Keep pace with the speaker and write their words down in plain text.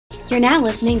You're now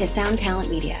listening to Sound Talent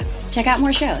Media. Check out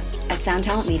more shows at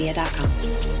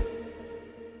soundtalentmedia.com.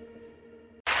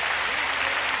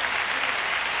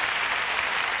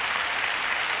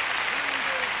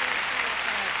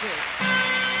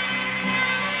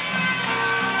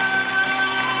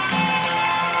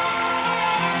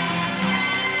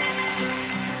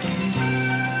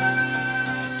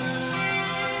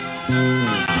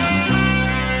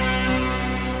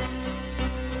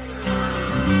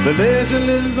 The legend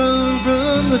lives on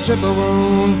from the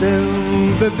Chippewa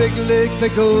down the big lake they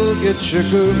call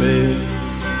Gitchagumi.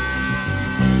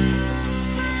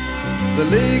 The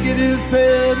lake, it is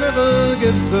said, never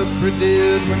gives up for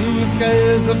dead when the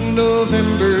skies of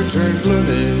November turn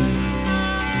gloomy.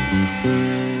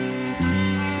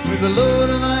 With a load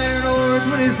of iron ore,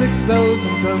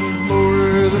 26,000 tons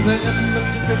more than the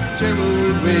Edmund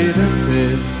Fitzgerald weighed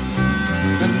empty.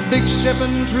 And big ship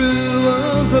and true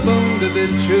was a bone to be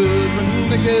chewed when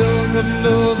the gales of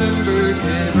November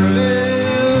came early.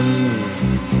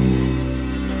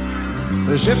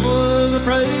 The ship was the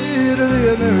pride of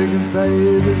the American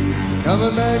side,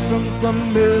 coming back from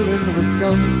some mill in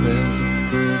Wisconsin.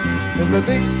 As the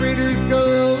big freighters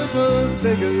go, it was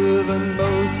bigger than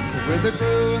most, with the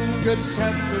crew and good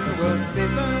captain well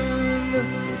seasoned,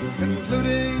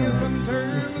 concluding some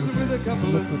terms with a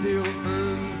couple of steel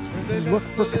firms. Look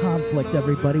for conflict,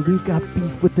 everybody. We've got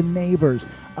beef with the neighbors.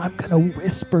 I'm going to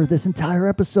whisper this entire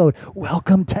episode.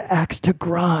 Welcome to Axe to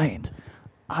Grind.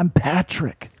 I'm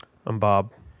Patrick. I'm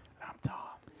Bob. I'm Tom.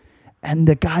 And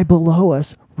the guy below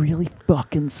us really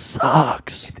fucking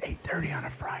sucks. It's 8:30 on a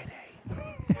Friday.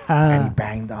 And he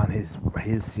banged on his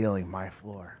ceiling, my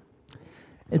floor.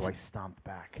 So I stomped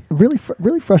back. Really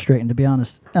frustrating, to be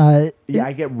honest. I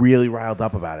get really riled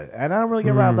up about it. And I don't really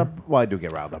get riled up. Well, I do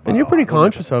get riled up. And you're pretty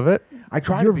conscious of it. I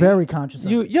try You're to be. very conscious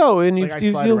of it.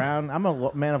 I slide around. I'm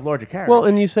a man of larger character. Well,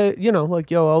 and you say,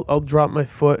 I'll drop my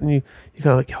foot, and you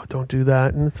kind of like, yo, don't do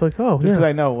that, and it's like, oh, just because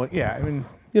I know, I mean,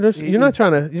 you're not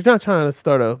trying to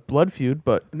start a blood feud,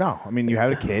 but no, I mean, you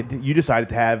have a kid. You decided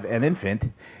to have an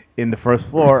infant in the first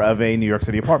floor of a New York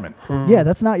City apartment. Yeah,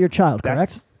 that's not your child,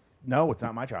 correct? No, it's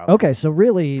not my child. Okay, so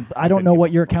really, I don't know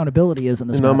what your accountability is in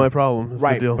this. It's not my problem.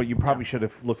 Right, but you probably should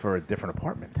have looked for a different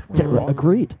apartment.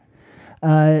 Agreed.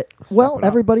 Well,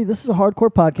 everybody, this is a hardcore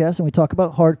podcast, and we talk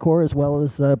about hardcore as well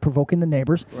as provoking the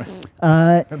neighbors.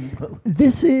 Right.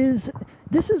 This is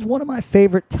one of my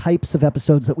favorite types of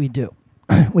episodes that we do.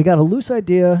 We got a loose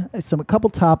idea, a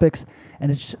couple topics, and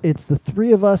it's the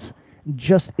three of us.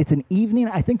 It's an evening.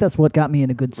 I think that's what got me in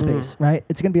a good space. Right?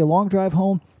 It's going to be a long drive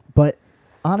home, but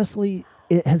honestly,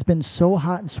 it has been so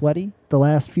hot and sweaty the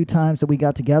last few times that we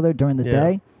got together during the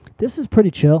day. This is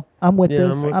pretty chill. I'm with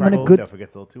this. I'm in a good. If it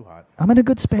gets a little too hot. I'm in a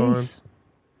good space.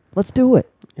 Let's do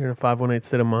it. You're in a 518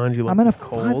 state of mind. You like I'm in this a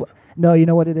cold. No, you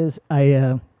know what it is.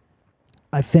 I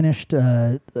finished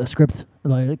a script,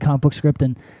 like a comic book script,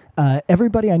 and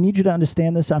everybody, I need you to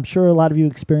understand this. I'm sure a lot of you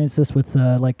experience this with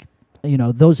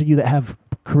those of you that have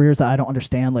careers that I don't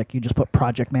understand. Like you just put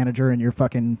project manager in your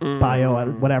fucking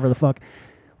bio, whatever the fuck.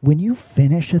 When you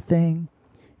finish a thing,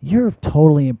 you're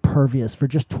totally impervious for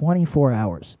just 24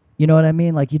 hours. You know what I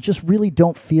mean? Like, you just really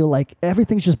don't feel like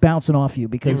everything's just bouncing off you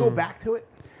because... You go back to it,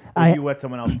 or you let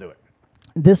someone else do it?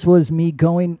 This was me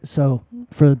going... So,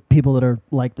 for people that are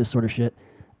like this sort of shit,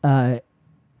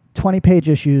 20-page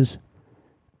issues,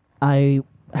 I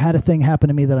had a thing happen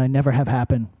to me that I never have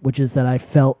happen, which is that I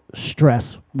felt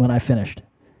stress when I finished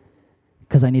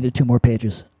because I needed 2 more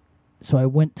pages. So I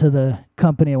went to the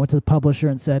company, I went to the publisher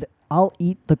and said, I'll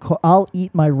eat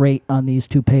my rate on these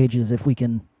 2 pages if we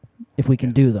can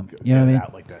do them. You know what I mean?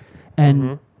 Out like this.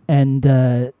 And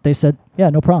they said, yeah,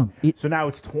 no problem. So now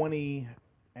it's 20,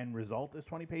 and result is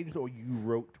 20 pages, or you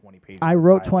wrote 20 pages? I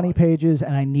wrote 20 pages,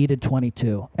 and I needed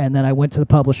 22. And then I went to the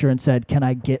publisher and said, can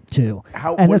I get 2?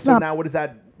 What is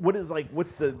that? What is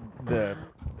what's the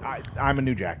I'm a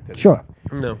new jack to this Sure.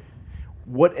 stuff. No.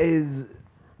 What is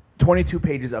 22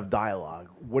 pages of dialogue?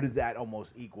 What is that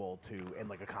almost equal to in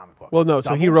like a comic book? Well, no.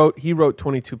 So he wrote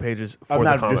 22 pages for the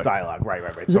not comic. Just dialogue. Right.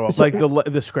 So like the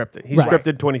scripting. He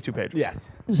scripted 22 pages. Yes.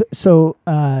 So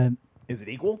is it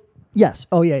equal? Yes.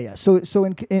 Oh, yeah. So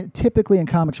typically in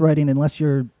comics writing, this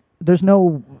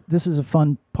is a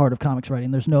fun part of comics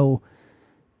writing. There's no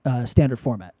standard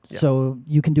format. Yeah. So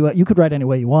you can do it. You could write any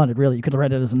way you wanted, really. You could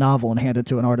write it as a novel and hand it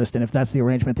to an artist, and if that's the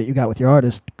arrangement that you got with your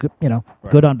artist,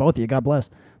 good on both of you. God bless.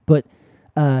 But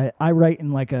I write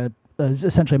in like a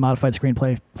essentially modified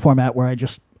screenplay format where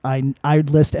I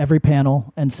list every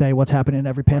panel and say what's happening in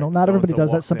every panel. Not everybody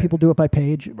does that. Some people do it by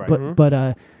page,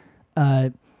 but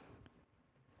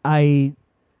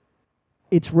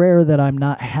it's rare that I'm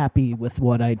not happy with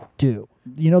what I do.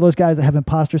 You know those guys that have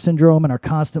imposter syndrome and are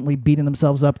constantly beating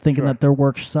themselves up thinking that their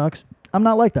work sucks? I'm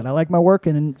not like that. I like my work,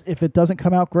 and if it doesn't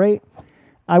come out great,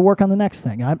 I work on the next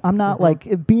thing. I'm not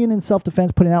like being in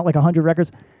self-defense, putting out like 100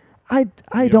 records. I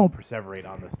don't perseverate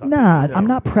on this stuff. Nah, I'm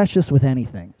not precious with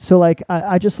anything. So like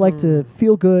I just like to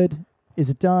feel good. Is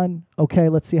it done? Okay,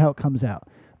 let's see how it comes out.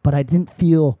 But I didn't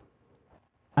feel.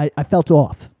 I felt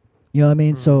off. You know what I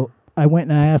mean? So I went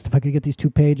and I asked if I could get these 2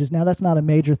 pages. Now that's not a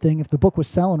major thing. If the book was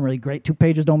selling really great, 2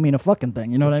 pages don't mean a fucking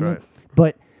thing. You know what I mean?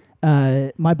 But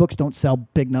my books don't sell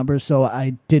big numbers, so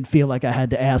I did feel like I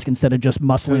had to ask instead of just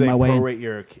muscling my way in. Do they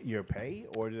prorate your pay,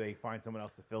 or do they find someone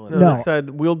else to fill in? No, they said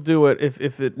we'll do it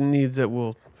if it needs it.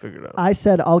 We'll figure it out. I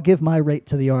said I'll give my rate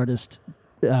to the artist.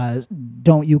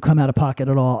 Don't you come out of pocket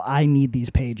at all. I need these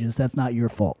pages. That's not your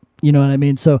fault. You know what I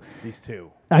mean? So these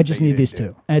 2. I just need these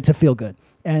 2 to feel good.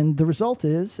 And the result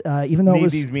is, even though it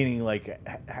was these meaning like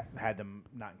had them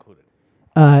not included.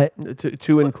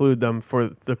 To include them for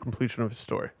the completion of his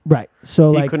story. Right.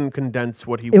 So he like couldn't condense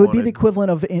what he wanted. It would be wanted. the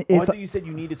equivalent of I if thought you said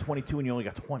you needed 22 and you only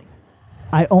got 20.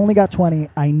 I only got 20.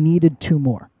 I needed 2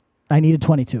 more. I needed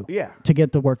 22. Yeah. To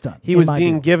get the work done. He was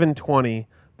being given 20,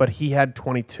 but he had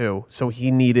 22, so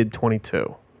he needed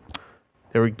 22.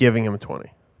 They were giving him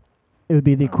 20. It would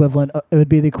be the equivalent. It would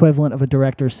be the equivalent of a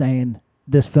director saying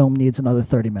this film needs another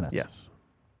 30 minutes. Yes.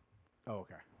 Oh,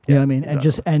 okay. You know what I mean?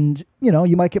 And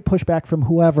you might get pushback from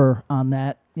whoever on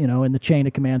that, in the chain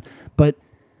of command. But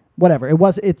whatever.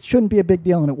 It shouldn't be a big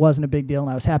deal, and it wasn't a big deal,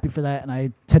 and I was happy for that.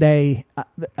 And today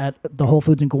at the Whole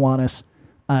Foods in Gowanus,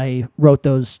 I wrote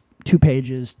those 2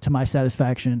 pages to my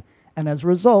satisfaction, and as a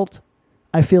result,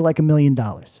 I feel like $1 million.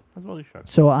 That's what you should.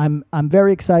 So I'm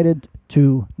very excited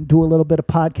to do a little bit of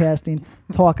podcasting,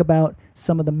 talk about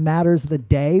some of the matters of the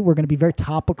day. We're going to be very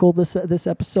topical this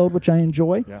episode, which I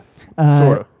enjoy. Yes.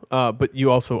 Sort of. But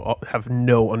you also have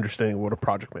no understanding of what a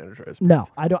project manager is. No,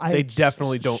 I don't. They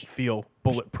definitely don't feel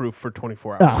bulletproof for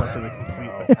 24 hours after they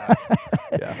complete the task.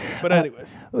 Yeah. But anyways,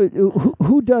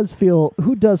 who does feel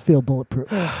bulletproof?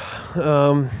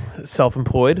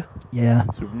 Self-employed. Yeah.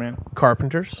 Superman.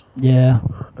 Carpenters. Yeah.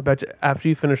 I bet you after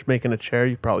you finish making a chair,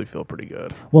 you probably feel pretty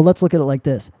good. Well, let's look at it like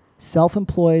this: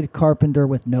 self-employed carpenter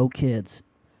with no kids.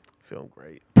 Feeling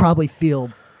great. Probably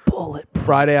feel bulletproof.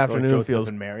 Friday So afternoon Joseph feels.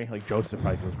 and Mary, like Joseph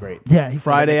probably feels great. Yeah.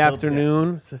 Friday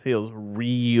afternoon feels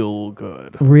real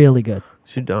good. Really good.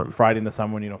 She's done. Friday in the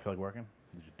summer when you don't feel like working,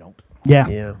 you just don't. Yeah.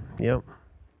 Yeah. Yep.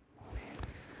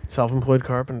 Self-employed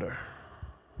carpenter.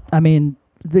 I mean,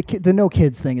 the no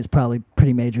kids thing is probably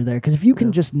pretty major there, because if you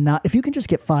can just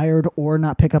get fired or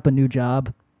not pick up a new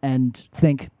job and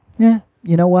think, you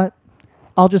know what,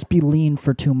 I'll just be lean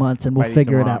for 2 months and we'll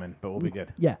figure it out. But we'll be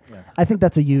good. Yeah, I think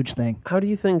that's a huge thing. How do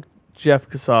you think Jeff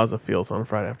Casaza feels on a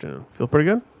Friday afternoon? Feel pretty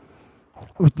good?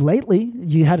 Lately,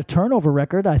 you had a turnover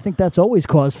record. I think that's always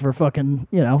cause for fucking,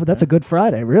 that's a good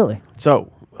Friday, really.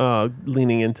 So,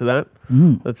 leaning into that,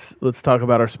 let's talk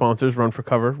about our sponsors, Run for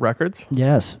Cover Records.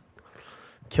 Yes.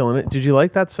 Killing it. Did you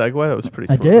like that segue? That was pretty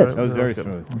smooth. I did. Right? That was very good.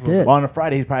 smooth. I did. Well, on a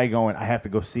Friday, he's probably going, I have to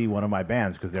go see one of my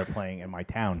bands because they're playing in my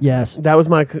town. Yes. That was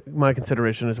my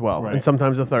consideration as well. Right. And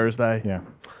sometimes a Thursday. Yeah.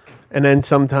 And then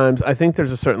sometimes I think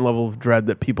there's a certain level of dread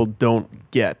that people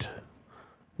don't get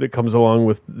that comes along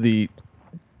with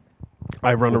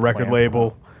I run a With record bands,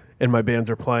 label and my bands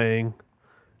are playing.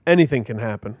 Anything can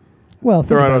happen. Well,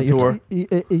 They're think out about on it.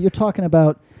 tour. You're talking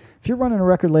about, if you're running a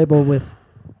record label with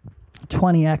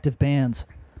 20 active bands,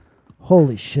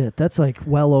 holy shit, that's like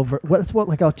well over,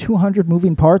 like 200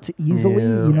 moving parts easily,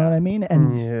 Yeah. you know what I mean?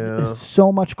 And Yeah. there's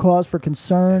so much cause for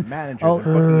concern. Managers Oh, and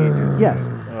booking agents. Yes.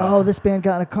 Oh, this band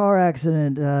got in a car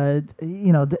accident.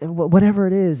 Whatever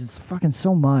it is, it's fucking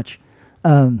so much.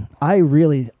 I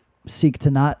really seek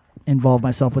to not involve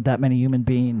myself with that many human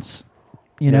beings.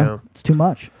 It's too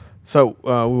much. So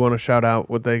we want to shout out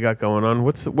what they got going on.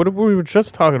 What we were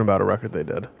just talking about, a record they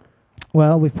did.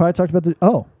 Well, we've probably talked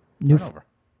about new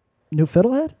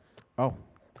Fiddlehead. Oh,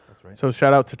 that's right. So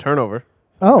shout out to Turnover.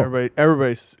 Oh,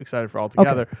 Everybody's excited for All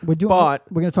Together. okay. We're going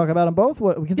to talk about them both.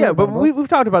 We can talk Yeah, about but them both? we've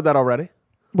talked about that already.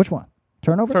 Which one?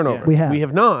 Turnover. Turnover. We have. We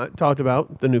have not talked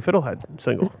about the new Fiddlehead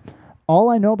single. All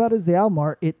I know about is the album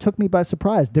art. It took me by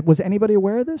surprise. Was anybody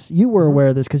aware of this? You were aware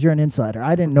of this because you're an insider.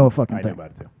 I didn't know a fucking I thing. knew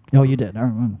about it too. No, you did. I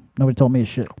don't remember. Nobody told me a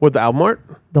shit. What, the album art?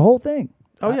 The whole thing.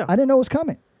 Oh, yeah. I didn't know it was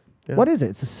coming. Yeah. What is it?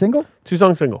 It's a single?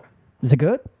 2-song single. Is it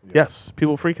good? Yes.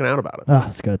 People freaking out about it. Oh,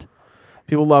 that's good.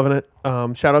 People loving it.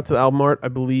 Shout out to the album art. I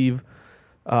believe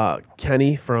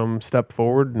Kenny from Step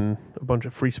Forward and a bunch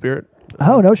of Free Spirit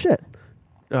Oh, no shit.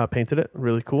 painted it.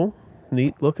 Really cool.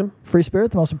 Neat looking. Free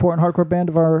Spirit, the most important hardcore band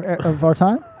of our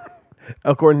time.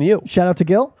 According to you. Shout out to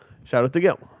Gil. Shout out to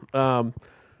Gil.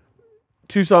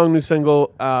 2-song new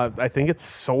single. I think it's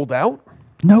sold out.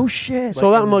 No shit.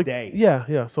 Sold out in in a like day.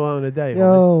 yeah, sold out in a day.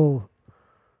 Yo.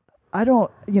 I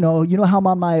don't, you know how I'm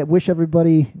on my wish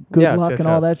everybody good Yes, luck yes, and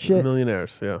all yes. that shit.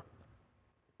 Millionaires, yeah.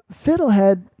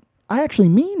 Fiddlehead, I actually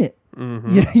mean it.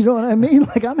 Mm-hmm. You know what I mean?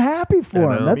 Like, I'm happy for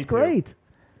I him. know. That's Me too. great.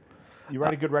 You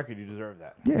write a good record, you deserve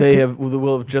that. Yeah, They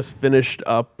will have just finished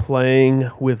up playing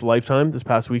with Lifetime this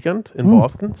past weekend in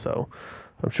Boston, so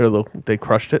I'm sure they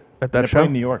crushed it at that They're show.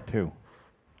 playing New York too.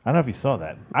 I don't know if you saw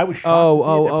that. I was shocked to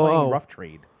see they're playing Rough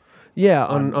Trade. Yeah,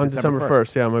 on on December December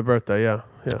 1st. Yeah, my birthday. Yeah.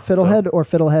 Fiddlehead or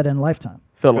Fiddlehead and Lifetime?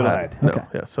 So, Fiddlehead. Fiddlehead. No, Okay.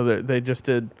 yeah. So they just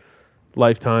did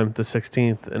Lifetime the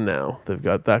 16th, and now they've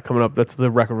got that coming up. That's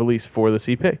the record release for the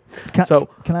CP.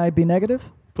 Can I be negative?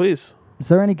 Please. Is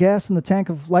there any gas in the tank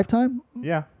of Lifetime?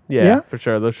 Yeah. Yeah, Yeah? for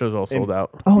sure. Those shows all sold out.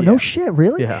 Oh, no Yeah. shit,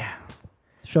 really? Yeah.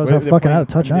 Shows how They're fucking playing- out of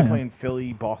touch I They're am. playing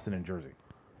Philly, Boston, and Jersey.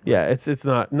 Yeah, it's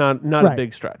not a Right.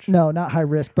 big stretch. No, not high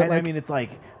risk, but And like, I mean, it's like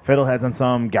Fiddlehead's on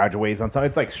some, Gougeway's on some.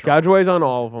 It's like strong. Gougeway's on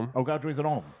all of them. Oh, Gougeway's on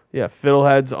all of them. Yeah,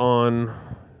 Fiddlehead's on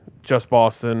just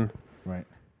Boston. Right.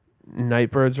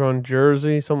 Nightbirds are on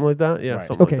Jersey, something like that. Yeah, Right.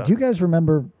 something okay, like do that. you guys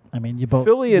remember? I mean, you both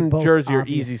Philly you and both Jersey are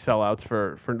obvious- easy sellouts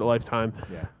for the Lifetime.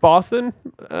 Yeah. Boston,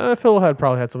 Fiddlehead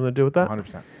probably had something to do with that.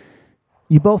 100%.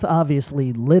 You both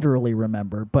obviously literally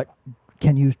remember, but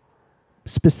can you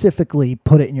specifically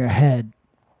put it in your head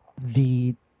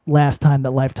the last time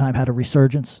that Lifetime had a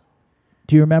resurgence?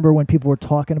 Do you remember when people were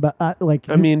talking about I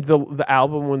mean, the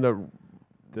album when the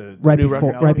The right new before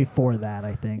record right album? before that,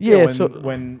 I think. Yeah, when, so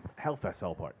when Hellfest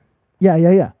fell apart. Yeah.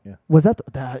 Yeah. Was that,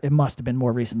 it must have been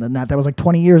more recent than that. That was like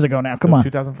 20 years ago now. Come on.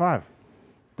 2005.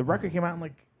 The record came out in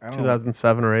like, I don't know.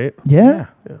 2007 or 8. Yeah.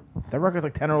 That record's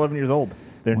like 10 or 11 years old.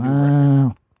 Their new record.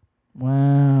 Wow.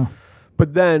 Wow.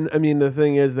 But then, I mean, the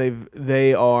thing is,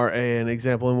 they are an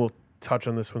example, and we'll touch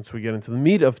on this once we get into the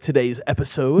meat of today's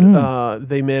episode.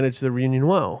 They managed the reunion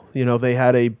well. You know, they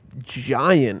had a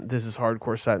giant This Is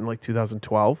Hardcore set in like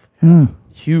 2012,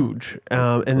 huge,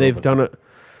 and they've done it.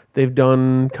 They've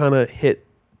done kind of hit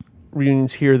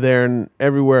reunions here, there, and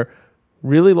everywhere,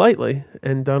 really lightly,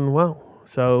 and done well.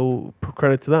 So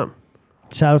credit to them.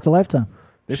 Shout out to Lifetime.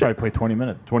 They probably play 20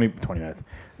 minutes. 20 minutes.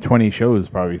 20 shows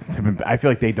probably. I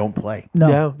feel like they don't play.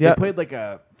 No. Yeah. They played like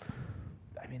I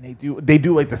mean, they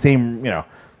do like the same, we're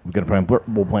going to play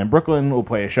we'll play in Brooklyn, we'll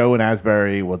play a show in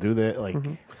Asbury, we'll do that. Like,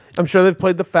 I'm sure they've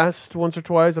played the Fest once or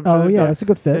twice. I'm sure they've done- that's a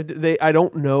good fit. I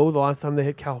don't know the last time they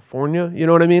hit California. You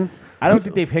know what I mean? I don't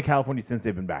think they've hit California since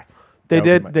they've been back. They That would be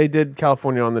did. my- They did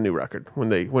California on the new record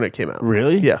when it came out.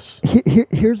 Really? Yes.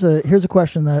 Here's a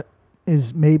question that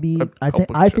is maybe I think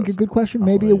a shows. good question,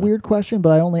 maybe a weird question, but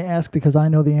I only ask because I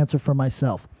know the answer for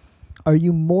myself. Are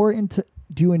you more into?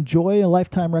 Do you enjoy a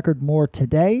Lifetime record more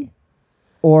today,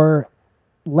 or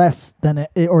less than?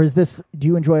 Or is this? Do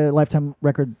you enjoy a Lifetime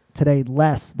record today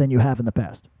less than you have in the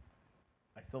past?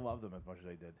 I still love them as much as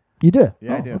I did. You do?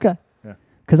 Yeah, I Oh, do. Okay. Yeah.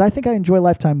 Because I think I enjoy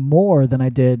Lifetime more than I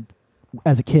did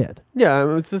as a kid. Yeah, I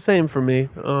mean, it's the same for me.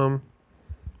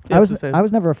 Yeah, I it's the same.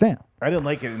 was never a fan. I didn't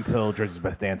like it until Jersey's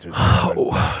Best Dancers.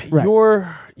 Right.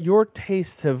 Your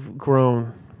tastes have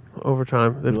grown over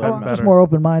time. They've Well, gotten I'm better. just more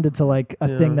open minded to like a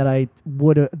Yeah. thing that I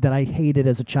that I hated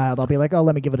as a child. I'll be like, oh,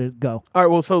 let me give it a go. All right,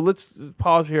 well, so let's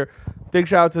pause here. Big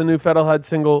shout out to the new Fiddlehead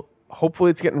single.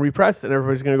 Hopefully, it's getting repressed, and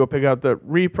everybody's going to go pick out the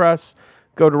repress.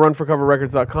 Go to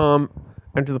runforcoverrecords.com,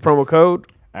 enter the promo code,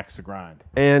 Extra grind.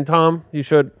 and Tom, you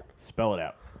should. Spell it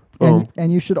out. Boom.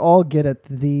 And you should all get it.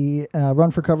 The Run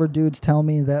for Cover dudes tell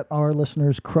me that our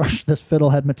listeners crush this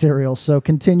Fiddlehead material, so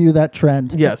continue that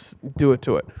trend. Yes, do it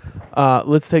to it.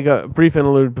 Let's take a brief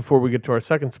interlude before we get to our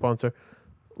second sponsor,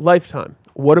 Lifetime.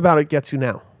 What about it gets you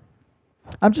now?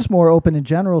 I'm just more open in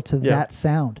general to Yeah. that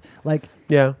sound. Like,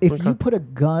 Yeah. if okay. you put a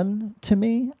gun to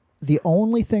me, the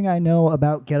only thing I know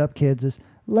about Get Up Kids is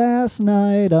last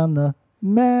night on the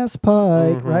Mass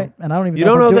Pike, right? And I don't even You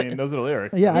know. don't if I'm know doing- that- Those are the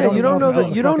lyrics. Yeah, I Yeah, don't you even don't know know if I'm the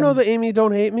doing you don't know fucking- the Amy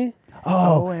Don't Hate Me.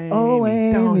 Oh, Amy,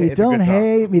 Amy, don't hate- it's a don't good song.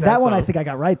 hate me. That That one I song. think I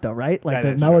got right though, right? Like That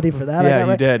the is melody true. for that. Yeah, I got you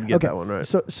right. did get Okay, that one right.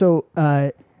 So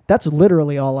that's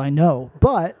literally all I know.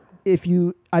 But if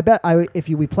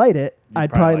we played it,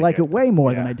 I'd probably like it way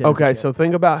more than Yeah. I did. as a Okay, kid. so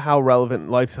think about how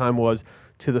relevant Lifetime was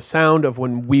to the sound of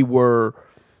when we were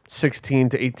 16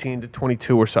 to 18 to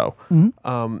 22 or so.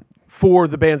 For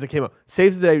the bands that came up,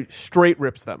 Saves the Day straight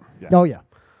rips them. Oh yeah.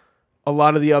 A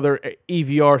lot of the other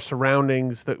EVR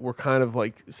surroundings that were kind of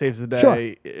like Saves the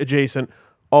Day adjacent,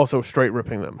 also straight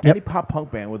ripping them. Any pop punk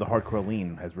band with a hardcore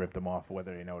lean has ripped them off,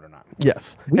 whether they know it or not.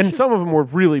 Yes, and some of them were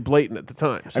really blatant at the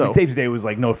time. I So mean, Saves the Day was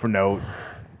like note for note.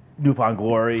 Newfound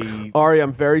Glory. Ari,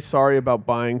 I'm very sorry about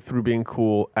buying Through Being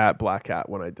Cool at Black Hat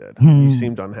when I did. You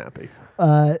seemed unhappy.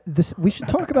 We should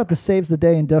talk about the Saves the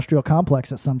Day industrial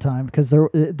complex at some time, because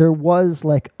there was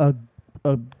like a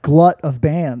glut of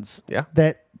bands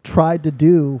that tried to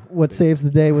do what Saves the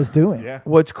Day was doing. Yeah.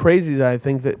 What's crazy is I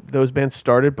think that those bands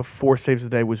started before Saves the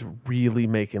Day was really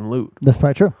making loot. That's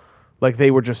probably true. Like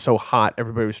they were just so hot,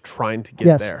 everybody was trying to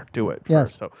get there, do it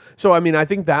first. So I mean, I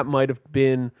think that might have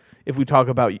been, if we talk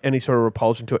about any sort of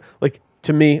repulsion to it. Like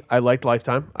to me, I liked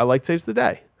Lifetime. I liked Saves the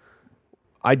Day.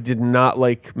 I did not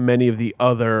like many of the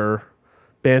other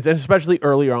bands, and especially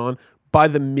earlier on. By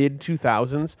the mid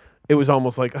 2000s, it was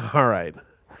almost like, all right,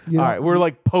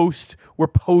 we're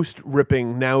post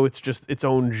ripping. Now it's just its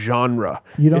own genre.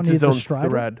 You don't it's need its the own Strider?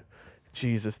 thread.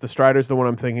 Jesus, the Strider's the one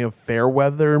I'm thinking of.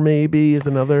 Fairweather maybe is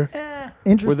another.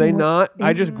 Were they not?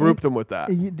 I just grouped them with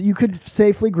that. You could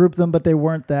safely group them, but they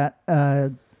weren't that.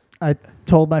 I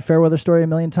told my Fairweather story a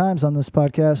million times on this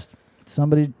podcast.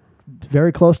 Somebody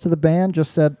very close to the band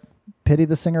just said, pity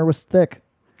the singer was thick.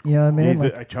 You know what I mean?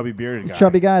 He's like, a chubby bearded guy.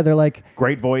 chubby guy. They're like,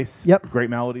 Great voice. Yep. Great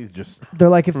melodies. Just they're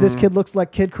like, if this kid looks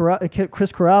like Chris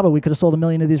Carrabba, we could have sold 1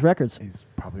 million of these records. he's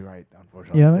probably right.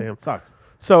 Unfortunately, Yeah. Damn. it sucks.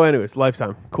 So, anyways,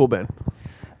 Lifetime, cool band.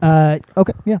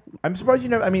 Okay, yeah. I'm surprised you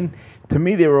never. I mean, to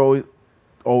me, they were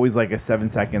always like a 7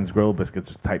 Seconds Grill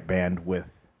Biscuits type band with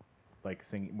like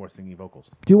more singing vocals.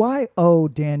 Do I owe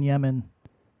Dan Yemin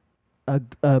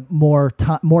more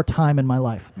time in my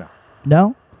life? No.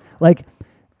 No? Like,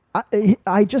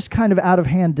 I just kind of out of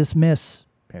hand dismiss.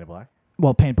 Painted Black.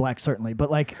 Well, Paint Black certainly, but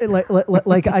like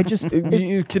I just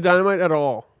You Kid Dynamite at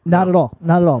all? not at all.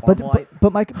 Armalite?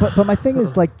 But my thing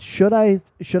is like, should I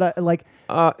like?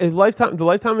 The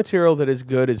Lifetime material that is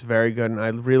good is very good, and I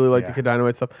really like the Yeah. Kid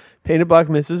Dynamite stuff. Painted Black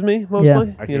misses me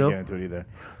mostly. I can't get into it either.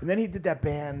 And then he did that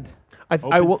band,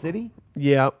 Open City.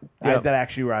 Yeah. That I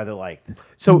actually rather liked.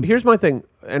 So here's my thing,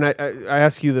 and I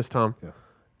ask you this, Tom. Yes.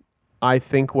 I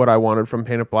think what I wanted from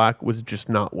Painted Black was just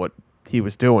not what he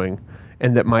was doing,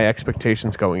 and that my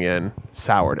expectations going in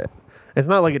soured it. It's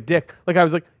not like a dick. Like I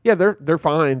was like, yeah, they're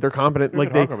fine, they're competent. They're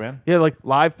like good hardcore band. yeah, like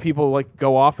live people like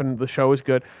go off and the show is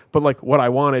good. But like what I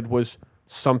wanted was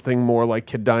something more like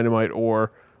Kid Dynamite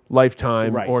or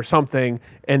Lifetime or something,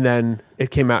 and then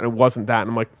it came out and it wasn't that, and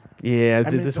I'm like, yeah,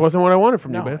 this wasn't what I wanted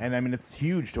from you, man. And I mean it's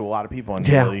huge to a lot of people, and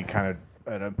really kind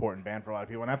of an important band for a lot of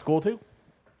people, and that's cool too.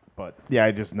 But yeah,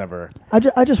 I just never.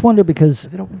 I just wonder because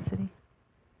Is it Open City?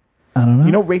 I don't know.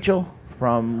 You know Rachel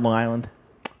from Long Island?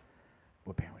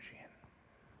 What band was she in?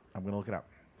 I'm gonna look it up.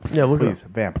 Yeah, look Please,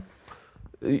 vamp.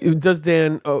 Does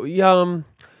Dan? Oh, yeah.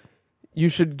 You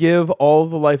should give all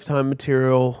the Lifetime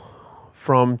material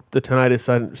from the Tinnitus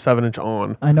 7-inch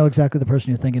on. I know exactly the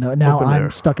person you're thinking of. Now Open I'm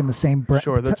there. stuck in the same brain.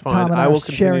 Sure, that's fine. Tom and I I will are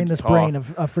continue sharing to this talk. brain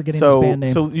of forgetting this band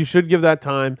name. So you should give that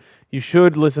time. You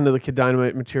should listen to the Kid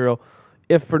Dynamite material,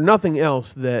 if for nothing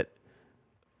else, that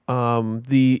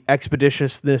the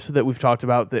expeditiousness that we've talked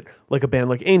about, that like a band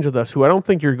like Angel Dust, who I don't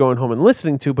think you're going home and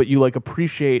listening to, but you like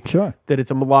appreciate that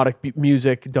it's a melodic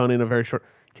music done in a very short.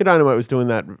 Kid Dynamite was doing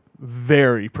that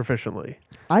very proficiently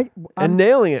and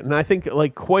nailing it. And I think,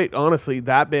 like, quite honestly,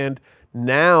 that band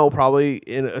now, probably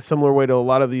in a similar way to a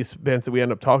lot of these bands that we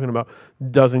end up talking about,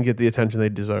 doesn't get the attention they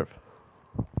deserve.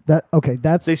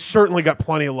 They certainly got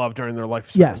plenty of love during their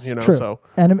lifespan. Yes, you know, true. So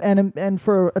and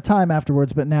for a time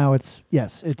afterwards, but now it's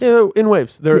in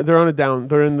waves. They're on a down.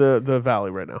 They're in the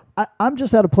valley right now. I'm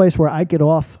just at a place where I get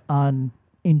off on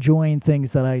enjoying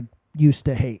things that I used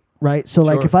to hate. Right, so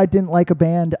like if I didn't like a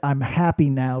band, I'm happy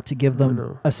now to give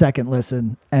them a second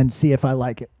listen and see if I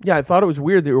like it. Yeah, I thought it was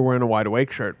weird that you were wearing a Wide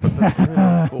Awake shirt, but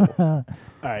that's cool. All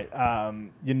right,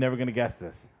 you're never gonna guess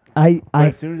this. But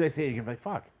as soon as I say it, you can be like,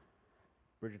 "Fuck."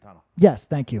 Bridget Tunnel. Yes,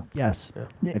 thank you. Yes.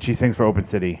 Yeah. And she sings for Open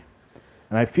City.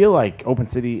 And I feel like Open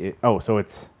City... so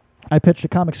it's... I pitched a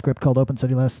comic script called Open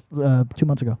City 2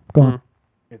 months ago. Go on.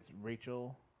 It's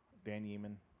Rachel, Dan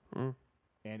Yeaman,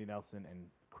 Andy Nelson, and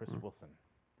Chris Wilson.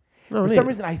 Oh, for some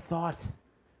reason, I thought...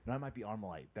 that might be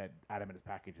Armalite that Adam and his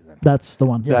package is in. That's the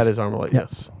one. Yes. That is Armalite,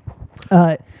 yes.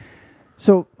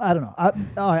 So, I don't know.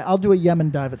 All right, I'll do a Yemen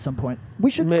dive at some point.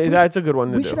 That's a good one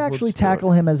to do. We should actually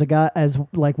tackle him as a guy, as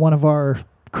like one of our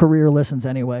career listens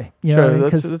anyway. You know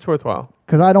what I mean? That's worthwhile.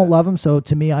 Because I don't love him, so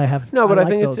to me, I have... No, but I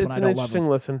like think those it's when an I don't love interesting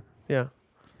them. listen. Yeah.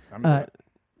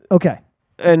 Okay.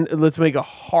 And let's make a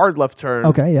hard left turn.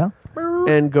 Okay, yeah.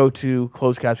 And go to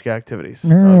Closed Casket Activities,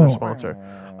 No. our sponsor.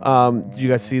 Did you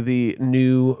guys see the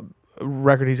new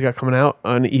record he's got coming out,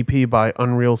 an EP by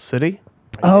Unreal City?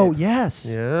 Oh, yes.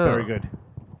 Yeah. Very good.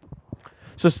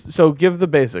 So give the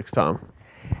basics, Tom.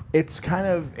 It's kind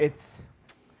of...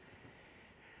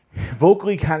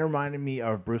 vocally kind of reminded me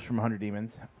of Bruce from 100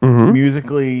 Demons. Mm-hmm.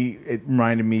 Musically, it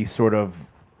reminded me sort of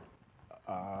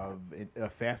a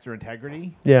faster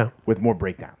integrity. Yeah. With more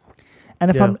breakdowns. And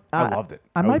if Yeah. I loved it.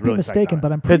 I was might be really psyched mistaken, on it.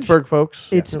 but I'm pretty Pittsburgh folks.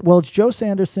 It's it's Joe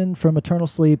Sanderson from Eternal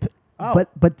Sleep, Oh.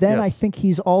 but then I Yes. think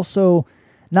he's also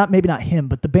maybe not him,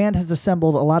 but the band has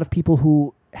assembled a lot of people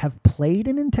who have played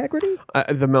in Integrity.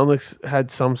 The Melnicks had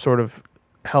some sort of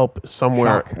help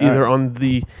somewhere, Shock. either Alright. on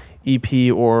the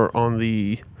EP or on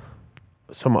the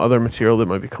some other material that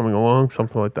might be coming along,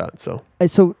 something like that. So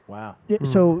So Wow.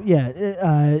 so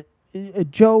yeah,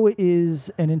 Joe is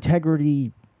an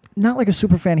Integrity, not like a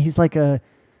super fan. He's like somebody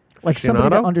that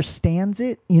Aficionado? understands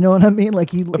it. You know what I mean?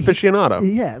 Like aficionado.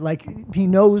 yeah, like he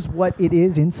knows what it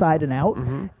is inside and out.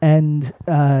 Mm-hmm. And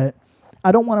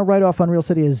I don't want to write off Unreal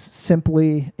City as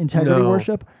simply integrity No.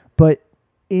 worship, but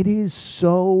it is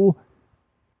so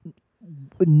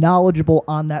knowledgeable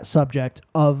on that subject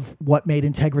of what made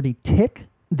integrity tick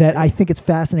that I think it's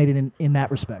fascinating in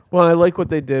that respect. Well, I like what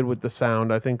they did with the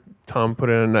sound. I think Tom put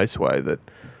it in a nice way that,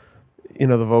 you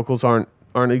know, the vocals aren't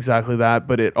exactly that,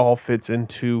 but it all fits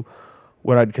into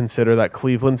what I'd consider that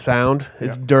Cleveland sound.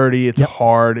 It's dirty, it's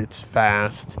hard, it's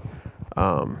fast.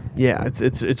 Yeah,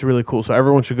 it's really cool. So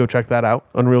everyone should go check that out.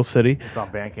 Unreal City. It's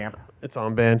on Bandcamp. It's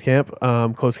on Bandcamp.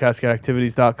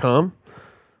 CloseCasketActivities.com.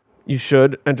 You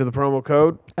should enter the promo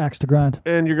code, Axe to grind.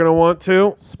 and you're gonna want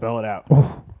to. Spell it out.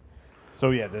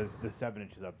 So yeah, the 7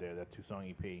 inches up there, that 2-song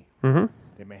EP. Mm-hmm.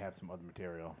 They may have some other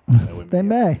material. That would They be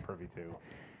may. privy to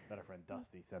that our friend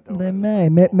Dusty sent over. They to may.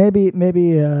 the-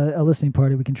 maybe a listening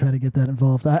party. We can try to get that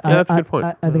involved. Yeah, that's a good point.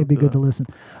 I think it'd be Do good that. to listen.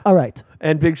 All right.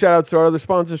 And big shout outs to our other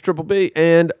sponsors, Triple B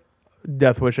and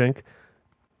Death Wish Inc.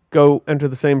 Go enter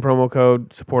the same promo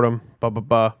code, support them.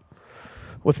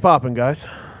 What's popping, guys?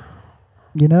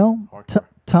 You know, Hardcore.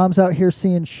 Tom's out here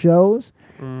seeing shows.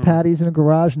 Patty's in a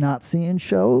garage not seeing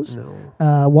shows.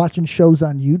 No. Watching shows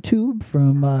on YouTube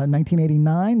from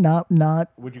 1989. Not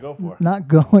What'd you go for? not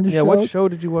going to Yeah, shows. what show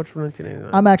did you watch from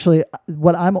 1989? I'm actually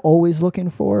what I'm always looking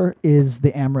for is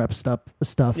the AMREP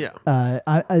stuff. Yeah.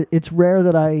 It's rare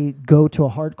that I go to a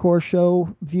hardcore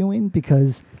show viewing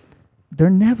because they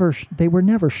were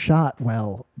never shot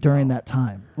well during that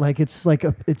time. Like it's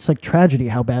like tragedy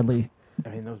how badly. I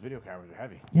mean, those video cameras are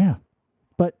heavy. Yeah,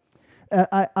 but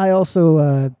I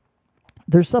also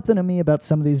there's something to me about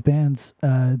some of these bands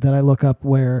that I look up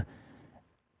where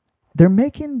they're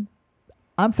making.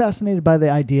 I'm fascinated by the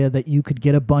idea that you could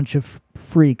get a bunch of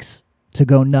freaks to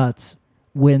go nuts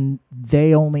when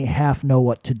they only half know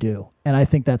what to do, and I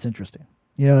think that's interesting.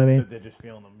 You know what I mean? They're just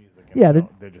feeling the music. And Yeah,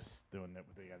 they're just doing what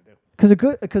they got to do.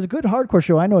 Because a good hardcore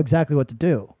show, I know exactly what to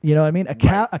do. You know what I mean? A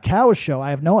cow show, I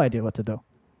have no idea what to do.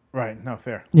 Right. No,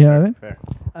 fair. You know what I mean?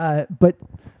 Fair. But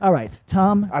all right,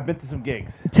 Tom, I've been to some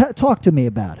gigs. talk to me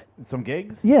about it. Some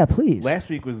gigs? Yeah, please. Last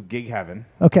week was Gig Heaven.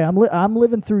 Okay, I'm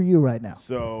living through you right now.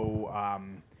 So,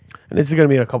 and this is going to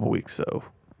be in a couple weeks, so.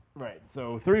 right.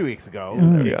 So 3 weeks ago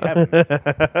was Gig Heaven.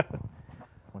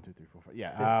 1, 2, 3, 4, 5.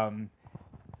 Yeah.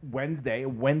 Wednesday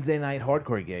night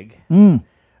hardcore gig.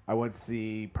 I went to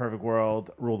see Perfect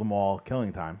World, Rule Them All,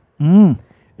 Killing Time.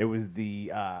 It was the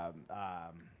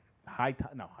High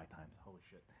Times. Holy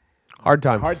shit. Hard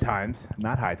times. Hard Times,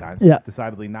 not High Times. Yeah.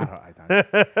 Decidedly not High Times.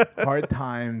 Hard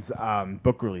Times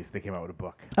book release. They came out with a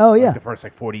book. Oh, Like yeah. the first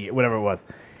 40, whatever it was.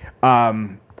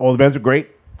 All the bands were great.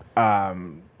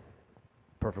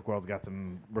 Perfect World's got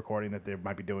some recording that they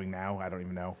might be doing now. I don't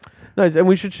even know. Nice, and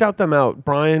we should shout them out.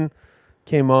 Brian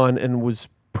came on and was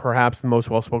perhaps the most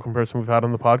well-spoken person we've had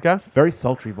on the podcast. Very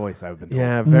sultry voice, I've been told.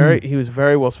 Yeah, he was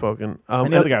very well-spoken.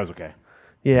 And the other guy was okay.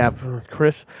 Yeah,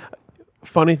 Chris.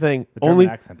 Funny thing, The German only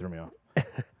accent threw me off.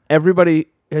 everybody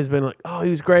has been like, "Oh, he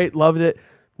was great, loved it,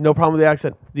 no problem with the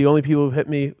accent." The only people who've hit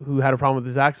me who had a problem with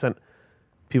his accent,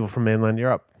 people from mainland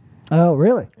Europe. Oh,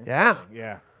 really? Yeah,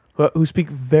 Yeah. who speak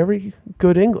very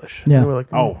good English. Yeah. And we're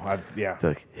like, Oh, yeah.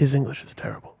 they're like, his English is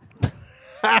terrible.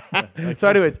 So,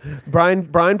 anyways, Brian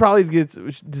probably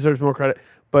deserves more credit,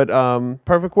 but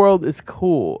Perfect World is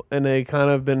cool, and they kind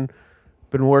of been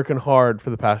working hard for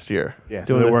the past year. Yeah, so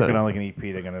doing they're their working thing. on like an EP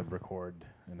they're going to record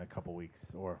in a couple weeks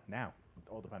or now,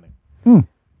 all depending.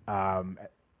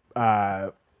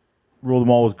 Rule Them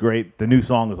All was great. The new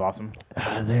song was awesome.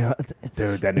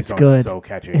 Dude, that new it's song good. is so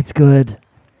catchy. It's good.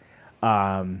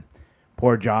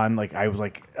 Poor John, like I was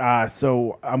like,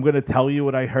 so I'm going to tell you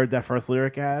what I heard that first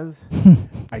lyric as.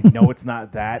 I know it's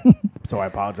not that, so I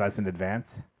apologize in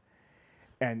advance.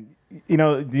 And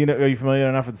are you familiar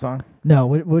enough with the song? No,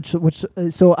 which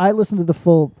so I listened to the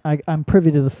full. I'm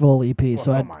privy to the full EP. Well,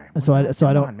 so am I. So I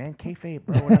Come don't. on, man, kayfabe,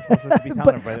 bro. We're not supposed to be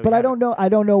telling everybody that But we I have don't know. I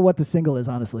don't know what the single is,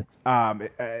 honestly.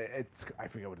 it's I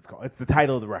forget what it's called. It's the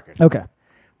title of the record. Okay.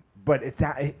 But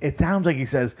it sounds like he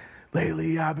says,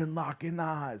 "Lately I've been locking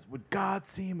eyes with God's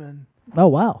semen." Oh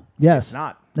wow. Yes. It's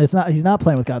not. It's not. He's not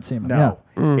playing with God's semen. No.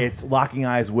 Yeah. It's locking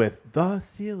eyes with the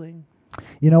ceiling.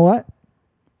 You know what?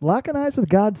 Locking eyes with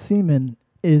God's semen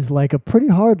is like a pretty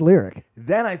hard lyric.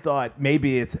 Then I thought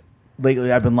maybe it's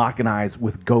lately I've been locking eyes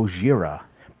with Gojira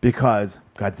because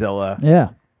Godzilla. Yeah.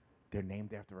 They're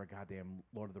named after a goddamn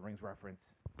Lord of the Rings reference.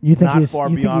 You think Not he's far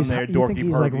you think beyond he's, their you dorky think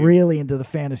he's like purview. really into the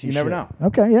fantasy You shit? never know.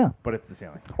 Okay, yeah. But it's the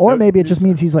ceiling. Or maybe it just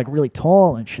means he's like really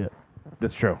tall and shit.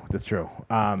 That's true.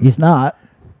 He's not.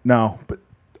 No, but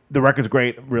the record's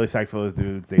great. Really psyched for those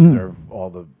dudes. They deserve all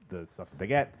the stuff that they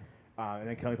get. And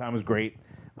then Killing Time was great.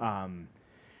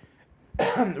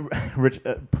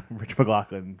 Rich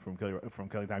McLaughlin from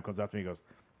Killing Time comes up to me and goes,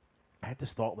 I had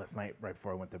this thought last night right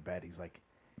before I went to bed. He's like,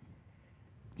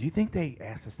 do you think they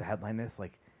asked us to headline this?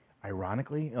 Like,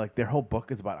 ironically, like their whole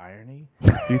book is about irony.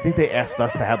 Do you think they asked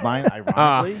us to headline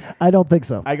ironically? I don't think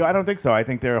so. I go, I don't think so. I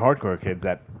think they're hardcore kids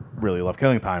that really love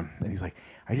Killing Time. And he's like,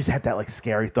 I just had that like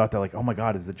scary thought that like, oh my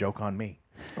God, is the joke on me?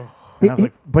 And I was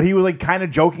like, but he was like kind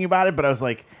of joking about it. But I was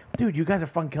like, dude, you guys are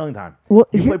fun Killing Time. Well,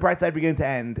 you play Brightside beginning to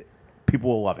end, people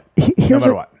will love it. No Here's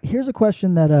matter what. Here's a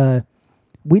question that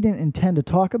we didn't intend to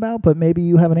talk about, but maybe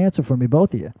you have an answer for me,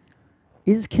 both of you.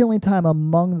 Is Killing Time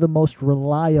among the most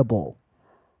reliable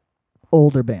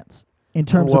older bands in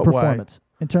terms of What way? performance?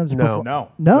 In terms of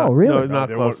No. No, really? No, not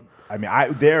They're close.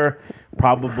 they're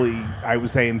probably, I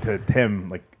was saying to Tim,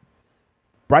 like,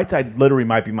 Brightside literally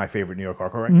might be my favorite New York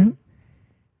hardcore record.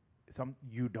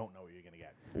 You don't know what you're going to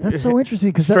get. That's so interesting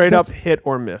because Straight up hit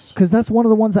or miss. Because that's one of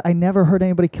the ones that I never heard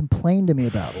anybody complain to me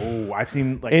about. Oh, I've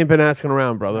seen, like, Ain't been asking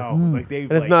around, brother. like they've,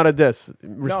 And it's like, not a diss.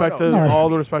 Respect no. to No. all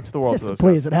the respect to the world. Yes, to those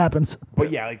please, guys. it happens. But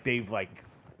yeah, like they've like,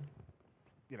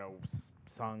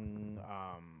 sung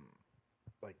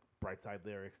like Brightside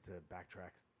lyrics to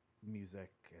Backtracks music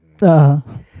and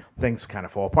things kind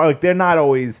of fall apart. Like they're not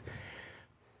always.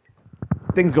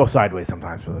 Things go sideways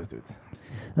sometimes for those dudes.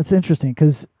 That's interesting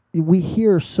because we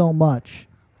hear so much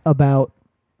about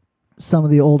some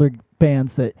of the older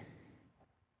bands that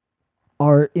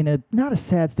are in a not a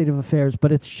sad state of affairs,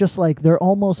 but it's just like they're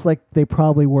almost like they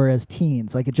probably were as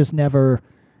teens. Like it just never,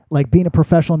 like being a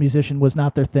professional musician was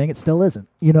not their thing. It still isn't.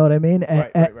 You know what I mean? And,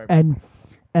 Right.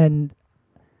 and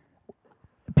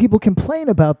people complain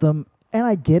about them, and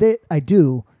I get it. I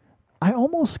do. I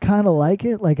almost kind of like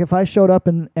it. Like if I showed up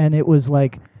and it was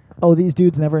like, oh, these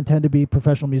dudes never intend to be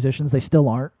professional musicians. They still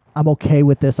aren't. I'm okay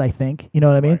with this, I think. You know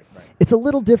what I mean? Right. It's a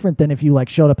little different than if you like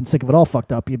showed up and Sick of It All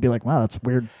fucked up. You'd be like, wow, that's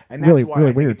weird. And that's really, why really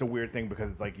I think weird. it's a weird thing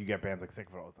because it's like you get bands like Sick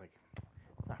of It All. It's like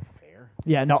it's not fair.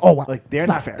 Yeah, no. Oh, wow. Like they're It's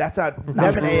not fair. That's not them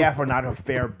and AF are not a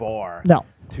fair bar. No.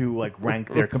 To like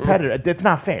rank their competitor. It's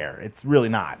not fair. It's really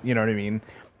not. You know what I mean?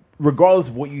 Regardless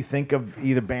of what you think of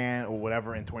either band or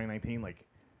whatever in 2019, like,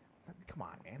 come on,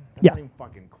 man. That's Yeah. not even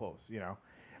fucking close, you know?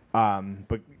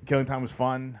 But Killing Time was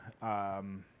fun.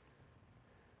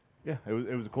 Yeah, it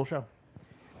was a cool show.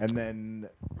 And then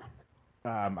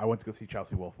I went to go see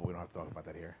Chelsea Wolfe, but we don't have to talk about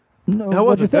that here. No, How what'd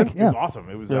was you it think? then? It Yeah. was awesome.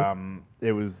 It was Yeah.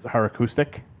 it was her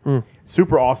acoustic,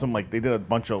 super awesome. Like they did a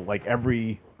bunch of like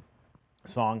every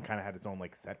song kind of had its own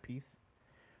like set piece.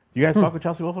 You guys fuck with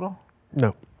Chelsea Wolfe at all?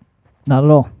 No. Not at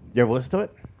all. You ever listen to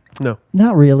it? No.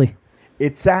 Not really.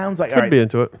 It sounds like Could be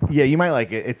into it. Yeah, you might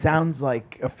like it. It sounds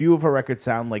like a few of her records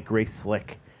sound like Grace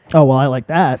Slick Oh, well, I like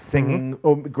that. singing,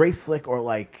 or Grace Slick, or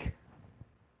like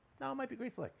no, it might be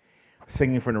Grace Slick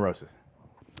singing for Neurosis.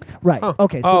 Right. Huh.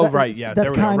 Okay. So Oh, that- right, yeah, That's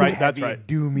there we go. kind Right, of that's Heavy, right.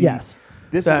 Doomy. yes.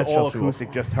 This That's was all Chelsea Wolfe.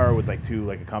 acoustic, just her with like two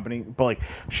like accompanying. But like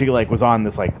she like was on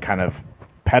this like kind of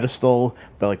pedestal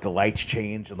that like the lights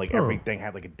changed and like everything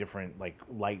had like a different like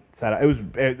light setup. It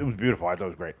was beautiful. I thought it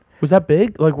was great. Was that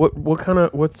big? Like what kind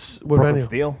of what Brooklyn venue?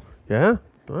 Steel, Yeah.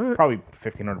 All right. probably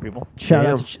 1,500 people. Shout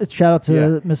out to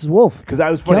Yeah. Mrs. Wolf. Because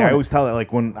I was funny. Killing I it. always tell it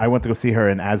like when I went to go see her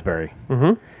in Asbury.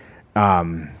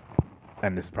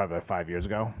 And this is probably about 5 years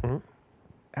ago.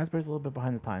 Asbury's a little bit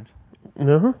behind the times.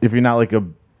 Uh-huh. If you're not like a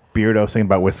beardo singing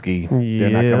about whiskey, they're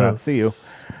not coming out to see you.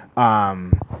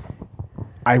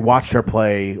 I watched her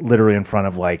play literally in front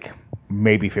of like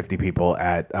maybe 50 people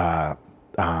at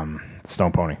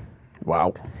Stone Pony.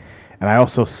 Wow. And I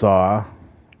also saw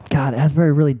God,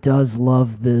 Asbury really does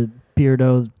love the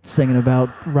beardo singing about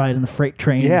riding the freight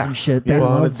trains Yeah. and shit. They Yeah. Well,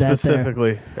 love it's that there.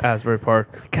 specifically Asbury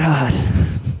Park. God.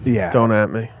 yeah. Don't at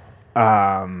me.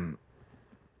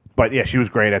 But But yeah, she was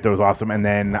great. I thought it was awesome. And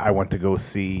then I went to go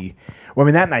see. Well, I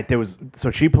mean, that night there was. So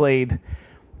she played.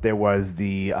 There was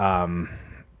the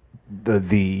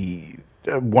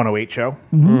 108 show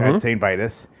at St.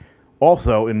 Vitus.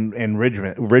 Also in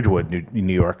Ridgewood,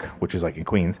 New York, which is like in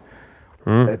Queens.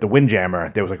 At the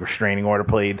Windjammer, there was like restraining order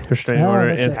played. Restraining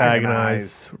order,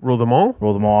 antagonize, rule them all.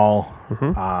 Rule them all.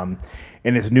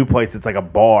 In this new place, it's like a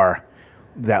bar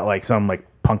that like some like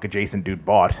punk adjacent dude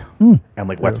bought and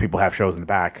like lets people have shows in the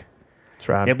back. That's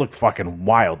right. It looked fucking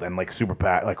wild and like super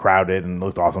packed, like crowded, and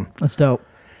looked awesome. That's dope.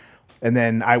 And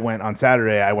then I went on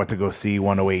Saturday. I went to go see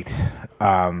 108,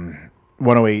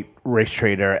 108 Race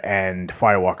Trader and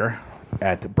Firewalker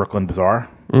at Brooklyn Bazaar.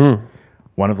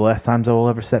 One of the last times I will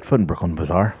ever set foot in Brooklyn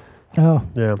Bazaar. Oh,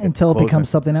 Yeah. until it becomes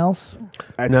something else.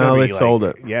 It's No, gonna they be, sold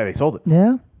it. Yeah, they sold it.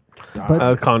 Yeah.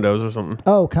 But Condos or something.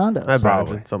 condos. I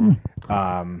Probably. imagine something.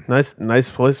 Nice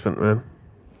placement, man.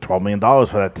 $12 million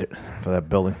for that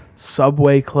building.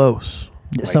 Subway close.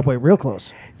 Subway real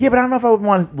close. Yeah, but I don't know if I would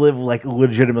want to live like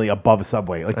legitimately above a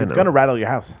Subway. Like it's know. gonna rattle your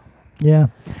house. Yeah.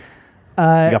 You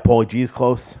got Paulie G's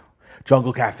close.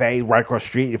 Jungle Cafe right across the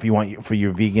street if you want for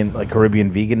your vegan, like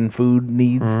Caribbean vegan food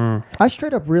needs. I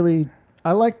straight up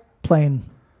I like playing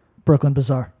Brooklyn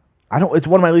Bazaar. It's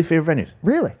one of my least favorite venues.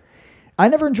 Really? I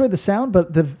never enjoyed the sound,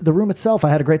 but the room itself, I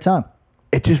had a great time.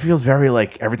 It just feels very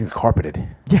like everything's carpeted.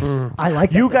 Yes, I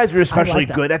like that. You guys are I especially like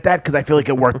that. good at that because I feel like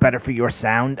it worked better for your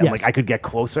sound and Yes. like I could get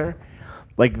closer.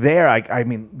 Like there, I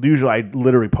mean, usually I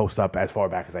literally post up as far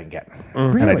back as I can get,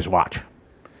 and I Really? just watch.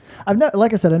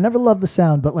 Like I said, I never loved the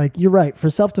sound, but like you're right. For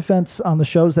self-defense on the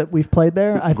shows that we've played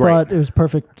there, I Great. thought it was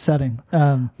perfect setting.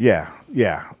 Yeah.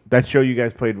 That show you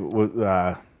guys played with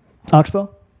Oxbow?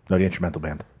 the instrumental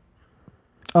band.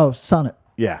 Oh, Sonnet.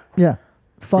 Yeah. Yeah.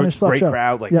 Fun as fuck Great show.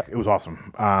 crowd. Like Yep. it was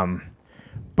awesome.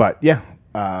 But yeah,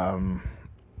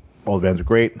 all the bands are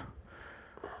great.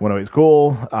 108 is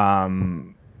cool.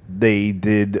 They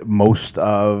did most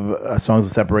of Songs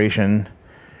of Separation.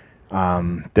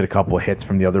 Did a couple of hits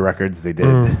from the other records. They did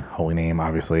Holy Name,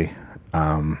 obviously.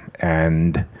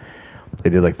 And they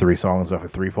did like 3 songs off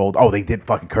of Threefold. Oh, they did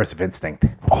fucking Curse of Instinct.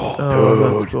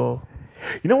 Oh, that's cool.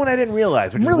 You know what I didn't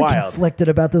realize, which I'm really is wild? conflicted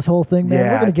about this whole thing, man.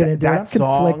 Yeah, We're going to get into it. I'm that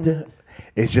song conflicted.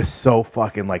 is just so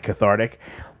fucking like cathartic.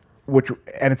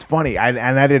 And it's funny, and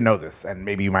I didn't know this, and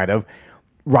maybe you might have.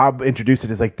 Rob introduced it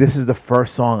as like, this is the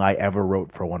first song I ever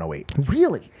wrote for 108.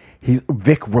 Really?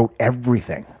 Vic wrote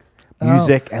everything,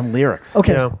 music and lyrics.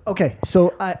 Okay. Yeah. Okay.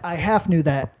 So I half knew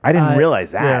that. I didn't realize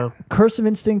that. Yeah. Curse of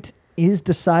Instinct is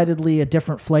decidedly a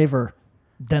different flavor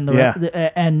than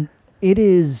the and it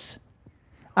is.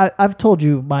 I've told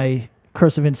you my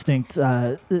Curse of Instinct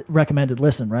recommended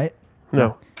listen, right?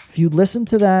 No. If you listen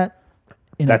to that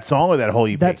in That song or that whole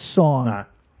EP? that song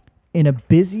in a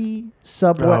busy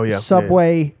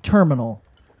subway terminal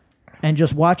and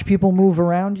just watch people move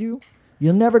around you,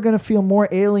 you're never going to feel more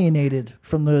alienated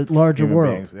from the larger Human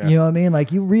world. beings, yeah. You know what I mean?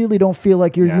 Like you really don't feel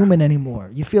like you're Yeah. human anymore.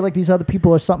 You feel like these other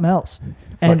people are something else.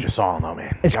 Such a song, though,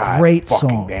 man. It's God great fucking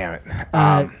song. damn it.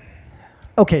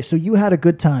 Okay, so you had a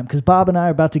good time because Bob and I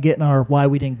are about to get in our why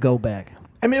we didn't go bag.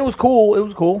 I mean, it was cool. It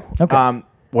was cool. Okay.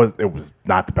 It was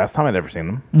not the best time I'd ever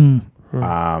seen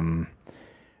them.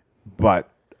 But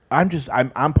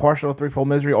I'm partial to Threefold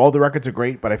Misery. All the records are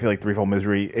great, but I feel like Threefold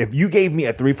Misery. If you gave me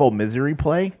a Threefold Misery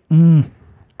play,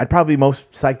 I'd probably be most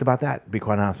psyched about that. To be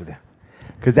quite honest with you,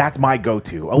 because that's my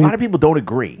go-to. A lot of people don't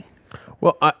agree.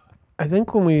 Well, I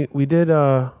think when we did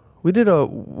a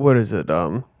what is it?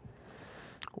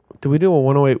 Did we do a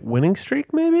 108 winning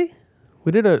streak? Maybe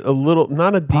we did a little,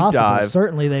 not a deep Possible. dive,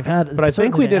 Certainly they've had. but I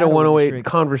think we did a 108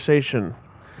 conversation.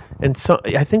 And so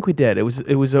I think we did. It was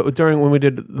during when we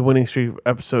did the winning streak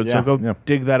episode. Yeah, so go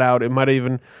dig that out. It might have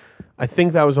even. I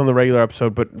think that was on the regular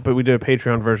episode, but we did a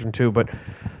Patreon version too. But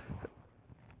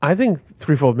I think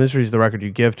Threefold Misery is the record you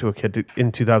give to a kid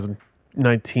in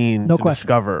 2019 No to question.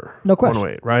 discover. No question.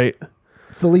 108, right?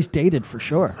 It's the least dated for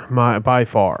sure. By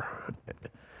far.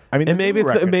 I mean, And maybe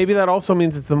maybe that also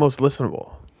means it's the most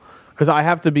listenable. Because I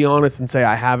have to be honest and say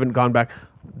I haven't gone back.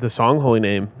 The song Holy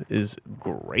Name is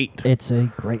great. It's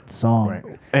a great song. Right.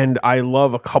 And I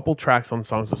love a couple tracks on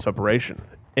Songs of Separation.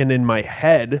 And in my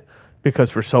head, because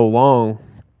for so long,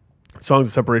 Songs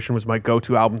of Separation was my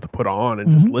go-to album to put on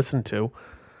and just listen to,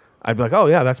 I'd be like, oh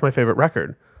yeah, that's my favorite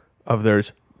record of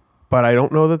theirs. But I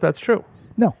don't know that that's true.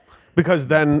 No. Because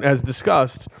then, as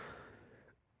discussed,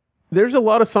 there's a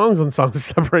lot of songs on Songs of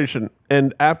Separation.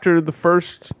 And after the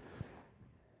first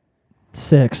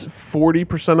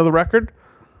 40% of the record,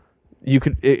 you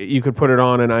could put it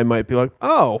on and I might be like,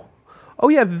 oh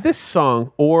yeah, this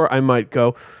song. Or I might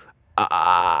go,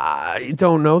 I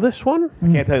don't know this one.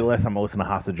 I can't tell you the last time I listened to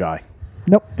Hostage Eye.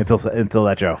 Nope. Until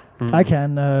that show. I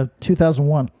can.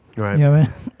 2001. Right. You know what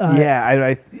I mean?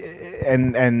 Yeah,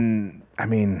 and I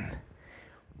mean,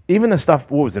 even the stuff.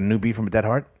 What was it? New Beat from a Dead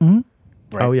Heart.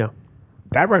 Mm-hmm. Right? Oh yeah.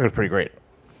 That record's pretty great.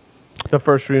 The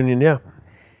first reunion, yeah.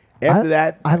 After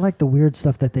that, I like the weird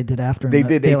stuff that they did after. they and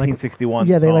did like, 1861.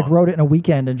 yeah, they song. like wrote it in a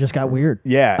weekend and just got weird.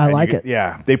 Yeah, I and like it.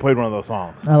 Yeah, they played one of those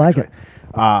songs. I like it.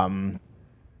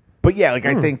 But yeah, like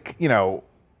I think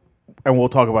and we'll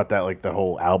talk about that, like the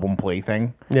whole album play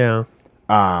thing. Yeah.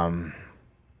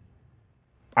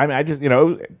 I mean, I just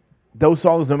those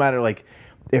songs, no matter like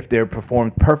if they're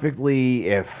performed perfectly,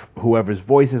 if whoever's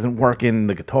voice isn't working,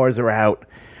 the guitars are out.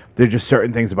 There's just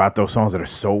certain things about those songs that are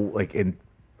so like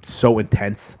so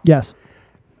intense. Yes.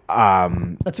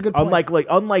 That's a good point.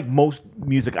 Unlike most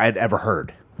music I had ever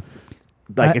heard.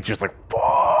 Like it's just like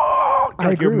fuck,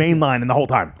 like your main line in the whole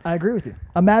time. I agree with you.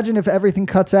 Imagine if everything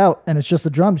cuts out and it's just the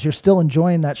drums. You're still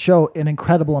enjoying that show an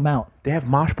incredible amount. They have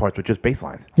mosh parts with just bass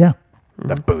lines. Yeah.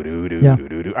 That boo doo doo Yeah. doo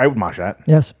doo doo. I would mosh that.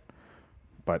 Yes.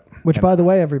 But Which, by the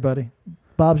way, everybody,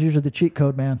 Bob's usually the cheat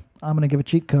code man. I'm going to give a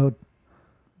cheat code.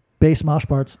 Bass mosh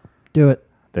parts. Do it.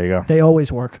 there you go. They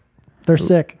always work. They're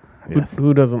sick. Yes.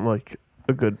 Who doesn't like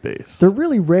a good bass? They're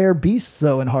really rare beasts,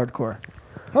 though, in hardcore.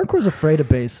 Hardcore's afraid of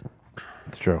bass.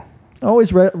 It's true.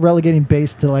 Always relegating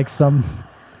bass to like some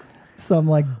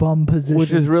like bum position.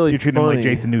 Which is really You treat him funny. like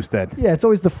Jason Newsted. Yeah, it's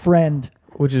always the friend.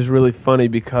 Which is really funny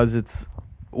because it's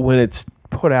when it's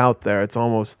put out there, it's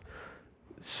almost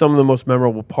some of the most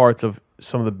memorable parts of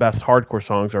some of the best hardcore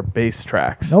songs are bass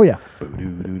tracks. Oh yeah.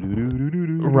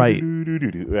 Right.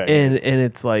 And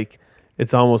it's like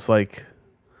it's almost like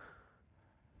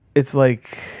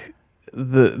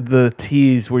the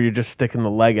tease where you're just sticking the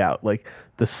leg out, like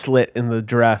the slit in the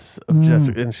dress of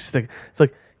Jessica, and she's sticking. It's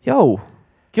like, yo,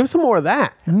 give some more of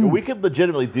that. We could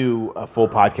legitimately do a full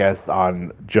podcast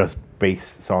on just bass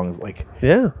songs. Like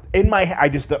Yeah. in my,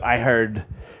 I heard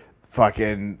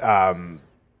fucking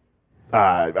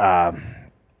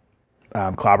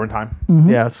Clobbering Time.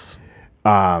 Yes.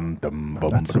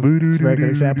 That's a very good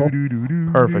example.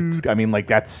 Perfect. I mean, like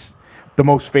that's the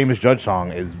most famous Judge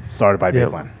song is started by Yep.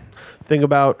 bassline. Think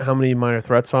about how many Minor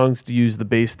Threat songs do use the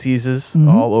bass teases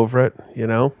all over it, you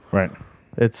know? Right.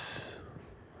 It's,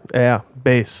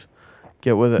 bass.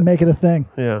 Get with it. Make it a thing.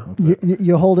 Yeah.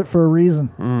 You hold it for a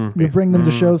reason. You bring them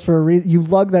to shows for a reason. You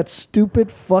lug that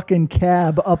stupid fucking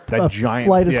cab up That a giant-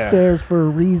 flight of yeah. stairs for a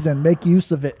reason. Make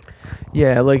use of it.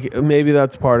 Yeah, like maybe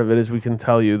that's part of it is we can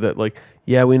tell you that like,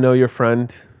 yeah, we know your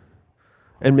friend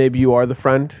and maybe you are the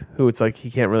friend who it's like he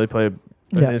can't really play an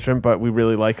instrument, but we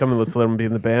really like him and let's let him be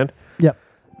in the band. Yep.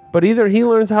 But either he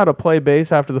learns how to play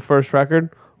bass after the first record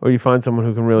or you find someone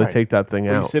who can really Right. take that thing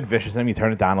When you out. sit vicious him, you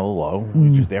turn it down a little low.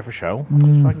 You're just there for show.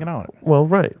 Just fucking get on it. Well,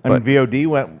 right. I mean, VOD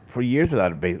went for years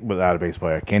without a bass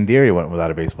player. Candiria went without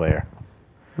a bass player.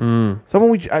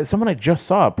 Someone I just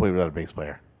saw played without a bass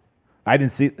player. I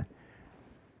didn't see.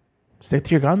 Stick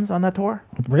to Your Guns on that tour.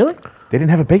 Really? They didn't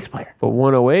have a bass player. But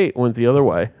 108 went the other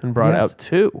way and brought Yes. out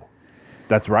two.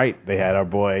 That's right. They had our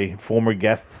boy, former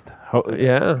guest,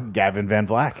 Yeah. Gavin Van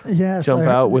Vlack. Yes. Jump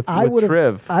out with would've-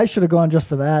 Triv. I should have gone just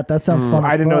for that. That sounds fun. I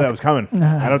as didn't know fuck. that was coming.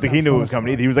 I don't think he sounds knew it fun was as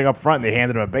coming either. He was like up front. And they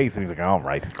handed him a bass, and he's like, "All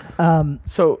right,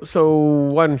 So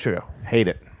why didn't you go? hate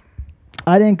it."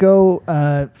 I didn't go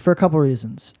for a couple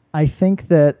reasons. I think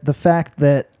that the fact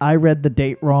that I read the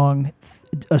date wrong,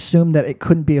 assumed that it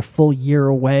couldn't be a full year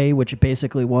away, which it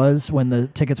basically was when the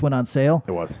tickets went on sale.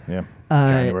 It was, yeah,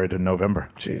 January to November.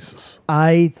 Jesus.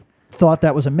 I thought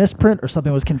that was a misprint or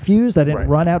something was confused. I didn't Right.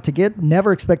 run out to get.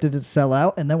 Never expected it to sell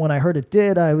out. And then when I heard it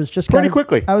did, I was just Pretty kind of-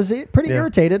 quickly. I was pretty Yeah.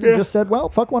 irritated and just said, "Well,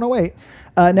 fuck 108."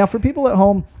 Now, for people at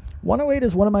home, 108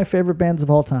 is one of my favorite bands of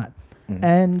all time,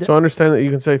 and So understand that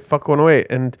you can say fuck 108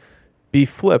 and be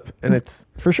flip and it's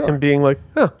for sure. and being like,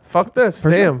 fuck this. For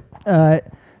Damn. sure.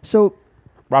 So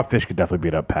Rob Fish could definitely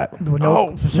beat up Pat.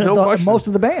 no question. most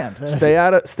of the band. Stay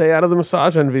out of the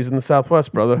massage envies in the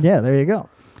Southwest, brother. Yeah, there you go.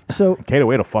 So Kato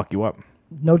Way to fuck you up.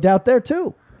 no doubt there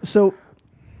too. So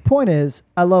point is,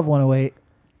 I love 108.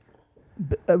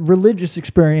 A religious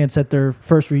experience at their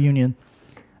first reunion.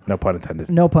 No pun intended.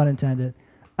 No pun intended.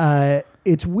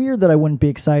 It's weird that I wouldn't be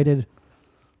excited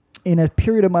in a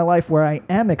period of my life where I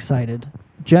am excited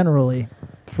generally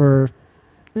for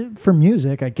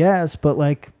music, I guess, but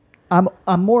like I'm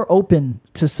more open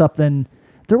to something.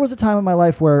 There was a time in my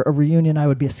life where a reunion I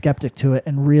would be a skeptic to it,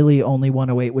 and really only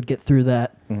 108 would get through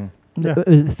that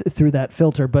through that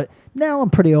filter. But now I'm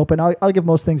pretty open. I'll give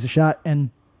most things a shot, and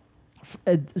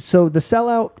so the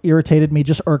sellout irritated me,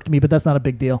 just irked me, but that's not a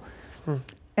big deal.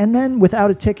 And then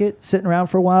without a ticket, sitting around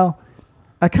for a while,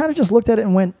 I kind of just looked at it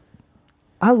and went,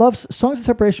 I love Songs of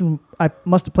Separation. I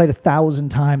must have played 1,000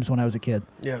 times when I was a kid.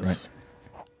 Yes. Right.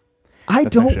 I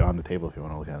That's don't. actually on the table if you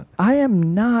want to look at it. I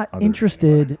am not Other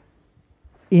interested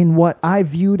in what I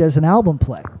viewed as an album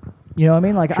play. You know what I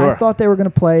mean? Like, I Sure. thought they were going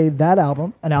to play that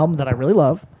album, an album that I really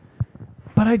love,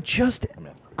 but I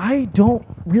don't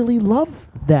really love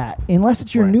that. Unless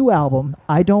it's your Right. new album,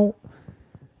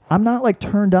 I'm not like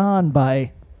turned on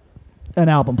by an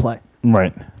album play.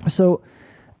 Right. So,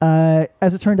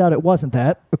 as it turned out, it wasn't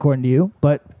that, according to you,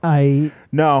 but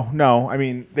No. I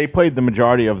mean, they played the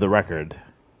majority of the record,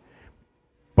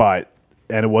 and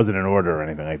it wasn't in order or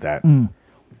anything like that.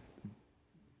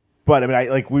 But I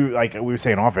mean, we were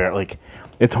saying off air, like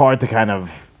it's hard to kind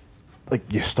of like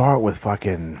you start with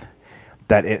fucking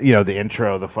that the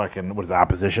intro, the fucking what is it,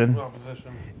 opposition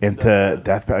into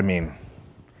death. I mean,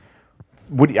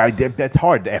 that's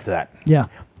hard after that yeah.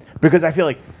 because I feel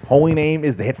like Holy Name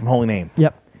is the hit from Holy Name.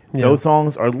 Yep. Yeah. Those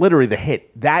songs are literally the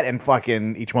hit. That and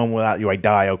fucking Each One Without You I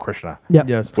Die, Oh Krishna. Yep.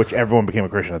 Yes. Which everyone became a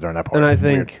Krishna during that part. And I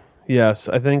Weird. think, yes,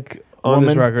 I think on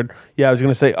this Woman. record, I was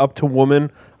going to say Up to Woman,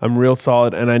 I'm real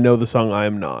solid, and I know the song I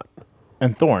Am Not.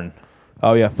 And Thorn.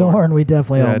 Oh, yeah. Thorn, we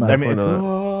definitely Yeah, all know. I mean,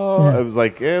 Definitely Yeah. it was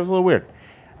like it was a little weird.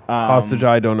 Hostage,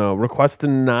 I don't know. Request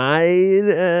denied.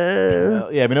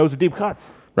 Yeah, I mean those are deep cuts.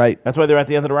 Right. That's why they're at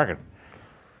the end of the record.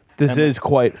 This is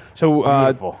quite so.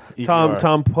 Beautiful.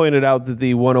 Tom pointed out that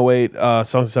the 108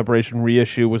 Songs of Separation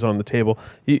reissue was on the table.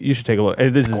 You should take a look. Hey,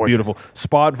 this is Gorgeous. beautiful.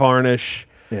 Spot varnish.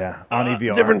 Yeah, on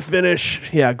EVR. Different finish.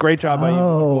 Yeah, great job by you.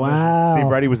 Oh, wow. Steve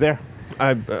Reddy was there.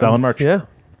 Selling Selling merch. Yeah.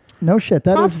 No shit.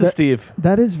 Props to Steve.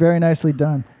 That is very nicely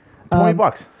done.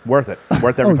 $20, worth it.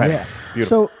 Worth every penny. Yeah.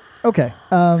 Beautiful. So, okay.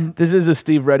 This is a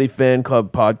Steve Reddy fan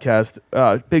club podcast.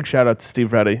 Big shout out to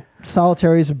Steve Reddy.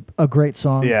 Solitary is a great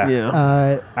song. Yeah.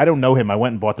 Yeah. I don't know him. I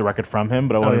went and bought the record from him,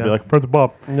 but I wanted to yeah. be like, President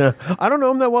Bob. Yeah. I don't know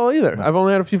him that well either. I've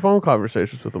only had a few phone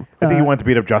conversations with him. I think he wanted to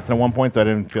beat up Justin at one point, so I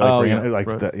didn't feel like bringing yeah, it. Like,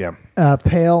 right. yeah.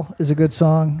 Pale is a good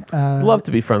song. Love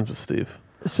to be friends with Steve.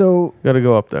 So, Got to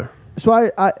go up there.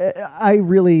 I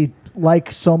really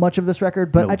like so much of this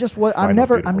record, but No, I just Final's I'm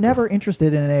never beautiful,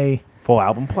 interested in a Full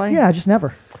album play? yeah, just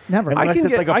never. And I unless can it's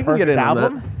get- like a I can get perfect in on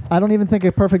album. I don't even think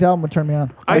a perfect album would turn me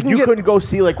on. I Like can you get- couldn't go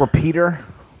see like Repeater,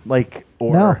 like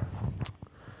or No.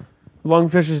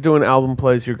 Longfish is doing album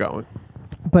plays. You're going.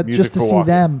 But Music just to for see walking.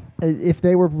 them, if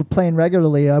they were playing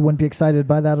regularly, I wouldn't be excited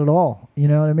by that at all. You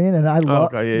know what I mean? And I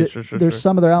love. okay, yeah, sure, there's sure.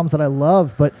 some of their albums that I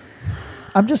love, but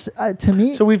I'm just to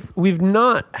me. So we've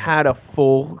not had a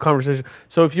full conversation.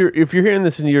 So if you're hearing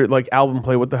this in your like album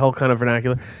play, what the hell kind of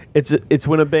vernacular? It's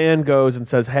when a band goes and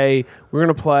says, "Hey, we're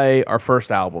gonna play our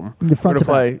first album. The front we're to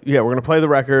gonna play, we're gonna play the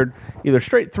record either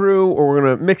straight through, or we're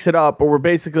gonna mix it up, or we're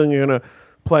basically gonna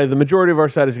play the majority of our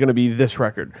set is gonna be this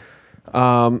record." which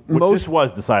Most this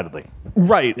was decidedly.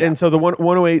 right, and so the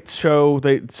 108 show,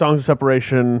 they Songs of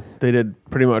Separation, they did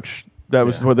pretty much that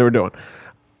was what they were doing.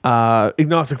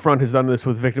 Agnostic Front has done this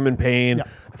with Victim in Pain. Yeah.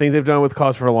 I think they've done it with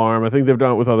Cause for Alarm. I think they've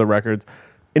done it with other records.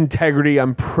 Integrity,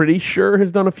 I'm pretty sure,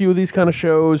 has done a few of these kind of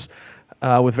shows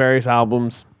with various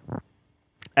albums.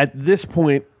 At this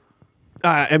point,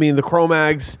 I mean, the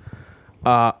Cro-Mags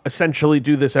essentially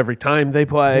do this every time they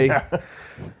play.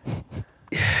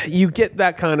 You get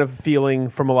that kind of feeling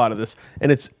from a lot of this.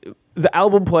 And it's the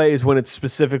album play is when it's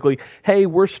specifically, hey,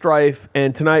 we're Strife,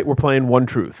 and tonight we're playing One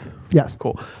Truth. Yes.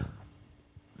 Cool.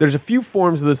 There's a few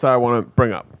forms of this that I want to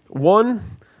bring up.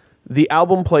 One, the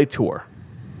album play tour.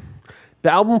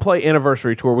 The album play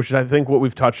anniversary tour, which is I think what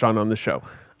we've touched on this show.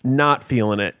 Not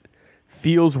feeling it.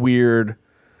 Feels weird.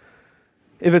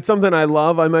 If it's something I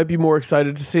love, I might be more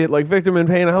excited to see it. Like Victim in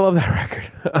Pain, I love that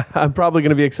record. I'm probably going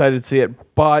to be excited to see it,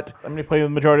 but I'm gonna play the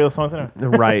majority of the songs in it.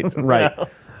 right.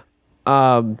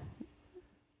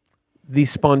 The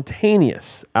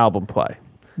spontaneous album play.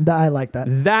 I like that.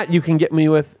 That you can get me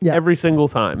with Yeah. every single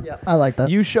time. Yeah, I like that.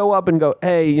 You show up and go,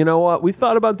 hey, you know what? We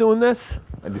thought about doing this.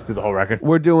 I just did the whole record.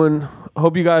 We're doing.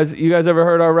 Hope you guys ever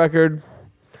heard our record?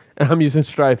 And I'm using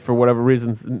Strife for whatever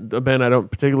reasons, a band I don't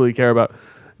particularly care about.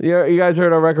 You guys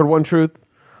heard our record, One Truth?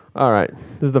 All right,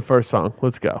 this is the first song.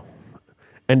 Let's go.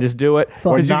 And just do it.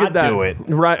 Or 'Cause you not get that, do it.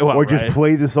 Right. Well, Or just right.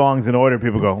 play the songs in order.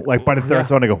 People go like by the third Yeah.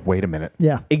 song, they go, wait a minute.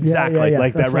 yeah. Exactly. Yeah, yeah, yeah.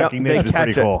 Like That's that right. recognition They is catch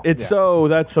pretty it. cool. It's Yeah.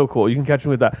 that's so cool. You can catch me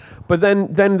with that. But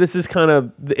then this is kind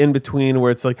of the in between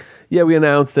where it's like, yeah, we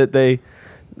announced that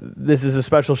this is a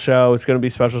special show. It's going to be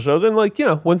special shows, and like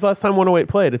when's the last time 108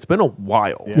 played? It's been a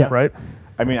while, Yeah. right?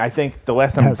 I mean, I think the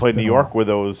last time we Has played in been New a York were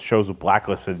those shows with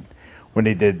Blacklisted when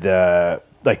they did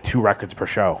like 2 records per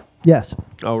show. Yes.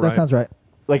 Oh, That right. sounds right.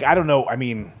 Like I don't know. I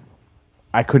mean,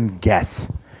 I couldn't guess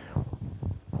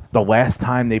the last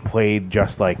time they played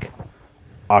just like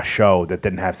a show that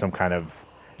didn't have some kind of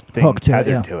thing Hook to it,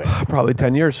 tethered yeah. to it. Probably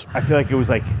 10 years. I feel like it was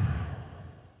like,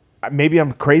 maybe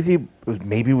I'm crazy.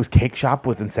 Maybe it was Cake Shop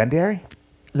with Incendiary.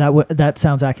 That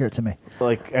sounds accurate to me.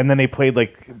 Like, and then they played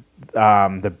like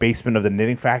the basement of the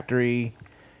Knitting Factory.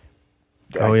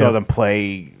 I saw them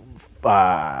play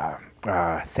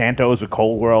Santos with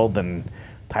Cold World and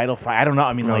Title Fight. I don't know.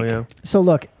 I mean, So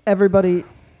look, everybody,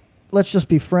 let's just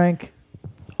be frank.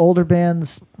 Older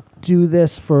bands do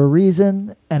this for a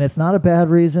reason, and it's not a bad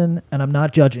reason, and I'm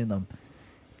not judging them.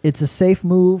 It's a safe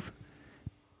move.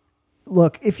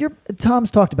 Look, Tom's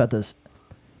talked about this.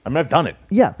 I mean, I've done it.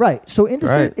 Yeah, right. So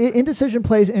indecision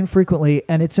plays infrequently,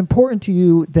 and it's important to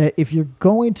you that if you're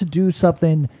going to do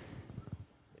something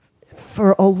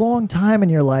for a long time in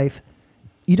your life,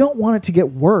 you don't want it to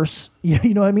get worse.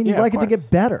 You know what I mean? Yeah, You'd like of it to course. get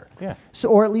better. Yeah. So,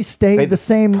 or at least stay the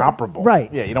same. Comparable.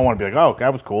 Right. Yeah, you don't want to be like, oh,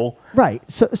 that was cool. Right.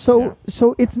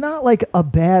 So it's not like a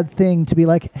bad thing to be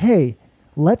like, hey,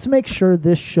 let's make sure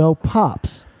this show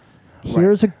pops.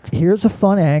 Here's a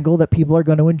fun angle that people are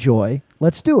going to enjoy.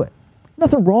 Let's do it.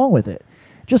 Nothing wrong with it.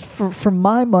 Just for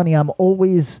my money, I'm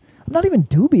not even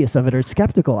dubious of it or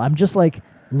skeptical. I'm just like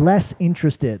less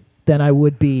interested than I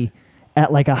would be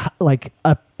at like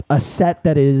a set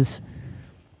that is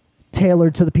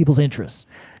tailored to the people's interests,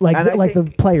 like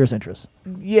the players' interests.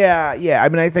 Yeah. I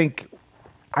mean,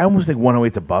 I almost think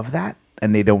 108's above that,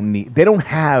 and they don't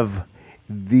have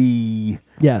the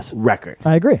record.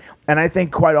 I agree. And I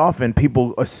think quite often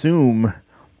people assume,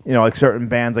 like certain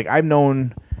bands, like I've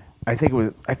known, I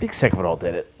think Sick of It All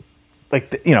did it.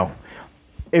 Like,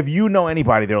 if you know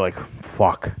anybody, they're like,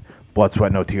 fuck, Blood,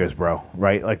 Sweat, No Tears, bro,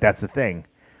 right? Like, that's the thing.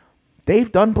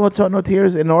 They've done Blood, Sweat, No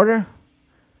Tears in order.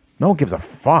 No one gives a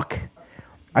fuck.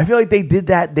 I feel like they did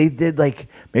that. They did maybe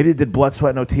they did Blood,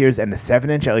 Sweat, No Tears and the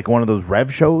 7-inch at like one of those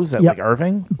Rev shows at like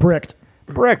Irving. Bricked.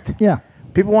 Yeah.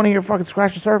 People want to hear fucking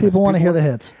Scratch the Surface. People want to hear the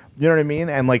hits. You know what I mean?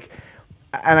 And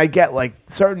I get like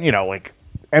certain, like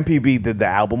MPB did the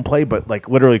album play, but like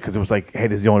literally because it was like, hey,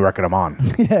 this is the only record I'm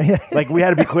on. Yeah. Like we had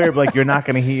to be clear, but like you're not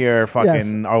going to hear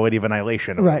fucking Our Lady of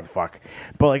Annihilation or whatever the fuck.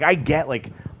 But like I get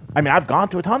I've gone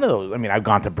to a ton of those. I mean, I've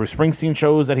gone to Bruce Springsteen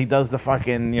shows that he does the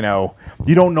fucking, you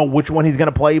don't know which one he's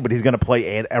going to play, but he's going to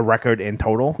play a record in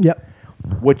total. Yep.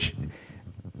 Which,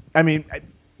 I mean,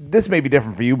 this may be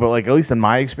different for you, but like at least in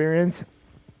my experience,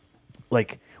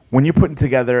 like when you're putting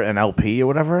together an LP or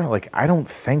whatever, like I don't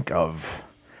think of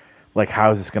like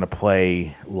how is this going to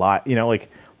play live,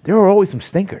 like there are always some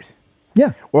stinkers.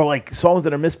 Yeah. Or like songs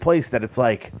that are misplaced that it's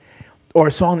like, or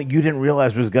a song that you didn't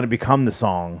realize was going to become the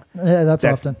song. Yeah, that's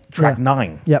often. Track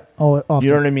 9. Yep. Oh, often.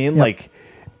 You know what I mean? Yep. Like,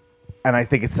 and I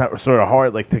think it's not sort of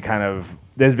hard, like to kind of.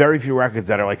 There's very few records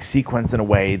that are like sequenced in a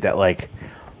way that like,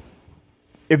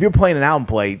 if you're playing an album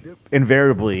play,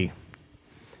 invariably,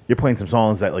 you're playing some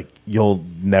songs that like you'll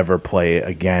never play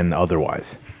again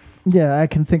otherwise. Yeah, I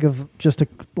can think of just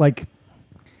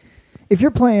if you're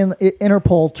playing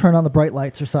Interpol, Turn on the Bright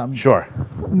Lights or something. Sure.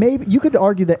 Maybe you could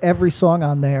argue that every song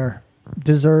on there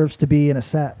deserves to be in a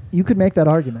set. You could make that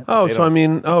argument.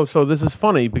 So this is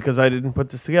funny because I didn't put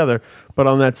this together, but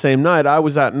on that same night I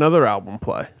was at another album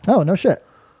play. Oh, no shit.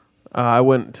 I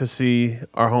went to see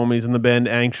our homies in the band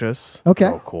Anxious. Okay.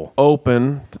 So cool.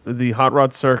 Open the Hot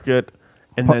Rod Circuit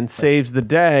and then Saves the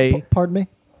Day. Pardon me?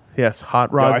 Yes,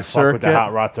 Hot Rod I Circuit. fuck with the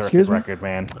Hot Rod Circuit Excuse me? record,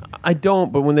 man. I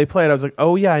don't, but when they played, I was like,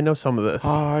 oh yeah, I know some of this.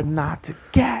 Hard not to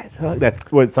get.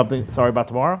 That's what something. Sorry About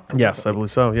Tomorrow. Yes, I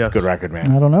believe so. Yes, Good record,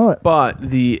 man. I don't know it. But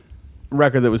the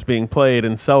record that was being played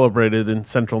and celebrated in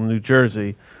central New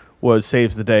Jersey was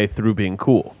Saves the Day Through Being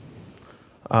Cool,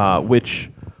 which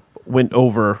went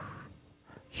over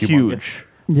huge.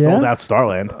 Yeah. Sold out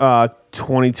Starland.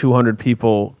 2,200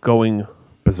 people going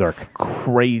Berserk.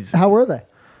 crazy. How were they?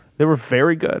 They were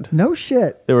very good. No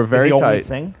shit. They were very Did he tight. only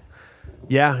sing?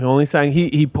 Yeah, he only sang.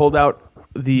 He pulled out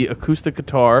the acoustic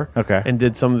guitar. Okay. And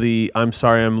did some of the "I'm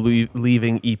Sorry I'm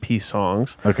Leaving" EP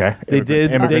songs. Okay. They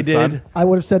did. Immigrant Son? I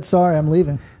would have said sorry, I'm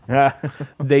leaving.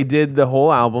 They did the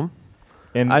whole album.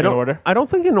 in order? I don't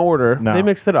think in order. No. They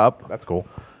mixed it up. That's cool.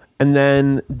 And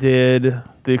then did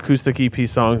the acoustic EP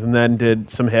songs, and then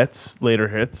did some hits, later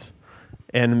hits,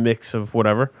 and a mix of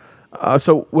whatever.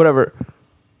 So whatever.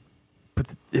 But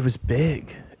it was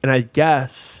big. And I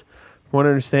guess, from what I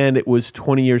understand, it was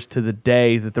 20 years to the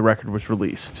day that the record was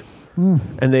released.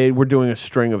 And they were doing a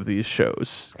string of these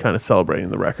shows, kind of celebrating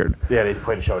the record. Yeah, they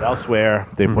played a show elsewhere.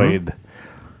 They played.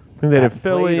 I think they did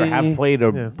Philly. Have played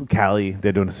or Yeah. Cali.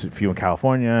 They're doing a few in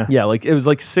California. Yeah, like it was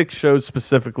like 6 shows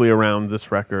specifically around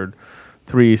this record.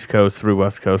 3 East Coast, 3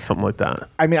 West Coast, something like that.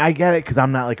 I mean, I get it because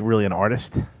I'm not like really an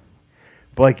artist.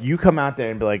 But like, you come out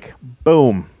there and be like,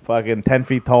 boom, fucking 10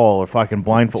 feet tall or fucking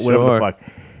blindfold, whatever Sure. the fuck.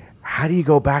 how do you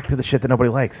go back to the shit that nobody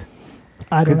likes?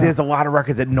 I don't Because know. there's a lot of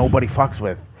records that nobody fucks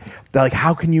with. They're like,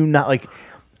 how can you not like?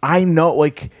 I know,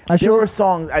 like there are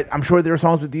songs. I'm sure there are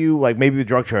songs with you, like maybe with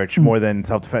Drug Church more than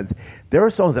Self Defense. There are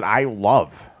songs that I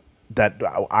love that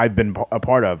I've been a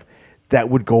part of that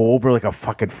would go over like a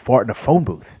fucking fart in a phone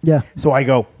booth. Yeah. So I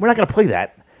go, we're not gonna play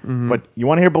that, but you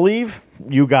want to hear Believe?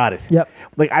 You got it. Yep.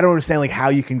 Like I don't understand like how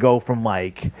you can go from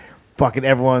like fucking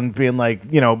everyone being like,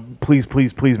 you know, please,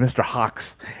 please, please, Mr.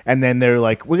 Hawks, and then they're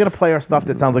like, we're gonna play our stuff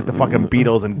that sounds like the fucking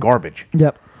Beatles and garbage.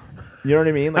 Yep. You know what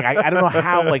I mean? Like I don't know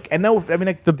how. Like and no, I mean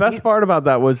like, The best part about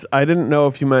that was I didn't know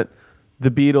if you meant the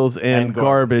Beatles and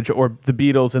Garbage or the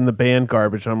Beatles and the band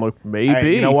Garbage. And I'm like, maybe.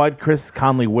 Hey, you know what? Chris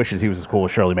Conley wishes he was as cool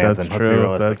as Shirley Manson. That's Let's be true.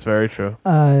 realistic. That's very true.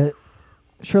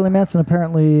 Shirley Manson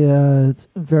apparently is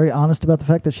very honest about the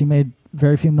fact that she made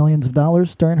very few millions of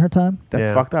dollars during her time. That's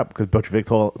Yeah. fucked up because Butch Vig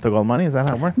took all the money. Is that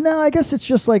how it worked? No, I guess it's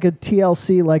just like a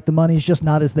TLC, like the money's just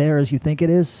not as there as you think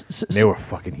it is. They were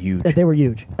fucking huge. They were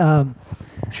huge.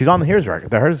 She's on the Here's record.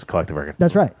 The Hers collective record.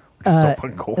 That's right. Which is so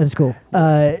fucking cool. It's cool.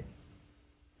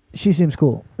 She seems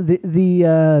cool.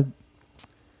 The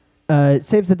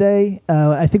Saves the Day.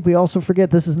 I think we also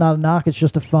forget this is not a knock. It's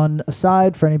just a fun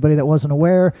aside for anybody that wasn't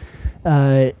aware.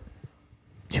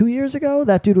 2 years ago,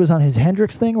 that dude was on his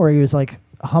Hendrix thing where he was like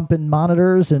humping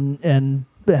monitors and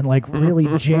like really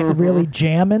really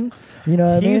jamming. You know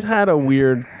what I mean? He's had a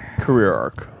weird career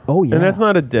arc. Oh yeah, And that's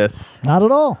not a diss. not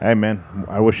at all. Hey man,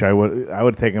 I wish I would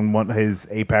have taken his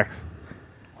Apex.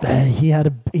 He had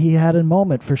a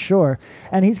moment for sure,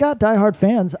 and he's got diehard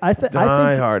fans. I think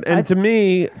Hard. And to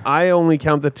me, I only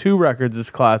count the two records as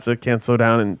classic, Can't Slow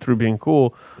Down and Through Being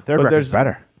Cool. Third But record's there's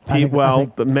better. I think it's the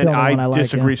only one I like,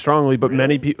 disagree yeah. strongly, but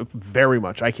many people, very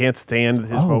much. I can't stand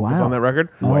his Oh, vocals wow. on that record.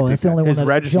 Oh, that's the only one. His That's the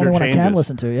register only one I changes. can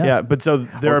listen to. Yeah. Yeah, but so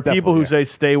there are people who definitely,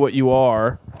 say "Stay What You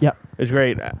Are." Yep. It's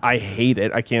great. I hate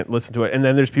it. I can't listen to it. And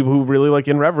then there's people who really like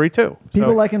In Reverie too.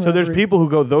 People like In So there's Reverie. people who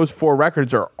go, those four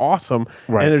records are awesome.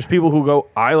 Right. And there's people who go,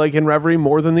 I like In Reverie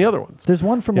more than the other ones. There's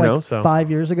one from You like know, so- 5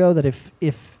 years ago that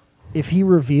if he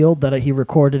revealed that he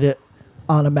recorded it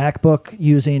on a MacBook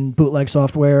using bootleg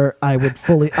software, I would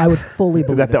fully believe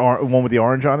Is that it. the one with the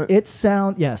orange on it? It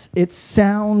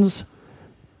sounds.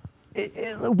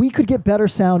 We could get better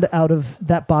sound out of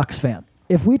that box fan.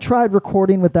 If we tried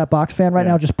recording with that box fan right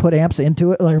Yeah. now, just put amps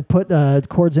into it or put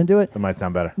chords into it, It might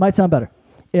sound better. might sound better.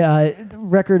 Yeah, the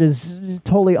record is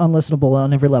totally unlistenable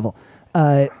on every level.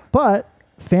 But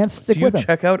fans stick Do you with him.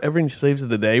 check out every Saves of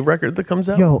the Day record that comes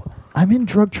out? Yo, I'm in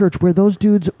Drug Church where those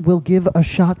dudes will give a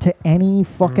shot to any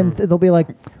fucking. They'll be like,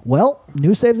 "Well,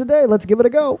 new Saves the Day. Let's give it a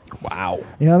go." Wow.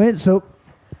 You know what I mean? So,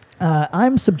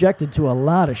 I'm subjected to a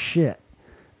lot of shit,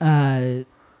 and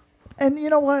you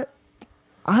know what?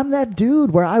 I'm that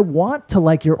dude where I want to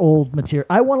like your old material.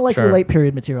 I want to like your Sure. late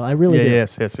period material. I really Yeah,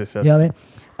 do. yes. You know what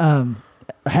I mean?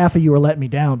 Half of you are letting me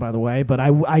down, by the way, but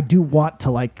I do want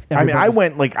to like. I mean, I everybody's-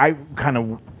 went like I kind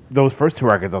of those first two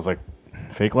records. I was like,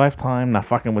 fake Lifetime, not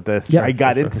fucking with this. Yeah. I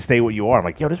got into Stay What You Are. I'm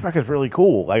like, yo, this record's really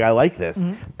cool. Like, I like this. Mm-hmm.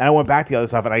 And I went back to the other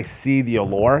stuff, and I see the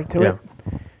allure to Yeah.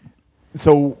 it.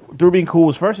 So, Through Being Cool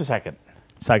was first or second?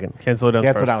 Second. Cancel It Down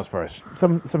Cancel first. Down was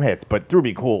first. Some hits, but Through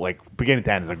Being Cool, like beginning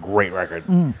to end, is a great record.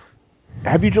 Mm.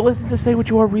 Have you listened to Stay What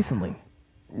You Are recently?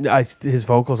 His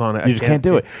vocals on it. You just can't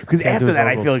do it because can't do after his that,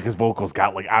 I vocals. feel like his vocals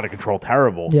got like out of control,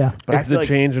 terrible. Yeah. but I It's feel the like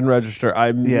change in register.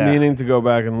 I'm Yeah. meaning to go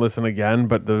back and listen again,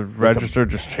 but the register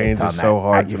just hits changes on so that.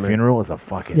 hard At to Your me. Funeral is a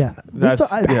fucking Yeah. That's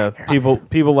I- yeah.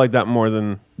 People like that more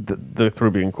than the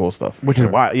Through Being Cool stuff. which Sure.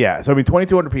 is why, yeah. So I mean,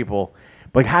 2,200 people.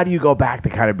 But like, how do you go back to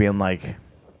kind of being like,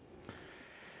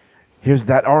 here's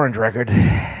that orange record?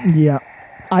 Yeah.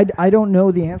 I don't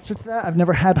know the answer to that. I've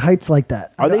never had heights like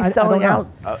that. Are they I don't selling know.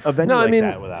 out a venue No, I like mean-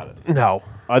 that without it? No,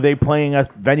 Are they playing a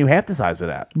venue half the size with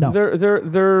that? No. they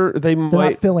They're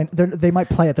might. not filling. They might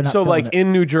play it. They're not. So filling like it.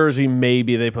 in New Jersey,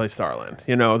 maybe they play Starland.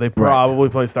 You know, they probably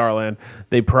play Starland.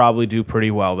 They probably do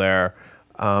pretty well there.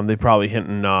 They probably hint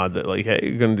and nod that like, hey,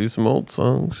 you're gonna do some old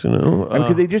songs. You know,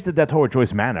 Because they just did that tour with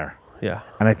Joyce Manor, yeah.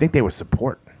 and I think they were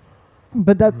support.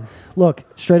 But that look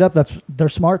straight up. They're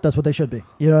smart. That's what they should be.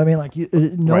 You know what I mean? Like you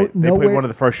know, Right? They know played where, one of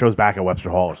the first shows back at Webster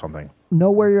Hall or something.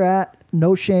 know where you're at.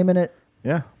 No shame in it.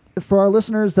 Yeah. For our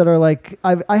listeners that are like,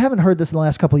 I haven't heard this in the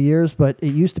last couple of years, but it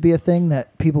used to be a thing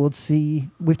that people would see.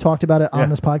 We've talked about it Yeah. on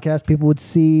this podcast. People would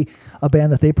see a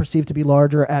band that they perceived to be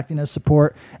larger acting as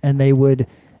support, and they would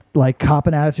like cop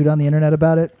an attitude on the internet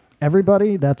about it.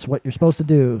 Everybody, that's what you're supposed to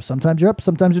do. Sometimes you're up,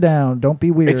 sometimes you're down. Don't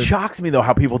be weird. It shocks me though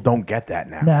how people don't get that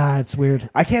now. Nah, it's weird.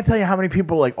 I can't tell you how many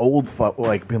people like old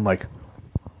like being like,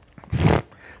 you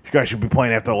guys should be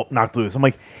playing after Knocked Loose. I'm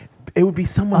like, it would be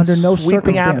someone Under no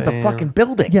sweeping out the circumstance. fucking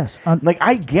building. Yes. Like,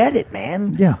 I get it,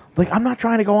 man. Yeah. Like, I'm not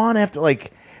trying to go on after,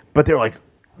 like, but they're like,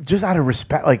 just out of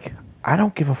respect, like, I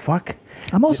don't give a fuck.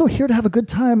 I'm also here to have a good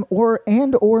time or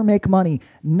make money,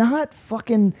 not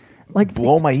fucking like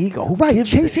Blow my ego. Who right,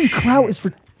 gives a chasing clout shit? is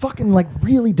for fucking like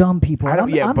really dumb people. I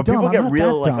don't. I'm but dumb. people I'm get not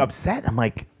real that like dumb. upset. I'm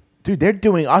like, dude, they're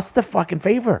doing us the fucking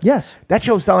favor. Yes. That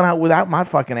show's selling out without my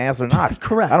fucking ass or not.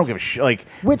 Correct. I don't give a shit. Like,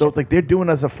 Which- so it's like they're doing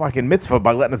us a fucking mitzvah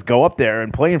by letting us go up there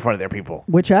and play in front of their people.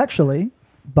 Which actually,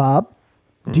 Bob,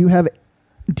 do you have?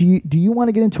 Do you want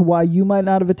to get into why you might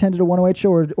not have attended a 108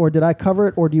 show, or did I cover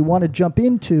it, or do you want to jump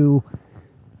into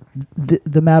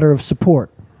the matter of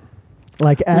support?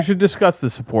 Like We should discuss the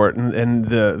support and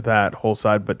that whole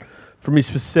side, but for me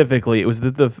specifically, it was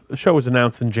that the show was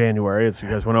announced in January, as you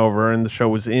guys went over, and the show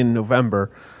was in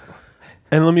November.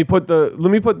 And let me put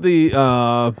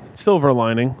the silver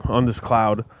lining on this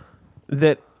cloud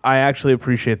that I actually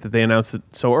appreciate that they announced it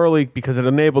so early, because it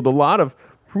enabled a lot of,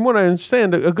 from what I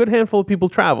understand, a good handful of people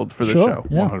traveled for the Sure, show.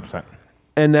 yeah. 100%.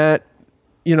 And that,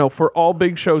 for all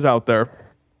big shows out there,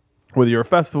 whether you're a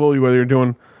festival, whether you're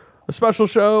doing a special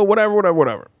show,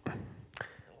 whatever,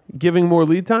 giving more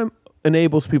lead time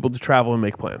enables people to travel and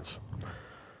make plans.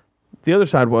 The other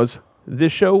side was,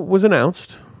 this show was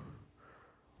announced,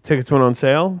 tickets went on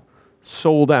sale,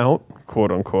 sold out,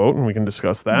 quote unquote, and we can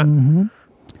discuss that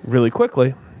really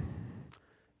quickly.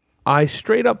 I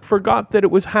straight up forgot that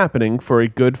it was happening for a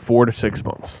good 4 to 6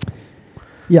 months.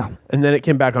 yeah, And then it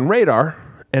came back on radar,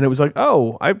 and it was like,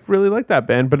 oh, I really like that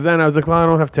band. But then I was like, well, I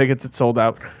don't have tickets. It's sold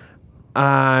out.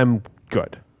 I'm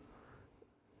good.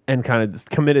 And kind of just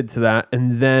committed to that.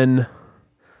 And then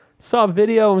saw a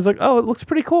video and was like, oh, it looks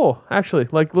pretty cool, actually.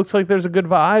 Like, looks like there's a good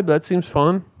vibe. That seems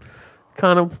fun.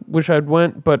 Kind of wish I'd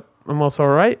went, but I'm also all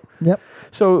right. yep.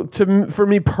 So for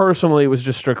me personally, it was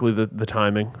just strictly the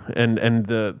timing and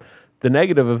the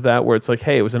negative of that, where it's like,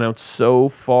 hey, it was announced so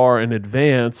far in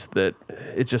advance that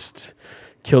it just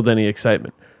killed any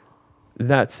excitement.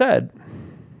 That said,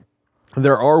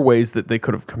 there are ways that they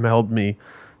could have compelled me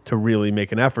to really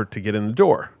make an effort to get in the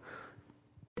door.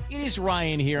 It is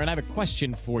Ryan here, and I have a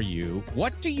question for you.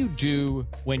 What do you do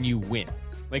when you win?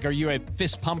 Like, are you a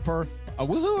fist pumper? A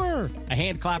woohooer, a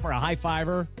hand clapper, a high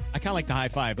fiver. I kind of like the high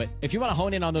five, but if you want to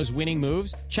hone in on those winning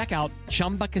moves, check out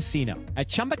Chumba Casino. At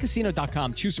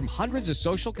ChumbaCasino.com, choose from hundreds of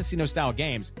social casino style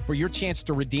games for your chance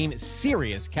to redeem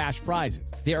serious cash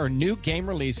prizes. There are new game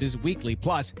releases weekly,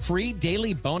 plus free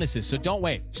daily bonuses. So don't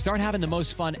wait. Start having the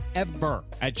most fun ever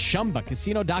at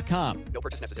ChumbaCasino.com. No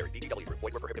purchase necessary. VGW Group.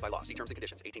 Void where prohibited by law. See terms and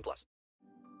conditions. 18+.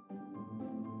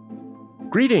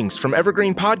 Greetings from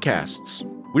Evergreen Podcasts.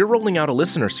 We're rolling out a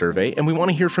listener survey, and we want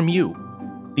to hear from you.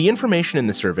 The information in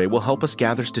the survey will help us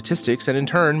gather statistics and in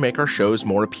turn make our shows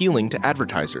more appealing to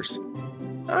advertisers.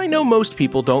 I know most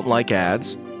people don't like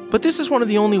ads, but this is one of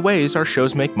the only ways our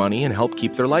shows make money and help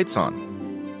keep their lights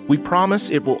on. We promise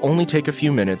it will only take a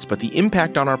few minutes, but the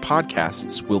impact on our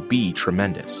podcasts will be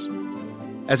tremendous.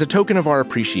 As a token of our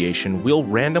appreciation, we'll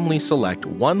randomly select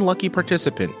one lucky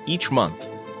participant each month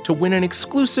to win an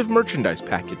exclusive merchandise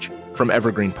package from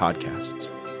Evergreen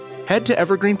Podcasts. Head to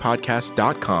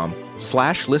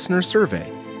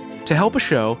evergreenpodcast.com/listenersurvey to help a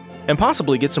show and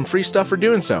possibly get some free stuff for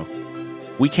doing so.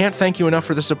 We can't thank you enough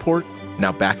for the support.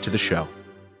 Now back to the show.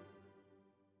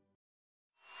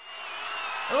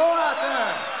 Hello out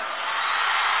there.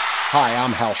 Hi,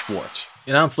 I'm Hal Schwartz.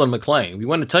 And I'm Flynn McLean. We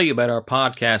want to tell you about our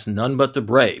podcast, None But the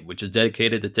Brave, which is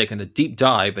dedicated to taking a deep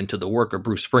dive into the work of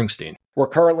Bruce Springsteen. We're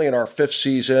currently in our 5th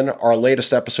season. Our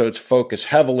latest episodes focus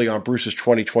heavily on Bruce's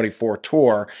 2024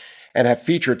 tour and have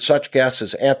featured such guests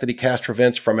as Anthony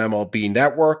Castrovince from MLB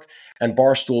Network and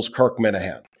Barstool's Kirk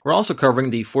Minahan. We're also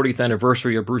covering the 40th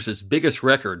anniversary of Bruce's biggest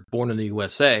record, Born in the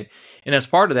USA. And as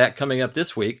part of that, coming up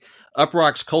this week,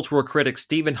 Uprock's cultural critic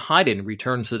Stephen Hyden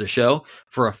returns to the show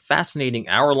for a fascinating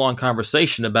hour-long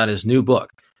conversation about his new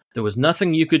book, There Was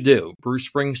Nothing You Could Do, Bruce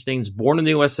Springsteen's Born in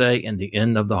the USA and the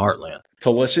End of the Heartland. To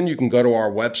listen, you can go to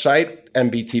our website,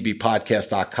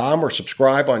 mbtbpodcast.com, or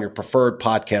subscribe on your preferred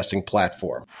podcasting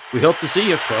platform. We hope to see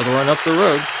you further on up the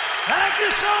road. Thank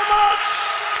you so much.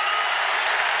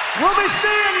 We'll be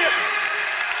seeing you.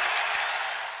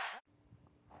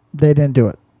 They didn't do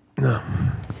it. No.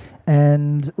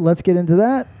 And let's get into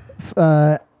that.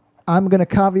 I'm going to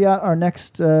caveat our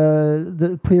next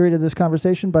the period of this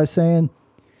conversation by saying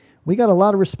we got a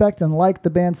lot of respect and like the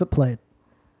bands that played.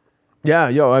 Yeah,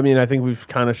 I mean, I think we've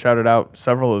kind of shouted out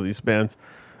several of these bands.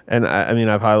 And I mean,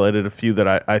 I've highlighted a few that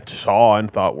I saw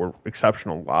and thought were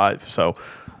exceptional live. So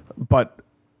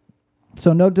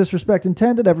no disrespect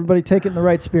intended. Everybody take it in the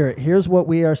right spirit. Here's what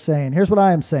we are saying. Here's what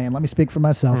I am saying. Let me speak for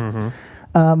myself.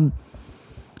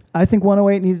 I think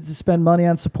 108 needed to spend money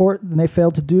on support, and they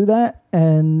failed to do that.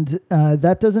 And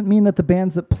that doesn't mean that the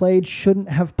bands that played shouldn't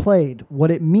have played.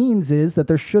 What it means is that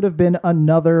there should have been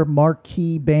another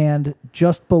marquee band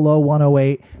just below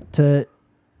 108 to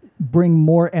bring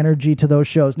more energy to those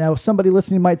shows. Now, somebody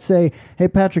listening might say, hey,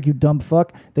 Patrick, you dumb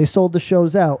fuck, they sold the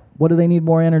shows out. What do they need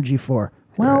more energy for?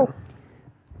 Well,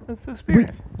 That's the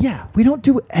experience. we don't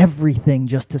do everything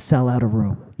just to sell out a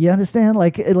room. You understand?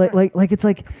 Like it's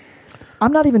like,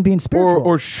 I'm not even being spiritual.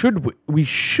 Or should we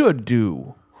should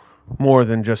do more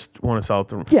than just want to sell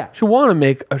the room. Yeah. Should want to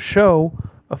make a show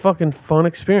a fucking fun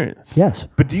experience. Yes.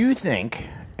 But do you think,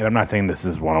 and I'm not saying this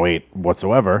is 108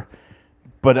 whatsoever,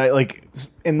 but I like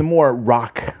in the more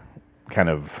rock kind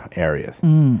of areas,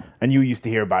 and you used to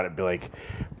hear about it, be like,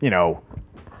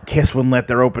 Kiss wouldn't let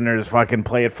their openers fucking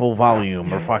play at full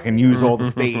volume or fucking use all the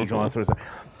stage and all that sort of stuff.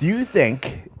 Do you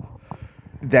think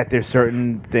that there's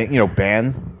certain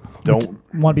bands don't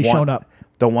Want to be shown up?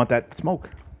 Don't want that smoke?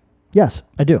 Yes,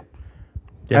 I do.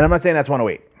 Yeah. And I'm not saying that's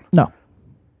 108, No,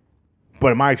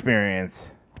 but in my experience,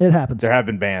 it happens. there have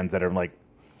been bands that are like,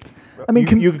 I mean,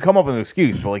 you can come up with an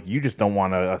excuse, but like you just don't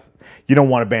want you don't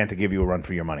want a band to give you a run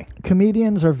for your money.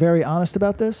 Comedians are very honest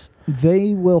about this.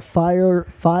 They will fire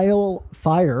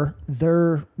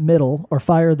their middle or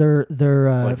fire their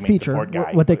Like main feature, support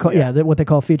guy, what they call what they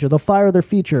call feature. They'll fire their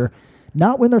feature,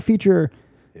 not when their feature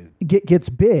gets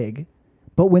big,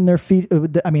 but when their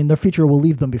their feature will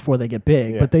leave them before they get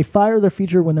big. Yeah. But they fire their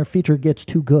feature when their feature gets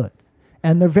too good,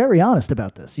 and they're very honest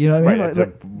about this. You know what I mean?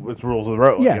 Right, it's rules of the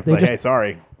road. Yeah, It's they like, just- hey,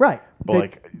 sorry. Right. But They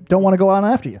like, don't want to go on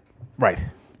after you. right.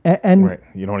 And Right.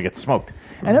 You don't want to get smoked.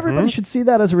 And everybody should see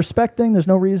that as a respect thing. There's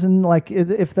no reason,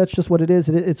 if that's just what it is,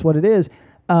 it's what it is.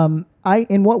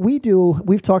 In what we do,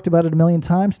 we've talked about it a million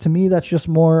times. To me, that's just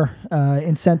more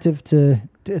incentive to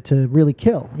really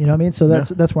kill. You know what I mean? So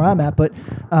that's where I'm at. But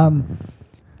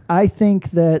I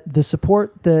think that the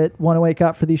support that 108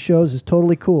 got for these shows is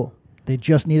totally cool. They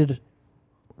just needed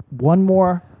one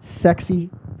more sexy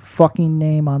fucking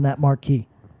name on that marquee.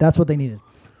 That's what they needed.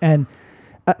 And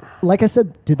like I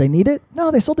said, did they need it? No,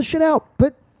 they sold the shit out.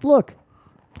 But look,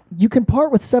 you can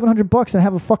part with $700 and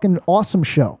have a fucking awesome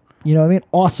show. You know what I mean?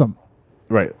 Awesome.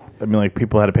 Right. I mean, like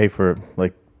people had to pay for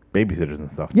like babysitters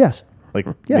and stuff. Yes. Like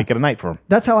Yeah. make it a night for them.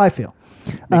 That's how I feel.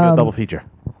 Make it a double feature.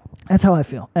 That's how I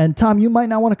feel. And Tom, you might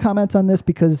not want to comment on this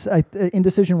because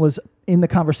indecision was in the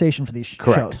conversation for these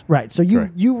Correct. shows. Right. So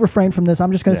Correct. you refrain from this.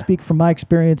 I'm just going to Yeah. speak from my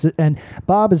experience. And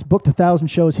Bob has booked 1,000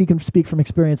 shows. He can speak from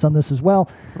experience on this as well.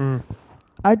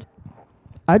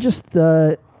 I just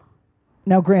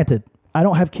now, granted, I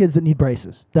don't have kids that need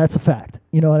braces. That's a fact.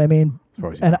 You know what I mean? As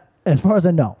far as you and know. as far as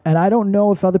I know, and I don't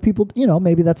know if other people,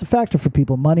 maybe that's a factor for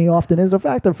people. Money often is a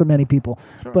factor for many people.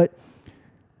 Sure. But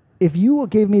if you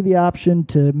gave me the option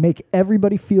to make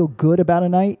everybody feel good about a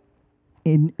night,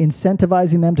 in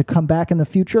incentivizing them to come back in the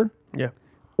future, Yeah.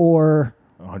 or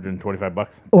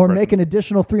 $125. or per make person. an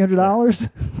additional $300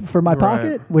 for my Right.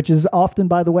 pocket, which is often,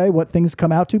 by the way, what things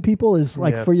come out to people is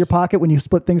like Yes. for your pocket when you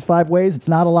split things 5 ways. It's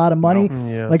not a lot of money.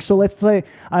 Yes. Like, so let's say,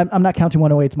 I'm not counting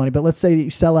 108's money, but let's say that you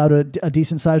sell out a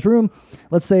decent sized room.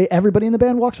 Let's say everybody in the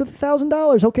band walks with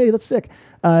 $1,000. Okay, that's sick.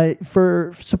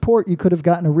 For support, you could have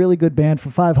gotten a really good band for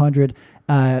 $500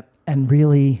 and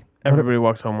really... Everybody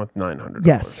walks home with $900.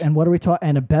 Yes, and what are we talking?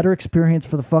 And a better experience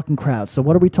for the fucking crowd. So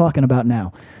what are we talking about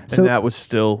now? So And that was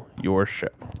still your show.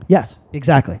 yes,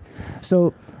 exactly.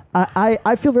 So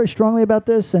I feel very strongly about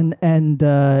this, and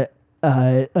a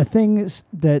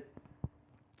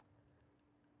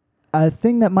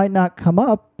thing that might not come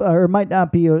up or might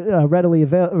not be readily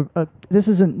available. This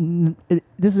is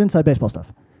inside baseball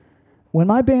stuff. When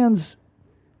my bands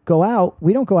go out,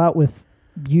 we don't go out with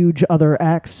huge other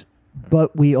acts,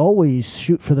 but we always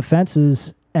shoot for the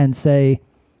fences and say,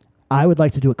 I would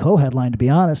like to do a co-headline, to be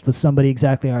honest, with somebody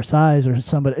exactly our size or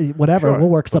somebody, whatever. Sure. We'll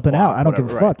work something Plot, out. I don't give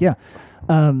a whatever, fuck. Yeah.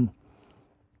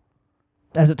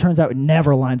 As it turns out, it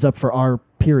never lines up for our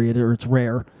period, or it's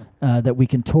rare that we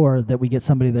can tour, that we get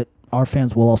somebody that our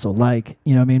fans will also like.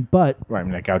 You know what I mean? But Right. I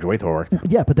mean, that Gouge Away tour worked.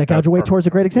 yeah, but that Gouge Away tour is a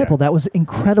great example. Yeah. That was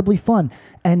incredibly fun.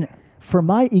 And for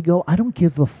my ego, I don't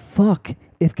give a fuck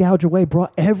if Gouge Away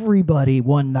brought everybody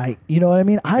one night. You know what I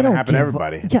mean? I don't happen give to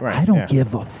everybody. Yeah, Right, I don't yeah.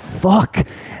 give a fuck.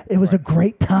 It was a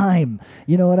great time.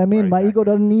 You know what I mean? Right, My ego exactly.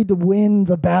 doesn't need to win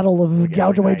the battle of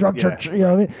Gouge Away right, Drug yeah, Church. You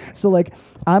know what I mean? So like,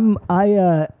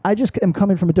 I just am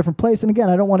coming from a different place. And again,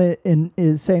 I don't want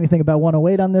to say anything about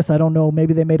 108 on this. I don't know.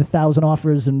 Maybe they made 1,000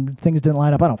 offers and things didn't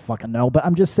line up. I don't fucking know. But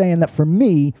I'm just saying that for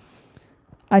me,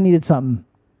 I needed something.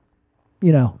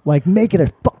 Like make it a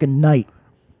fucking night.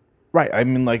 Right. I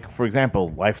mean, like, for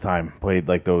example, Lifetime played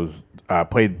like those,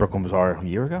 played Brooklyn Bazaar a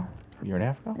year ago. year and a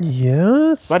half ago.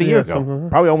 Yes, About a year something ago, like that.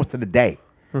 probably almost to the day.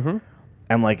 Mm-hmm.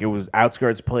 And like it was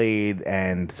Outskirts played,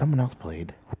 and someone else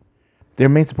played. Their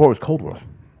main support was Cold World.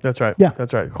 That's right. Yeah.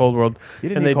 That's right. Cold World. You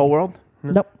didn't And need they- Cold World.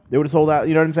 Nope. They would have sold out.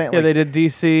 You know what I'm saying? Yeah, Like, they did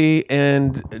DC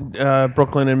and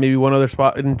Brooklyn and maybe one other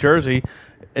spot in Jersey.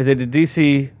 And they did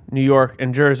DC, New York,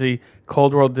 and Jersey.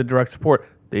 Cold World did direct support.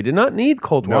 They did not need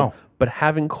Cold No. World, but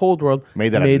having Cold World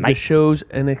Made that a the night. shows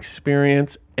an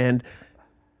experience and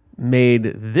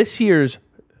made this year's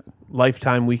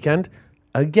Lifetime weekend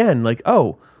again like,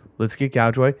 oh, let's get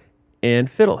Gougeway and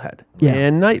Fiddlehead Yeah.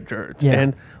 and Night Dirge Yeah.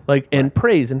 and like and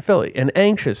Praise in Philly and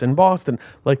Anxious in Boston.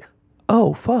 Like,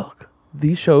 oh fuck,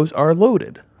 these shows are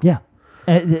loaded. Yeah.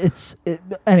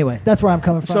 Anyway, that's where I'm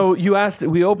coming from. So you asked.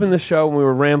 We opened the show and we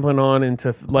were rambling on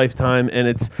into Lifetime, and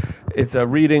it's a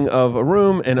reading of a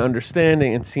room and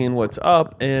understanding and seeing what's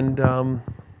up and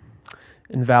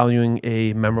valuing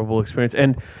a memorable experience.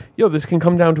 And this can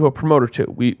come down to a promoter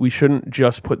too. We shouldn't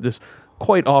just put this.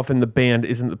 Quite often, the band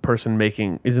isn't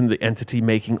the entity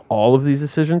making all of these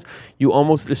decisions. You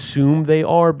almost assume they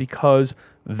are because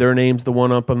their name's the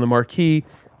one up on the marquee.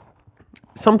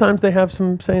 Sometimes they have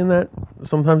some say in that.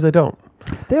 Sometimes they don't.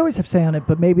 they always have say on it,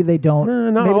 but maybe they don't.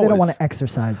 Not maybe they always. don't want to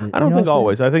exercise it. I don't You know think what I'm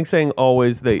always. I think saying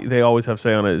always, they always have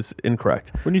say on it is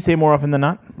incorrect. wouldn't you say more often than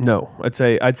not? No, I'd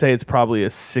say it's probably a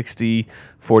 60-40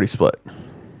 split.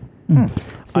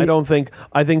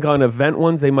 I think on event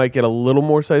ones they might get a little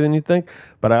more say than you think,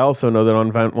 but I also know that on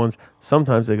event ones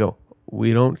sometimes they go,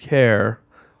 we don't care,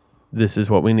 this is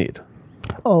what we need.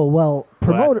 saying? Oh well,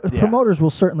 that's- yeah. promoters will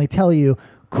certainly tell you,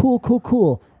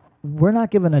 cool. We're not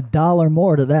giving $1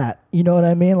 more to that. You know what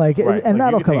I mean? Like, Right. and Like,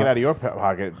 that'll you can come take up. it out of your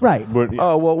pocket. Right. But,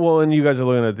 Oh well, and you guys are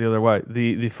looking at it the other way.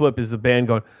 The flip is the band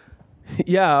going,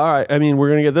 yeah, all right. I mean, we're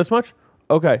gonna get this much.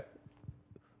 Okay.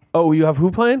 Oh, you have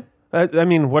who playing? I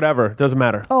mean, whatever. Doesn't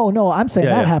matter. Oh no, I'm saying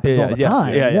that happens all the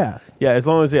time. Yeah. As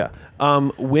long as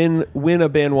when a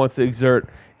band wants to exert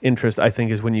interest, I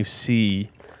think is when you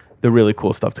see the really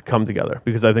cool stuff to come together.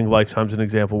 Because I think Lifetime's an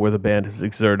example where the band has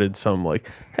exerted some like,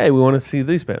 hey, we want to see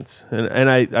these bands, and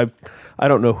I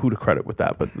don't know who to credit with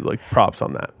that, but like props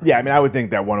on that. yeah, I mean, I would think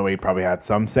that 108 probably had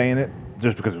some say in it,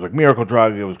 just because it was like Miracle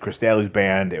Drug, it was Chris Daly's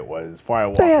band, it was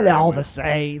Firewalker. They had all it the was-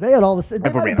 say. They had all the say. They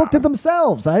If we're might being have booked it honest.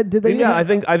 themselves. Did they? Yeah, I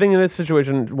think in this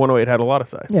situation, 108 had a lot of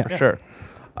say Yeah. for sure.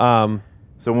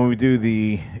 So when we do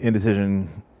the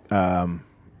Indecision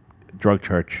Drug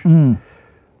Church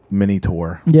mini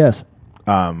tour, Yes.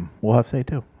 we'll have say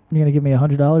too. You're gonna give me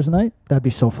 $100 a night? That'd be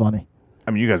so funny.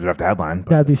 I mean, you guys would have to headline, but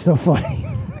That'd be so funny.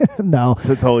 No.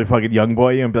 to totally fucking young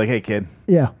boy you and be like, hey kid,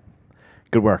 Yeah.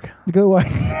 good work. Good work.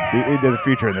 There's a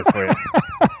future in this for you.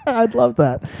 I'd love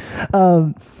that.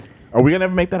 Are we gonna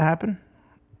ever make that happen?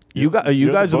 You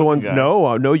You're guys the are the ones. booking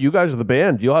guy. No, you guys are the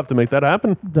band. You'll have to make that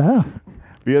happen. Yeah.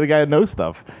 You're the guy that knows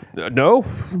stuff. No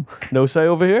say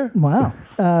over here. Wow.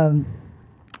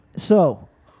 So,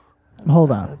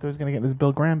 hold on. I was gonna get this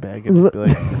Bill Graham bag and just be like,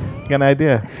 you got an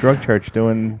idea? Drug Church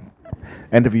doing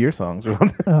end of year songs or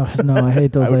something. Oh no, I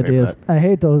hate those I would pay for ideas. that. I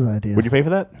hate those ideas. Would you pay for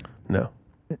that? No.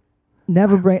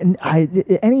 Never bring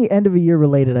any end of a year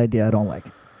related idea. I don't like.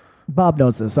 Bob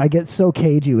knows this. I get so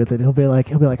cagey with it. He'll be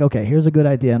like, okay, here's a good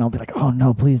idea, and I'll be like, oh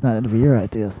no, please not end of a year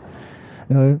ideas.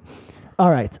 All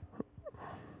right.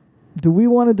 Do we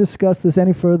want to discuss this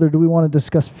any further? Do we want to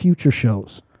discuss future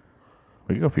shows?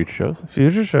 We can go future shows.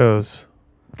 Future shows.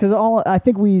 Because I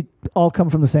think we all come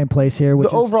from the same place here. Which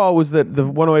The is, overall was that the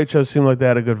 108 shows seemed like they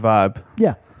had a good vibe.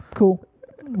 yeah, cool.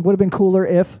 Would have been cooler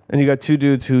if. And you got two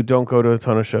dudes who don't go to a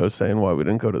ton of shows saying why we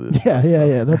didn't go to this.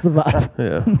 Yeah. That's the vibe.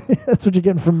 Yeah. That's what you're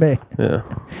getting from me. Yeah.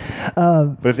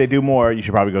 But if they do more, you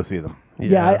should probably go see them.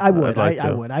 Yeah, I would. I'd like I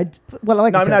to. would. Well,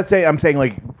 like No, I I'm said, not saying. I'm saying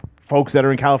like folks that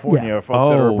are in California Yeah. or folks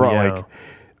that are Oh, abroad. yeah. Like,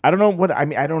 I don't know what. I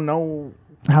mean, I don't know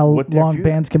how what their long future-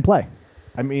 bands can play.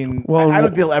 I mean, Well, I don't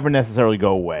think they'll ever necessarily go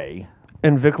away.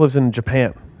 And Vic lives in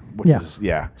Japan. Which Yeah. is,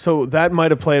 yeah. So that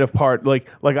might have played a part. Like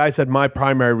I said, my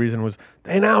primary reason was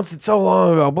they announced it so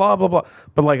long ago, blah, blah, blah.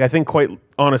 But like I think quite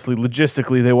honestly,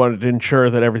 logistically, they wanted to ensure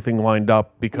that everything lined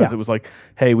up because Yeah. it was like,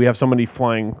 hey, we have somebody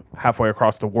flying halfway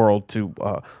across the world to,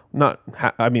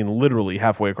 literally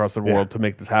halfway across the world to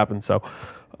make this happen. So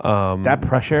That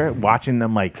pressure, watching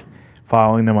them like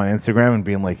following them on Instagram and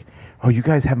being like, "Oh, you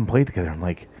guys haven't played together in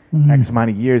like X amount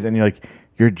of years," and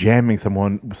you're jamming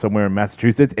someone somewhere in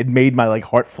Massachusetts. It made my like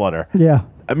heart flutter. Yeah.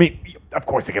 I mean, of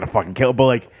course they're gonna fucking kill it, but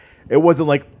like it wasn't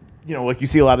like like you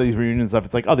see a lot of these reunion stuff.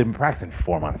 It's like, oh, they've been practicing for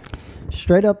 4 months.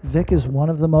 Straight up, Vic is one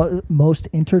of the most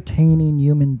entertaining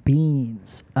human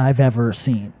beings I've ever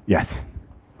seen. Yes.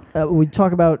 We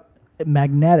talk about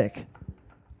magnetic.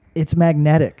 It's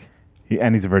magnetic.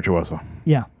 And he's a virtuoso.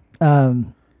 Yeah.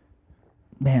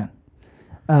 man,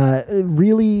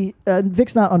 really,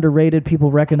 Vic's not underrated.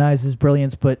 People recognize his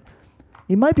brilliance, but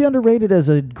he might be underrated as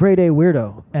a grade A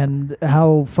weirdo. And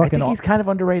how fucking... I think he's kind of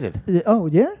underrated. Oh,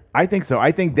 yeah? I think so.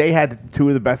 I think they had two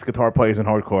of the best guitar players in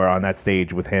hardcore on that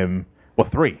stage with him. Well,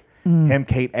 three. Him,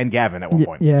 Kate, and Gavin at one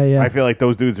point. Yeah. I feel like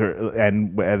those dudes are...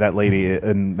 And that lady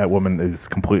and that woman is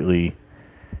completely...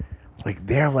 Like,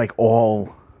 they're like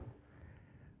all...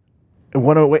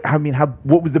 108... I mean,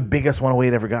 what was the biggest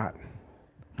 108 ever got?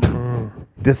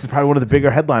 This is probably one of the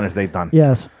bigger headliners they've done.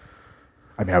 Yes.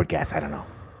 I mean, I would guess. I don't know.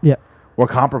 Yeah. Or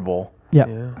comparable.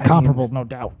 Yeah. I Comparable, mean, no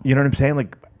doubt. You know what I'm saying?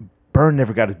 Like, Burn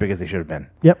never got as big as they should have been.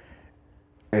 Yep.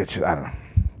 It's just, I don't know.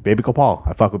 Baby Gopal.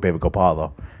 I fuck with Baby Gopal,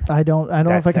 though. I don't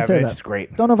know if I can say that. It's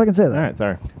great. Don't know if I can say that. All right,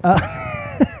 sorry.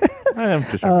 I'm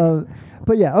just joking.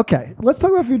 But yeah, okay. Let's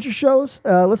talk about future shows.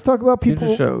 Let's talk about people.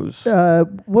 Future shows.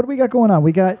 What do we got going on?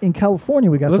 We got in California.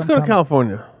 Let's go to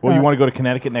California. Well, you want to go to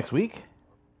Connecticut next week?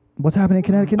 What's happening in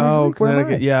Connecticut next week? Where am I?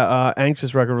 Connecticut. Yeah,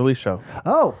 Anxious record release show.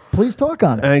 Oh, please talk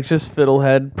on it. Anxious,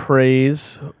 Fiddlehead,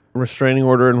 Praise, Restraining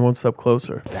Order, and One Step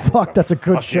Closer. Fuck, that's a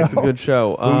good show. It's a good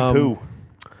show. Who's who?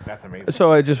 That's amazing.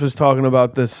 So I just was talking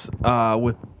about this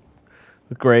with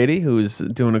Grady, who's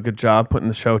doing a good job putting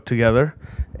the show together,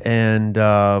 and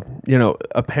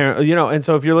apparently, and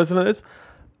so if you're listening to this,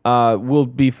 we'll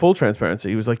be full transparency.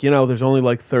 He was like, there's only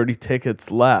like 30 tickets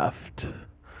left.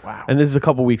 Wow. And this is a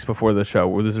couple weeks before the show.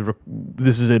 Where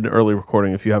this is an early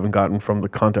recording if you haven't gotten from the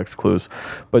context clues,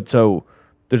 but so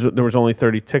there was only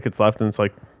 30 tickets left, and it's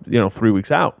like 3 weeks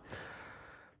out.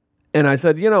 And I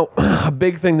said, a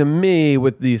big thing to me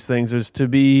with these things is to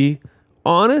be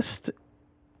honest,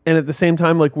 and at the same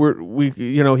time, like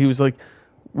he was like,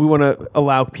 we want to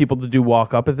allow people to do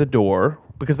walk up at the door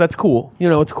because that's cool.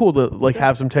 It's cool to like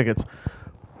have some tickets,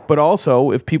 but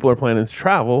also if people are planning to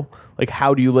travel, like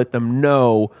how do you let them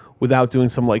know without doing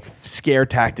some like scare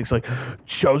tactics, like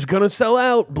show's gonna sell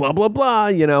out, blah blah blah.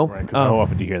 Right? Because how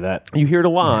often do you hear that? You hear it a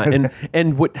lot,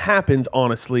 and what happens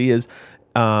honestly is.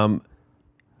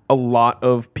 A lot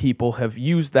of people have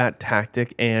used that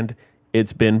tactic, and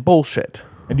it's been bullshit.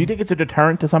 And do you think it's a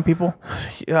deterrent to some people?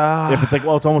 If it's like,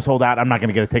 well, it's almost sold out, I'm not going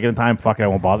to get a ticket in time, fuck it, I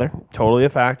won't bother. Totally a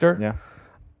factor. Yeah.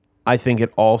 I think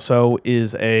it also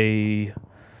is a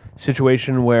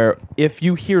situation where if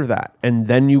you hear that, and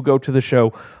then you go to the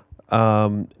show,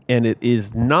 and it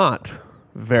is not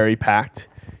very packed,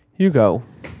 you go,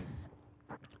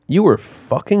 you were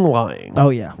fucking lying. Oh,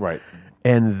 yeah. Right.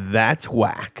 And that's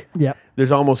whack. Yep.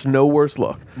 There's almost no worse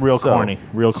look. Real corny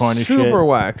shit. Super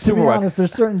whack. To be honest,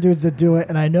 there's certain dudes that do it,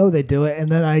 and I know they do it, and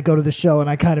then I go to the show and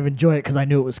I kind of enjoy it because I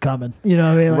knew it was coming. You know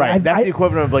what I mean? Like, right. That's the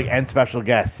equivalent of like end special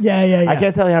guests. Yeah. I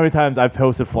can't tell you how many times I've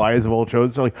posted flyers of old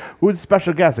shows. They're like, who's a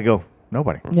special guest? I go,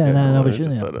 nobody. Yeah, nobody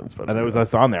should. And it was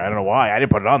us on there. I don't know why. I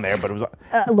didn't put it on there, but it was.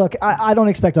 Look, I don't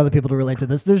expect other people to relate to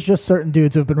this. There's just certain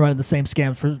dudes who have been running the same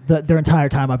scams for their entire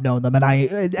time I've known them, and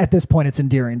at this point it's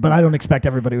endearing. But I don't expect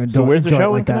everybody to enjoy. So where's the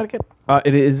show like in Connecticut?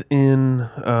 It is in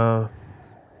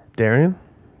Darien,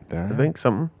 I think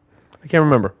something. I can't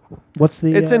remember. It's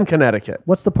in Connecticut.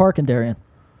 What's the park in Darien?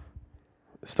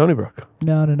 Stony Brook.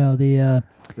 No.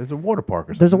 There's a water park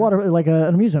or something. There's a water like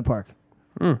an amusement park.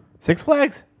 Six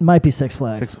Flags? Might be Six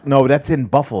Flags. No, that's in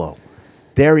Buffalo.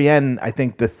 Darien, I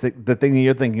think the thing that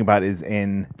you're thinking about is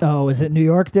in... Oh, is it New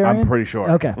York, Darien? I'm pretty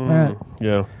sure. Okay, all right.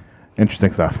 Yeah.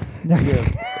 Interesting stuff. This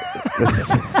is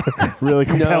just really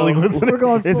compelling. No, we're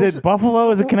going full is it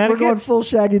Buffalo? Is it Connecticut? We're going full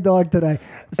Shaggy Dog today.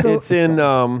 So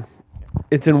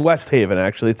it's in West Haven,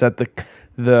 actually. It's at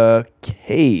the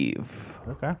Cave.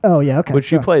 Okay. Oh, yeah, okay.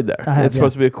 Which you played there. It's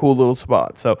supposed to be a cool little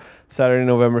spot. So Saturday,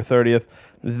 November 30th.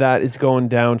 That is going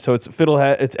down. So it's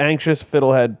Fiddlehead, it's Anxious,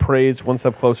 Fiddlehead, Praise, One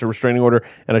Step Closer, Restraining Order,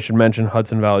 and I should mention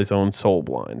Hudson Valley's own Soul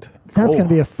Blind. That's going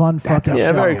to be a fun fucking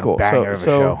show. Very cool.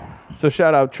 So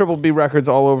shout out Triple B Records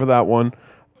all over that one.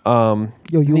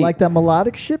 You like that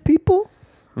melodic shit, people?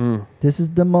 This is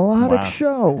the melodic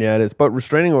show. Yeah, it is. But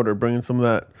Restraining Order, bringing some of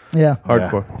that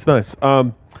hardcore. Yeah. It's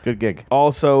nice. Good gig.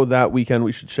 Also, that weekend,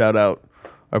 we should shout out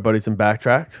our buddies in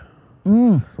Backtrack.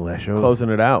 Closing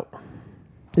it out.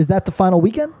 Is that the final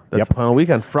weekend? That's the final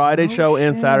weekend. Friday show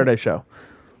and Saturday show.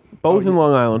 Both in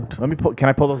Long Island. Can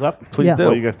I pull those up? Please do.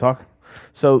 While you guys talk.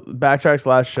 So Backtrack's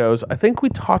last shows, I think we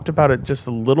talked about it just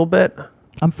a little bit.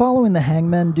 I'm following the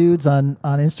Hangmen dudes on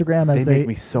Instagram as they make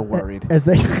me so worried. As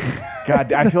they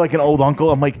God, I feel like an old uncle.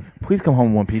 I'm like, please come home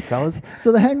in one piece, fellas.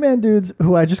 So the Hangman dudes,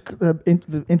 who I just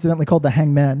incidentally called the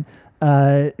Hangmen,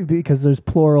 because there's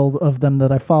plural of them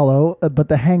that I follow, but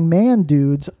the Hangman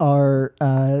dudes are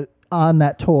on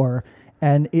that tour,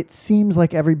 and it seems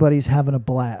like everybody's having a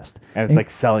blast. And it's like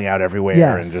selling out everywhere,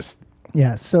 yes. and just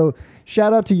Yeah. So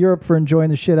shout out to Europe for enjoying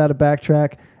the shit out of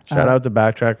Backtrack. Shout out to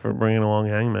Backtrack for bringing along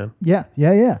Hangman. Yeah.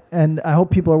 And I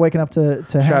hope people are waking up to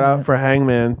Shout out for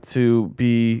Hangman to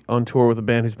be on tour with a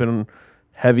band who's been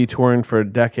heavy touring for a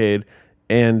decade,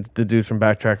 and the dudes from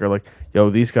Backtrack are like, yo,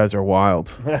 these guys are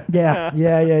wild. Yeah.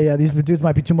 These dudes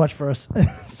might be too much for us. Do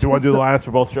you want to do the lineups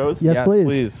for both shows? Yes,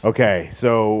 please. Okay,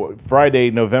 so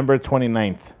Friday, November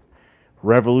 29th,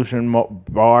 Revolution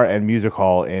Bar and Music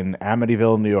Hall in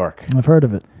Amityville, New York. I've heard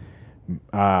of it.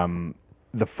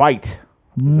 The Fight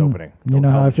is opening. You know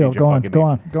how I feel. Go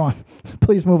on.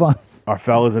 Please move on. Our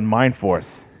fellas in Mind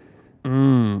Force.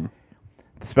 The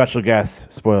special guest,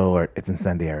 spoiler alert, it's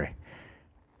Incendiary.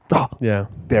 Oh. Yeah.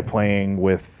 They're playing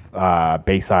with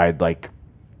Bayside like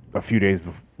a few days,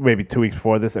 maybe 2 weeks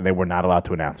before this, and they were not allowed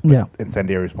to announce. But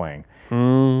Incendiary is playing.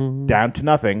 Down to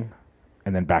Nothing,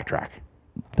 and then Backtrack.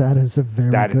 That is a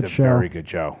very good show. Very good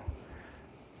show.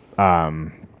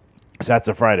 So that's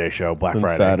a Friday show, Black And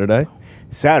Friday.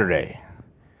 Saturday,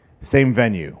 same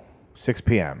venue, 6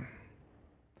 p.m.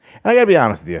 And I gotta be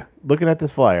honest with you, looking at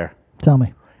this flyer, Tell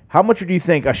me. how much do you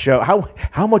think a show?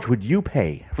 How much would you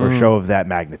pay for a show of that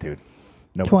magnitude?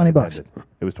 No, $20.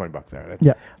 It was $20 Saturday.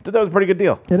 Yeah. I thought that was a pretty good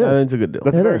deal. It is. It's a good deal.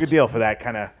 That's a It very is. good deal for that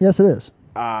kind of. Yes, it is.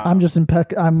 I'm just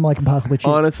I'm like impossibly cheap.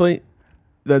 Honestly,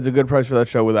 that's a good price for that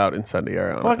show without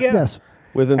Incendiary on Fuck it. yeah. Yes.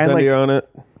 With like, Incendiary on it,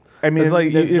 I mean, it's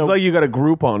like there's it's no- like you got a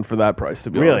group on for that price, to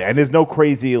be really, honest. and there's no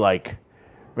crazy like.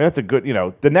 I mean, that's a good.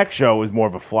 The next show is more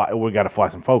of a fly. We got to fly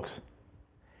some folks.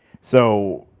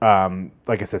 So,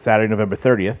 like I said, Saturday, November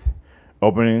 30th,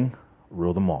 opening,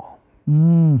 Rule Them All.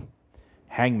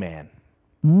 Hangman.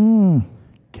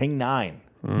 King 9.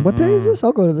 What day is this?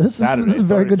 I'll go to this. Saturday. This is a It's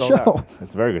very already good sold out. show.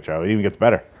 It's a very good show. It even gets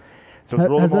better. So it's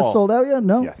Rule Has Them this All. sold out yet?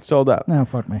 No. Yes. Sold out. No,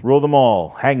 fuck me. Rule Them All,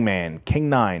 Hangman, King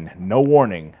 9, No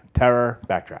Warning, Terror,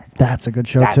 Backtrack. That's a good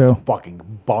show That's too. fucking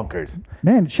bonkers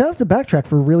Man, shout out to Backtrack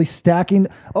for really stacking.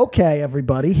 Okay,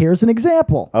 everybody, here's an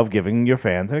example. of giving your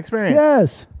fans an experience.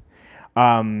 Yes.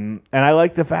 And I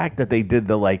like the fact that they did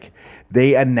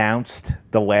they announced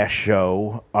the last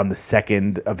show on the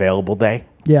second available day.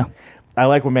 Yeah. I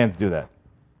like when bands do that.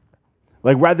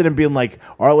 Like, rather than being like,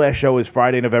 our last show is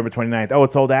Friday, November 29th. Oh,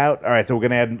 it's sold out? All right, so we're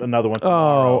going to add another one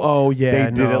tomorrow. Yeah. They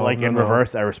did it in no.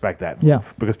 reverse. I respect that. Yeah.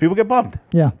 Because people get bummed.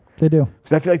 Yeah, they do.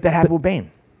 Because I feel like that happened with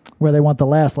Bane. Where they want the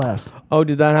last. Oh,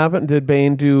 did that happen? Did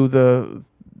Bane do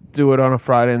it on a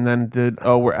Friday and then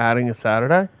we're adding a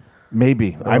Saturday?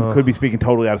 Maybe. I could be speaking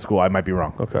totally out of school. I might be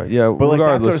wrong. Okay, yeah. But like that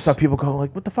regardless. sort of stuff, people go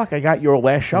like, what the fuck? I got your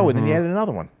last show, and then you added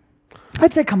another one.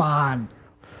 I'd say, come on.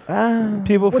 People What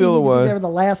do you feel need to be away. there the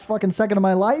last fucking second of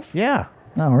my life? Yeah.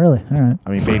 Oh, really? All right. I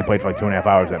mean, Bane played for like 2.5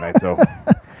 hours that night, so.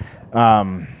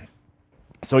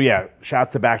 So yeah,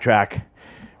 shouts to Backtrack.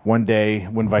 One day,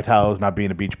 when Vitalo's not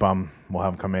being a beach bum, we'll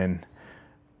have him come in.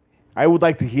 I would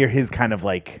like to hear his kind of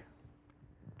like,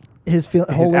 His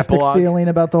holistic epilogue. feeling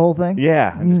about the whole thing?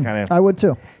 yeah, and just kind I of, would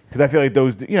too. because I feel like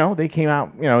those, they came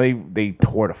out, they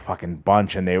toured a fucking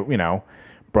bunch, and they,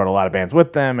 brought a lot of bands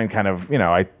with them, and kind of,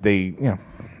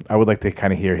 I would like to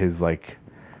kind of hear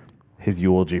his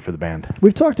eulogy for the band.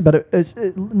 We've talked about it. It's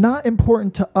not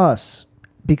important to us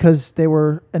because they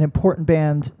were an important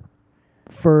band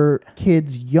for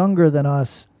kids younger than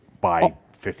us. By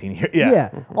 15 years, Yeah.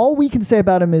 All we can say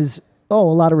about them is, a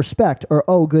lot of respect,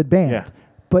 or good band. Yeah.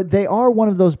 But they are one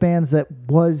of those bands that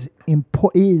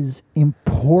is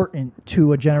important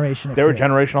to a generation of They were a kids.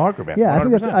 generational hardcore band. Yeah, I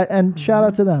think 100%. that's and shout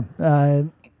out to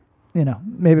them.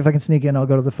 Maybe if I can sneak in, I'll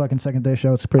go to the fucking second day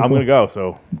show. It's pretty I'm cool. gonna go,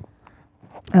 so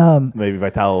maybe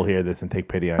Vitalo will hear this and take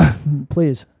pity on you.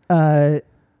 Please.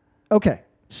 Okay,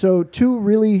 so two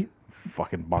really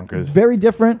Fucking bonkers. very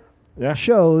different Yeah.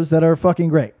 shows that are fucking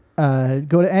great.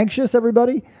 Go to Anxious,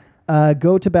 everybody.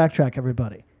 Go to Backtrack,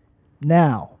 everybody.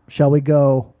 Now, shall we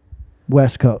go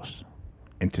West Coast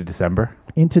Into December.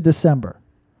 into December?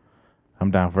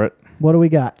 I'm down for it. What do we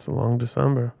got? It's a long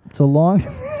December. It's a long...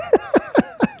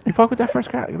 You fuck with that first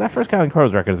Counting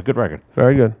Crows record. It's a good record.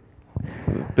 Very good.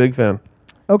 Big fan.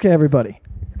 Okay, everybody.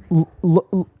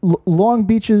 Long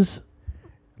Beach's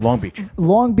Long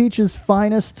Beach.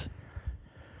 finest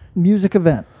music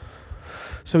event.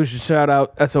 So we should shout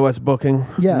out SOS Booking,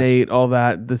 Yes. Nate, all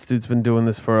that. This dude's been doing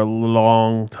this for a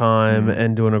long time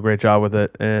and doing a great job with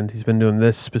it. And he's been doing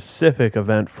this specific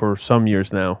event for some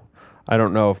years now. I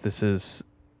don't know if this is...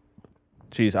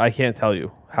 Geez, I can't tell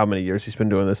you how many years he's been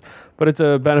doing this. But it's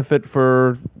a benefit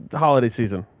for the holiday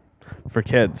season for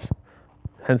kids.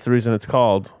 Hence the reason it's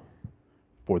called...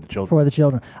 For the children. For the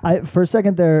children. For a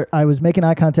second there, I was making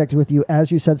eye contact with you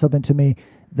as you said something to me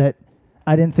that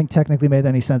I didn't think technically made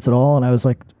any sense at all, and I was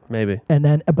like, Maybe. and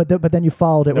then but then you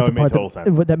followed it No, with it the part made total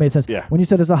sense. that made sense. Yeah. When you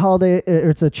said it's a holiday,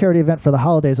 it's a charity event for the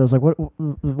holidays, I was like,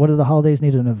 what do the holidays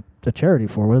need a charity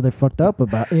for? What are they fucked up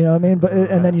about? You know what I mean? But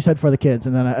and then you said for the kids,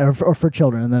 and then or for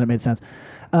children, and then it made sense.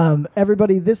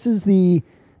 Everybody, this is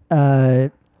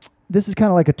kind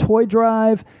of like a toy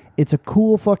drive. It's a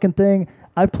cool fucking thing.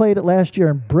 I played it last year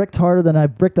and bricked harder than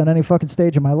I've bricked on any fucking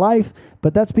stage in my life,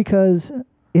 but that's because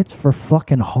it's for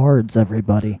fucking hards,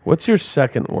 everybody. What's your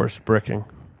second worst bricking?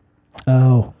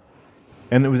 Oh.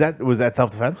 And was that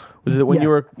self-defense? Was it when Yeah. you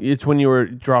were? It's when you were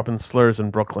dropping slurs in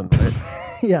Brooklyn, right?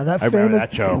 Yeah, that I remember famous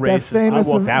that show. that Racist. famous I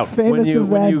walked out. famous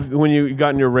event. when you got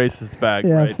in your racist bag,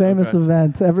 Yeah, right? famous Okay.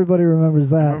 event. Everybody remembers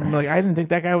that. I'm like, I didn't think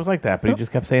that guy was like that, but he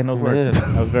just kept saying those words.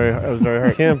 Man. I was very I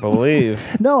hurt. can't believe.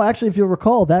 No, actually, if you'll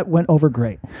recall, that went over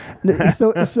great.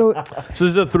 So So this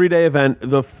is a 3-day event.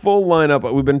 The full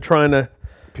lineup. We've been trying to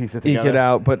Piece it eke together. it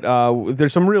out, but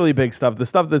there's some really big stuff. The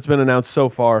stuff that's been announced so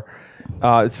far,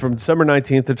 it's from December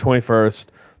 19th to 21st.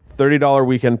 $30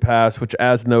 weekend pass, which,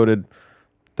 as noted,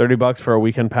 $30 for a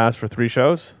weekend pass for 3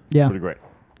 shows. yeah, Pretty great.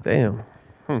 Damn.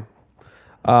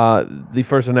 The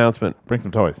first announcement. Bring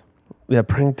some toys. Yeah,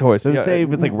 bring toys. Does it Yeah, say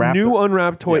if it's like wrapped new or-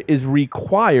 unwrapped toy is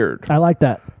required I like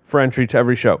that. for entry to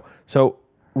every show. So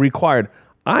required.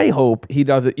 I hope he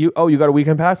does it. You got a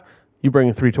weekend pass? You bring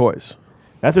in 3 toys.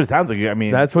 That's what it sounds like. I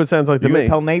mean, That's what it sounds like to you me. gonna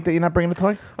tell Nate that you're not bringing a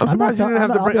toy? I'm surprised you not didn't have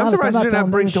tell- to bring. I'll I'm be surprised honest, you I'm didn't have to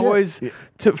not bring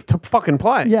telling toys to fucking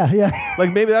play. Yeah.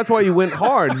 Like maybe that's why you went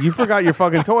hard. You forgot your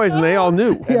fucking toys, and they all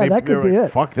knew. Yeah, And that they could were be like,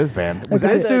 it. Fuck this band. Was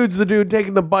This dude's the dude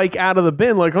taking the bike out of the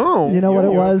bin. Like, oh, You know what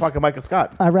it You're was? Fucking Michael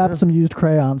Scott. I wrapped some used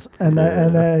crayons, and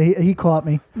then he caught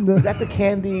me. Is that the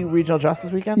Candy Regional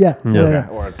Justice Weekend? Yeah. Okay.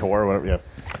 Or a tour or whatever.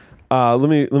 Yeah. let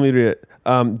me read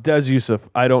it. Des Yusuf.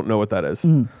 I don't know what that is,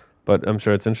 but I'm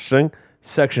sure it's interesting.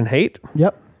 Section Hate.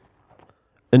 Yep.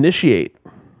 Initiate.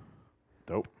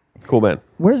 Dope. Cool band.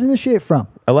 Where's Initiate from?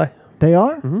 LA. They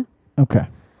are? Okay.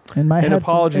 In my And head,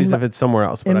 apologies if it's somewhere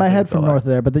else. But in I my think head it's from LA. north of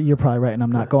there, but you're probably right, and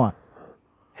I'm not. Go on.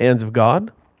 Hands of God.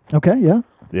 Okay. Yeah.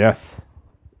 Yes.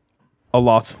 A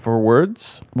Loss for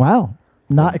Words. Wow.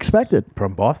 Not expected.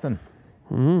 From Boston.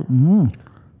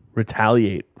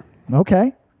 Retaliate.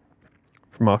 Okay.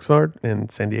 From Oxnard in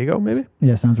San Diego, maybe.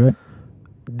 Yeah, sounds right.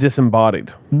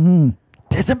 Disembodied.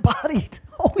 Disembodied.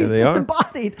 Always There they are.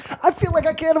 disembodied. I feel like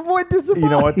I can't avoid disembodied. You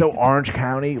know what, though? Orange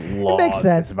County loves makes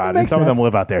sense. this about It it. makes Some of them sense.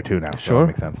 live out there, too, now. So Sure. it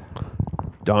makes sense.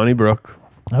 Donnybrook.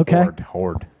 Okay.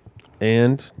 Horde.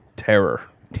 And Terror.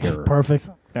 Perfect.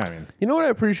 Yeah, I mean, You know what I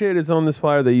appreciate is on this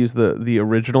flyer they use the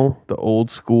original, the old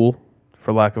school,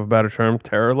 for lack of a better term,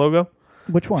 Terror logo.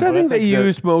 Which one? Which I think that's they like the-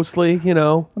 use mostly, you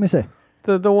know, Let me see.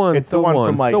 the one. It's the one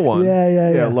from, like- the one.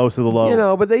 Yeah. Low to the low. You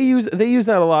know, but they use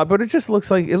that a lot. But it just looks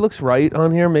like it looks right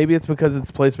on here. Maybe it's because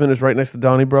its placement is right next to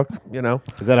Donnybrook. You know,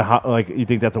 Is that a hot, like, you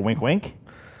think that's a wink wink?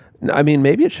 No, I mean,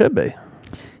 maybe it should be.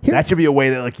 Here- That should be a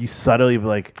way that, like, you subtly be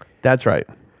like, That's right.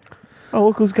 oh,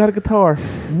 look who's got a guitar. Or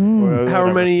However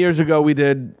whatever. many years ago we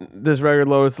did this record,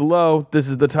 Low is the Low. This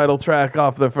is the title track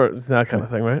off the first, that kind of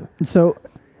thing, right? So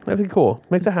That'd be cool.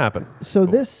 Makes it happen.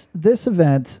 this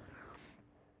event,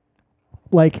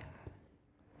 like,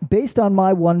 based on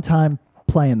my one time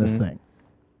playing this thing,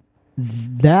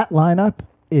 that lineup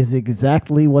is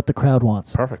exactly what the crowd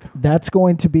wants. Perfect. That's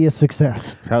going to be a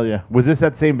success. Hell yeah. Was this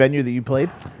that same venue that you played?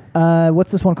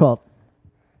 What's this one called?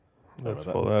 Let's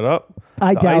pull that up.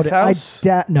 I The doubt Ice it. House? I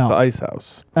doubt. No, The Ice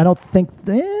House. I don't think.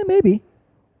 Maybe.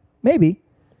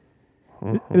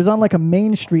 It was on like a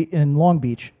main street in Long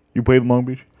Beach, You played in Long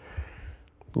Beach?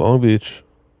 Long Beach.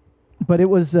 but it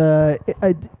was.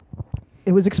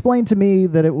 It was explained to me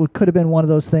that it could have been one of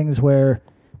those things where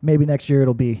maybe next year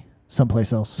it'll be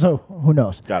someplace else. So who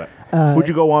knows? Got it. Would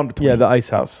you go on between? Yeah, the Ice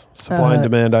House. Supply and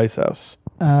Demand Ice House.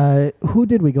 Who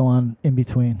did we go on in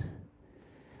between?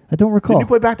 I don't recall. Did you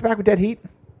play back to back with Dead Heat?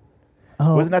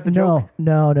 Oh, wasn't that the no,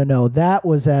 joke? No. That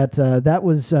was at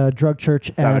Drug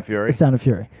Church Sound at of Fury? Sound of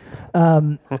Fury.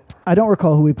 I don't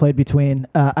recall who we played between.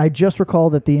 I just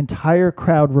recall that the entire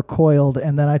crowd recoiled,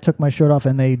 and then I took my shirt off,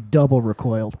 and they double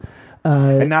recoiled.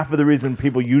 And not for the reason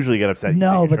people usually get upset. you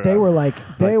No, take your but shirt they off. were like,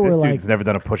 This dude's never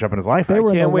done a push up in his life. They were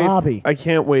in the Can't wait. lobby. I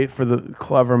can't wait for the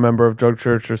clever member of Drug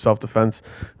Church or Self Defense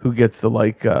who gets the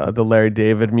the Larry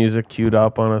David music queued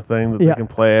up on a thing that Yeah. they can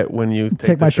play it when you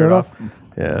take my the shirt off?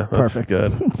 Yeah, that's Perfect.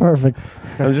 good. Perfect.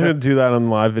 I'm just gonna do that on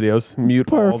live videos.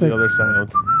 Mute all the Perfect. other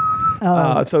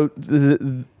sound. So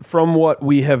from what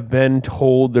we have been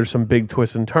told, there's some big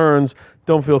twists and turns.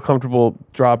 Don't feel comfortable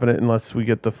dropping it unless we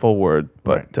get the full word.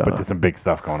 But But there's some big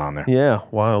stuff going on there. yeah,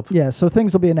 wild. Yeah, so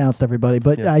things will be announced, everybody.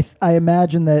 But Yeah. I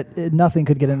imagine that nothing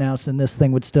could get announced, and this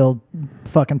thing would still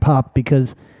fucking pop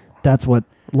because That's what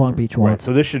Long Beach Right. wants.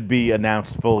 So this should be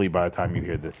announced fully by the time you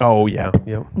hear this. Oh yeah,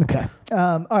 yeah. Okay.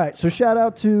 All right. So shout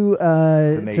out to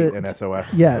To Nate and SOS.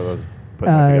 yes. For those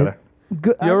putting that together.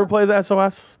 Good. You ever play the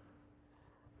SOS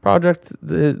project,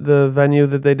 the venue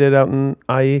that they did out in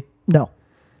IE? No.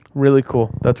 Really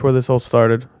cool. That's where this all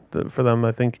started for them.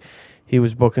 I think he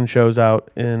was booking shows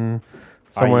out in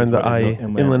somewhere IE, in the what, IE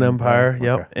Inland Empire. Empire?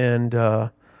 Yep. Okay.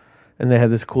 And they had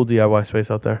this cool DIY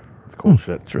space out there. It's cool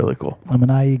shit. It's really cool. I'm an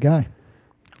IE guy.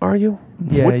 Are you?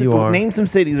 Yeah, you are. Name some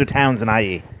cities or towns in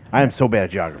IE. I am so bad at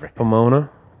geography. Pomona.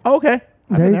 Oh, okay.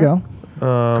 I've There been you go.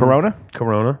 Corona?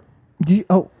 Corona.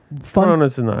 Fun.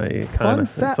 Corona's in the IE. Fun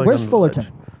fact. Where's Fullerton?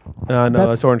 No,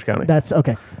 that's Orange County. That's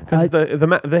okay. Because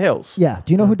the hills. Yeah.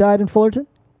 Do you know who died in Fullerton?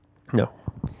 No.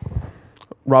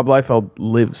 Rob Liefeld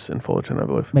lives in Fullerton, I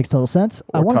believe. Makes total sense.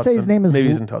 I Or want to say his Tustin. name is Maybe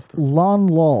he's in Tustin. Lon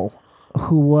Lull,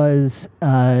 who was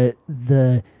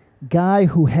the guy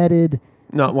who headed.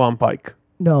 Not Lon Pike.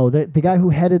 No, the guy who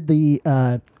headed the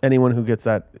Anyone who gets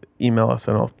that, email us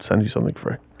and I'll send you something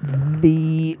free.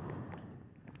 the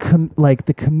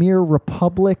the Khmer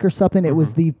Republic or something. It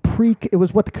was the It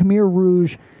was what the Khmer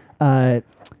Rouge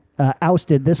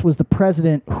ousted. This was the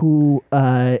president who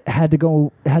had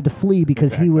to flee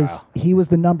because he was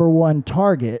the number one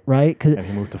target, right? And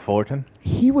he moved to Fullerton?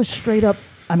 He was straight up.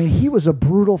 I mean, he was a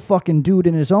brutal fucking dude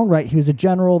in his own right. He was a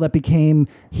general that became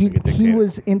he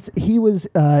was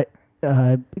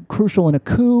crucial in a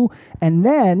coup, and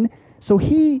then so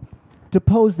he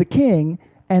deposed the king,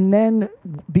 and then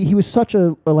he was such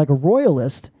a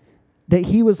royalist that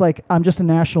he was like, I'm just a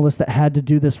nationalist that had to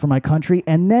do this for my country,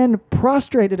 and then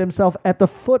prostrated himself at the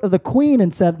foot of the queen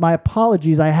and said, my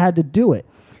apologies, I had to do it.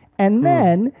 And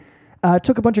then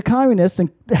took a bunch of communists and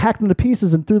hacked them to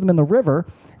pieces and threw them in the river,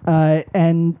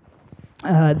 and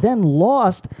then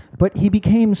lost, but he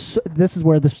became, this is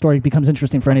where the story becomes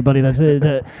interesting for anybody.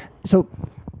 So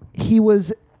he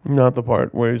was... Not the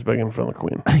part where he's begging for the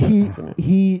queen.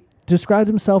 He described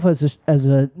himself as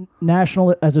a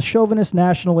chauvinist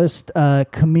nationalist,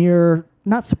 Khmer,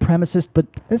 not supremacist, but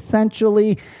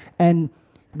essentially, and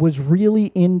was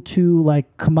really into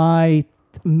like Khmer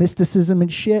mysticism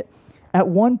and shit. At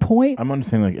one point, I'm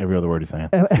understanding like every other word he's saying.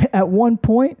 At one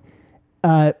point,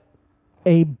 a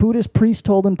Buddhist priest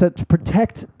told him that to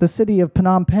protect the city of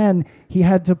Phnom Penh, he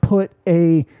had to put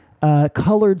a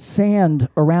colored sand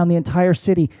around the entire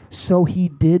city. So he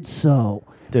did so.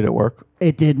 Did it work?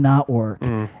 It did not work.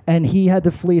 And he had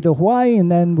to flee to Hawaii,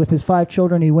 and then with his 5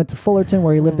 children, he went to Fullerton,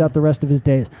 where he lived out the rest of his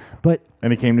days.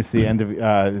 And he came to see End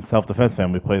of Self-Defense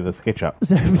Family play the skate shop.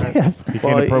 Yes. He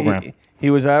came to program. He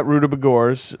was at Ruta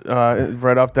Bagor's,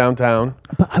 right off downtown,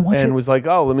 and was like,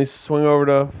 "Oh, let me swing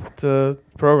over to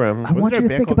program." I want you to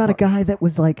think about a guy that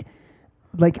was like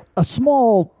a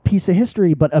small piece of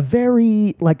history, but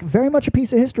very much a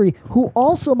piece of history, who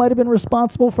also might have been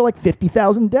responsible for like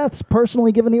 50,000 deaths,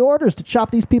 personally given the orders to chop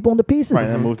these people into pieces. Right,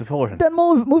 and then moved to Fullerton. Then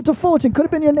moved to Fullerton. Could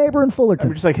have been your neighbor in Fullerton. I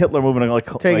mean, just like Hitler moving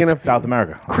to South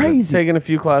America. Crazy. Taking a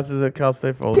few classes at Cal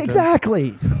State Fullerton.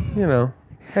 Exactly. You know.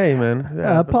 Hey, man.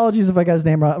 Apologies if I got his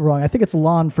name wrong. I think it's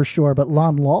Lon for sure, but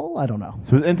Lon Lull? I don't know.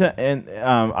 So is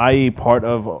IE part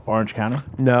of Orange County?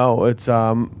 No, it's,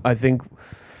 I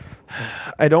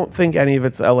don't think any of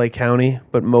it's LA County,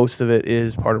 but most of it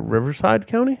is part of Riverside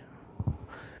County.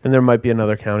 And there might be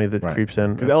another county that creeps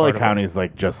in. Because LA County is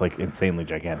just insanely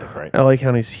gigantic, right? LA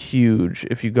County's huge.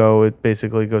 If you go, it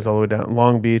basically goes all the way down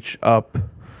Long Beach, up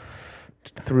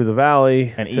through the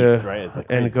valley and east, right? It's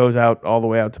and it goes out all the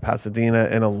way out to Pasadena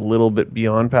and a little bit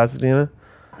beyond Pasadena.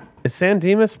 Is San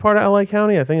Dimas part of LA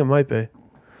County? I think it might be.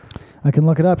 I can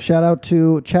look it up. Shout out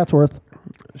to Chatsworth.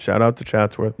 Shout out to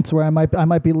Chatsworth. It's where I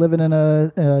might be living in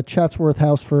a Chatsworth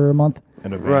house for a month.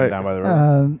 In a van down by the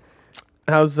river.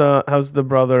 How's the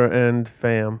brother and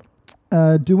fam?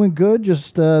 Doing good.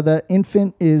 Just that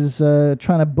infant is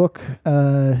trying to book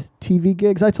TV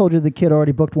gigs. I told you the kid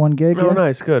already booked one gig. Oh,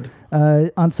 nice, good.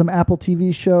 On some Apple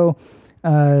TV show,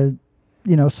 some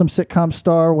sitcom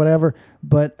star, whatever.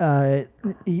 But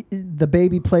the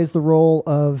baby plays the role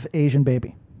of Asian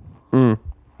baby.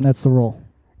 That's the role.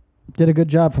 Did a good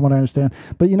job from what I understand.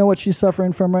 But you know what she's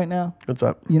suffering from right now? What's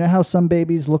up? You know how some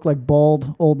babies look like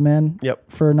bald old men?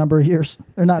 Yep. For a number of years?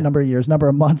 Or not number of years, number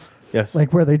of months. Yes.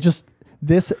 Like where they just,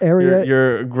 this area.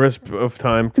 Your grasp of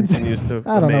time continues to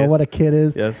I don't know what a kid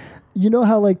is. Yes. You know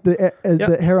how like the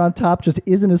hair on top just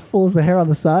isn't as full as the hair on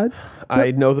the sides?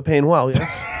 I know the pain well, yes.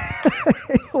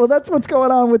 Well, that's what's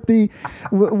going on with this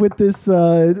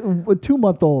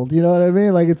 2-month-old. You know what I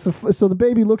mean? Like so the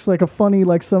baby looks like a funny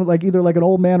either like an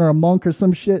old man or a monk or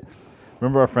some shit.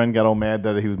 Remember our friend got all mad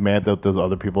that he was mad that those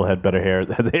other people had better hair,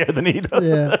 than he does.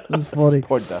 Yeah, it was funny.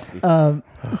 Poor Dusty.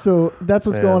 So that's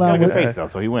what's Man. going Got a on good with face though,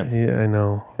 so he wins. Yeah, I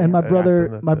know. And my I asked brother,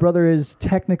 him, that's my it. brother is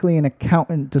technically an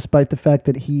accountant, despite the fact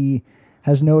that he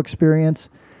has no experience.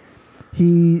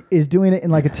 He is doing it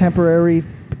in like a temporary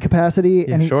capacity,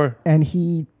 Yeah, sure. and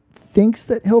he thinks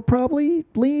that he'll probably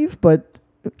leave, but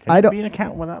Can I you don't. be an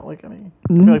accountant without like any?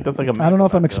 I feel like that's like a. I don't know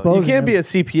if I'm exposing. You can't be him. a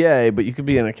CPA, but you could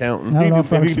be an accountant. I don't know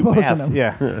if I'm If you do exposing math, him.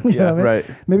 yeah. You know Yeah, what I mean? right.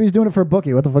 Maybe he's doing it for a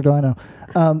bookie. What the fuck do I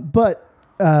know?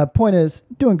 But point is,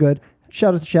 doing good.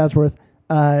 Shout out to Chatsworth.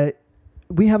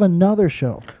 We have another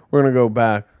show. We're gonna go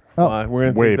back. Oh. We're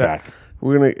gonna Way take that. back.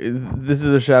 We're gonna. This is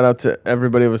a shout out to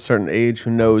everybody of a certain age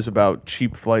who knows about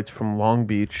cheap flights from Long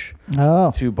Beach Oh,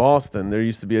 to Boston. There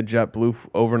used to be a JetBlue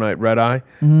overnight red eye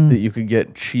that you could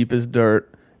get cheap as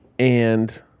dirt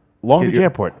and Long get Beach your-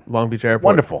 Airport. Long Beach Airport.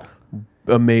 Wonderful.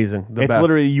 Amazing. The It's best.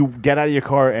 literally you get out of your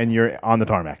car and you're on the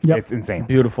tarmac. Yep. It's insane.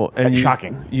 Beautiful and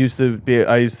shocking. Used to be.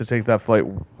 I used to take that flight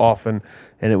often,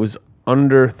 and it was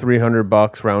under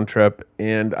 $300 round trip,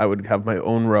 and I would have my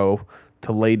own row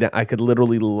to lay down. I could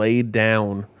literally lay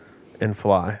down and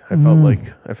fly. I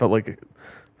felt like a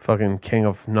fucking king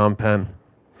of Phnom Penh.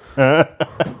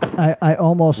 I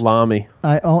almost. Lamy.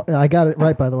 I got it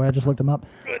right, by the way. I just looked him up.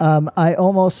 I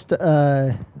almost.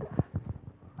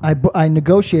 I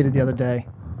negotiated the other day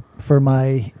for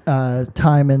my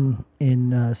time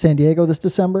in San Diego this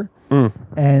December,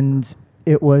 and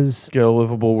it was Get a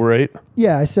livable rate.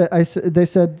 yeah. I said they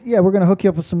said yeah, we're gonna hook you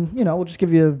up with some. We'll just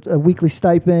give you a weekly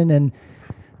stipend and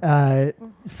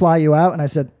fly you out. And I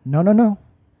said no,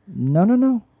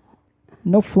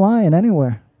 no flying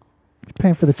anywhere. You're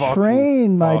paying for the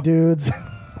train, my dudes.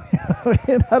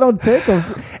 I don't take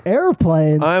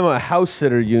airplanes. I'm a house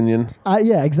sitter union.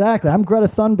 Yeah, exactly. I'm Greta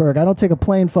Thunberg. I don't take a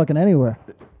plane fucking anywhere.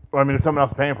 Well, I mean, if someone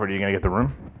else is paying for it, are you gonna get the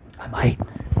room? I might.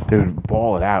 Dude,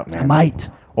 ball it out, man. I might.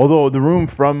 Although the room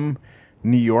from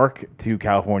New York to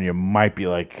California might be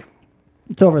like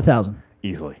It's over 1,000.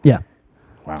 easily. Yeah.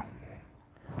 Wow.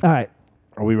 All right.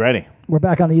 Are we ready? We're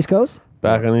back on the East Coast.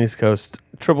 Back on the East Coast.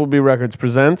 Triple B Records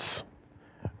presents.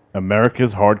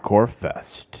 America's Hardcore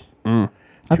Fest.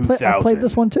 I played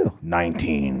this one too.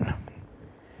 19.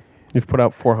 You've put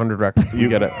out 400 records. You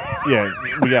get it. Yeah,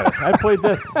 we got it. I played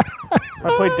this.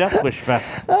 I played Death Wish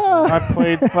Fest. I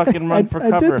played fucking Run for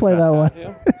Cover I did play Fest.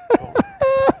 that one.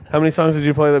 How many songs did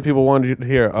you play that people wanted you to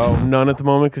hear? Oh, none at the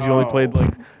moment because you only played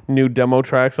like new demo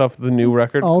tracks off the new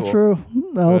record. All Cool. true.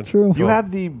 All Good. true. Do you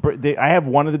have I have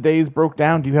one of the days broke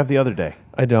down. Do you have the other day?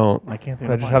 I don't. I can't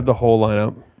think I of just mine. have the whole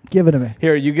lineup. Give it to me.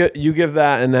 Here, you give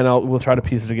that, and then we'll try to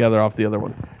piece it together off the other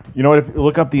one. You know what? If you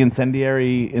look up the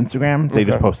Incendiary Instagram, they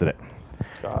just Okay. posted it.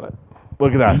 Got it.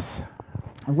 Look at us.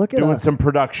 Look at Doing us. some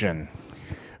production.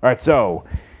 All right, so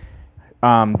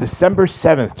December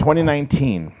 7th,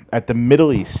 2019, at the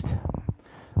Middle East.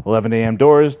 11 a.m.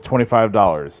 doors,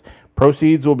 $25.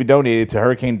 Proceeds will be donated to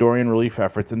Hurricane Dorian relief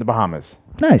efforts in the Bahamas.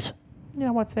 Nice. You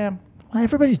know what, Sam? Well,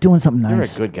 everybody's doing something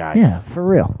nice. You're a good guy. Yeah, for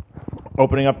real.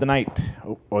 Opening up the night,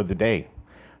 or the day.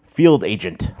 Field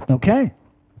Agent, Okay.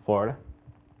 Florida.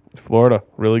 Florida,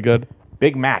 really good.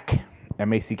 Big Mac,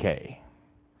 M-A-C-K.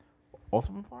 Also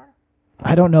from Florida?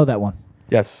 I don't know that one.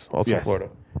 Yes, also Yes. Florida.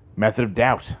 Method of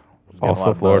Doubt. Getting a Also lot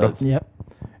of Florida. buzz. Yep.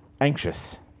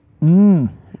 Anxious.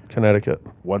 Connecticut.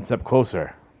 One Step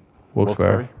Closer.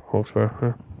 Wilkes-Barre.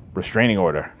 Huh. Restraining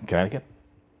Order. Connecticut.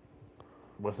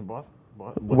 Western Boston?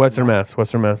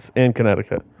 Western Mass, and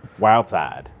Connecticut. Wild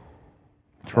Side.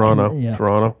 Toronto. Yeah.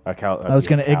 Toronto. I was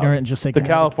going to ignorant and just say The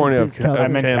California of It's Cali- I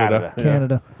meant Canada. Canada.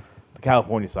 Canada. The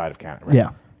California side of Canada. Right? Yeah.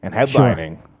 And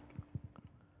headlining.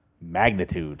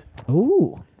 Magnitude.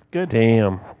 Ooh. Good.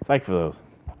 Damn. Psych for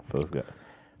those guys.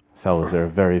 Fellas, they're a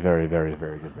very, very, very,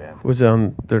 very good band. Was it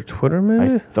on their Twitter,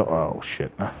 maybe? I thought, oh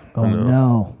shit. Oh,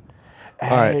 no. All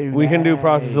right, we can do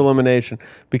process elimination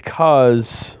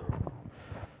because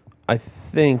I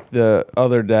think the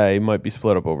other day might be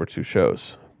split up over two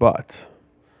shows, but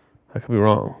I could be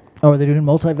wrong. Oh, are they doing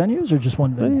multi-venues or just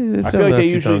one venue? I feel like they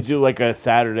usually do like a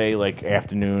Saturday, like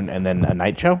afternoon, and then a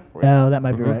night show. Oh, that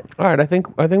might be right. All right, I think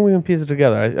we can piece it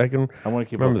together. I can. I want to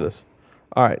keep remember looking. this.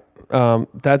 All right,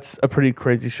 that's a pretty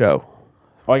crazy show.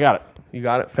 Oh, I got it. You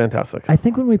got it. Fantastic. I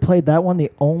think when we played that one,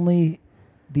 the only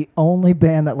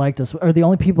band that liked us, or the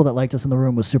only people that liked us in the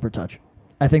room was Supertouch.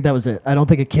 I think that was it. I don't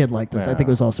think a kid liked us. I think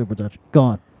it was all Supertouch. Go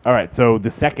on. All right, so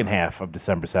the second half of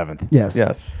December 7th Yes.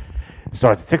 Yes.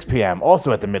 starts at 6 p.m.,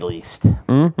 also at the Middle East.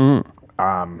 Mm-hmm.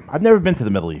 I've never been to the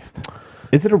Middle East.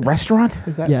 Is it a restaurant?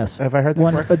 Is that, Yes. Have I heard that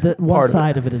One, correctly? but the one Part of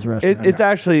side of it is restaurant. It's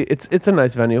actually it's a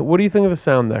nice venue. What do you think of the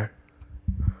sound there?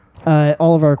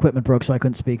 All of our equipment broke, so I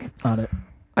couldn't speak on it.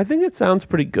 I think it sounds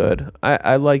pretty good.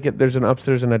 I like it. There's an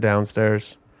upstairs and a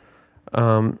downstairs,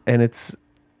 and it's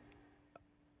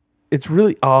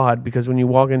really odd because when you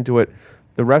walk into it,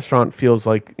 the restaurant feels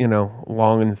like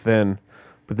long and thin,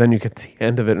 but then you get to the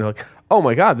end of it and you're like, oh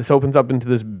my god, this opens up into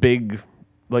this big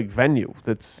venue.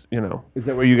 That's Is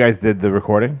that where you guys did the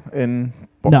recording in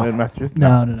Massachusetts?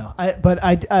 No. But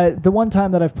I the one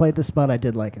time that I've played this spot, I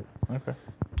did like it. Okay.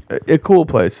 A cool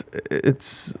place.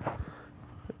 It's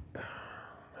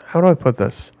how do I put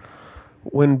this?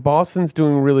 When Boston's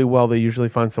doing really well, they usually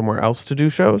find somewhere else to do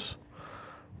shows.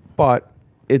 But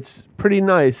it's pretty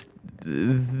nice.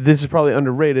 This is probably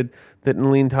underrated that in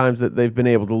lean times that they've been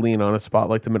able to lean on a spot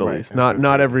like the Middle East.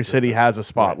 Not every city has a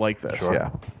spot like this. Sure. Yeah.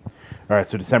 All right,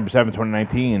 so December 7th,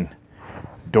 2019,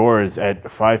 doors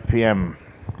at 5 p.m.,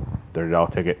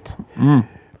 $30 ticket.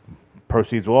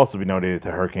 Proceeds will also be donated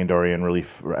to Hurricane Dorian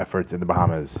relief efforts in the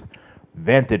Bahamas.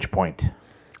 Vantage Point.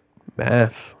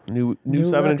 Mass. New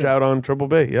 7-inch record. out on Triple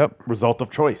B. Yep. Result of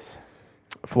choice.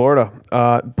 Florida.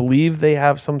 Believe they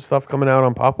have some stuff coming out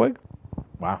on Popwig.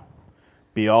 Wow.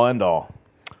 Be all end all.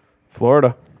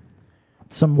 Florida.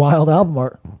 Some wild album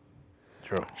art.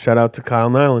 True. Shout out to Kyle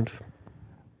Nyland.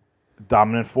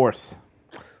 Dominant force.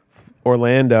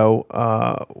 Orlando.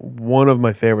 One of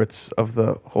my favorites of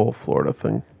the whole Florida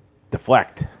thing.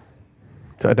 Deflect.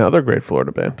 Another great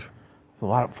Florida band. A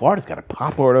lot of Florida's got a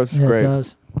pop. Florida's Yeah, great. it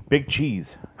does. Big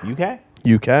Cheese. UK?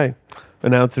 UK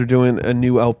announced they're doing a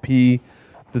new LP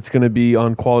that's going to be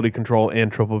on Quality Control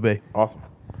and Triple B. Awesome.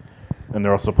 And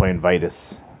they're also playing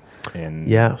Vitus in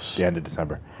Yes. the end of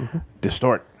December.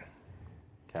 Distort.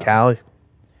 Cali.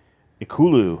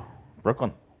 Ikulu.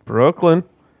 Brooklyn.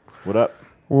 What up?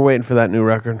 We're waiting for that new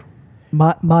record.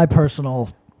 My personal,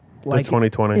 The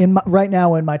 2020. right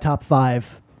now in my top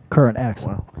 5 current acts.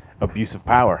 Wow. Abuse of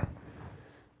Power.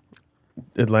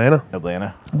 Atlanta.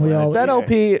 We all That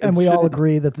LP. and we all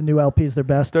agree that the new LP is their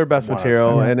best. Their best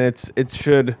material, Yeah. and it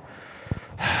should.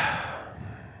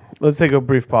 Let's take a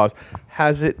brief pause.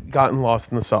 Has it gotten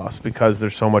lost in the sauce because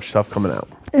there's so much stuff coming out?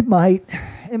 It might.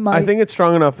 I think it's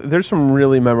strong enough. There's some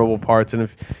really memorable parts, and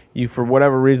if you, for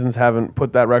whatever reasons, haven't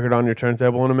put that record on your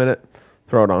turntable in a minute,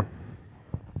 throw it on.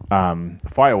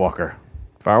 Firewalker.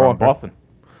 Firewalker. From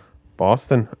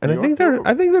Boston, and New I think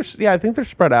York, they're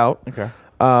spread out. Okay.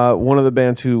 One of the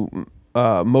bands who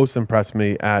most impressed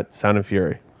me at Sound and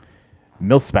Fury,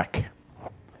 Milspec.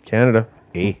 Canada.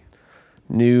 A.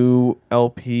 New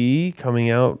LP coming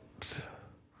out,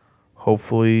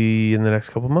 hopefully in the next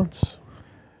couple months.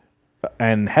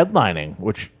 And headlining,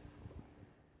 which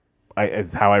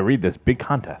is how I read this, big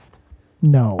contest.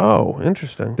 No. Oh,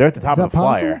 interesting. They're at the top Is of the that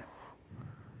flyer. possible?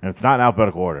 And it's not in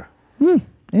alphabetical order.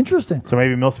 Interesting. So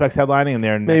maybe Milspec's headlining and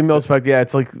they're Maybe next Milspec, yeah,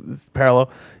 it's parallel.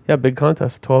 Yeah, big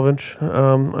contest, 12-inch.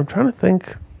 I'm trying to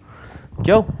think.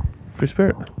 Gil, Free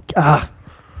Spirit.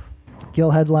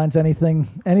 Gil headlines anything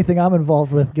I'm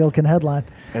involved with. Gil can headline.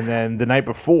 And then the night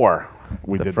before,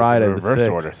 we The did Friday, this in the reverse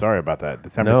 6th. order. Sorry about that.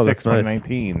 December No, 6th, that's nice.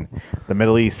 2019. The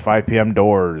Middle East, 5 p.m.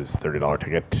 doors, $30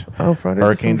 ticket. Oh, Friday,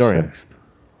 Hurricane December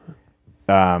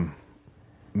Dorian. 6th.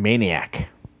 Maniac.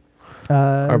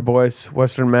 Our boys,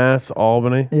 Western Mass,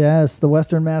 Albany. Yes, the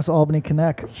Western Mass Albany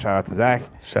Connect. Shout out to Zach.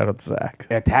 Shout out to Zach.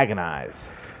 Antagonize.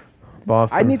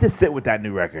 Boston. I need to sit with that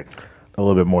new record a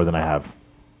little bit more than I have.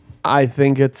 I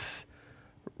think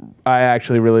I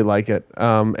actually really like it.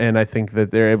 And I think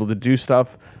that they're able to do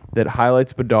stuff that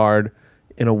highlights Bedard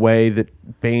in a way that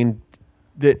Bane,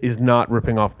 that is not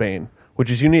ripping off Bane,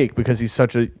 which is unique because he's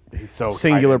such a so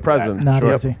singular tight into presence. that. Not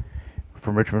Sure. easy.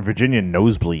 From Richmond, Virginia,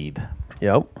 Nosebleed.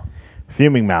 Yep.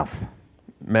 Fuming Mouth.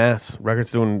 Mass.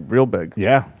 Record's doing real big.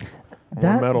 Yeah.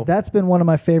 More metal. That's been one of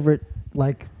my favorite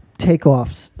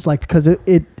takeoffs. It's because it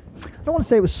I don't want to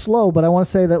say it was slow, but I want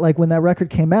to say that when that record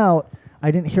came out, I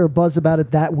didn't hear a buzz about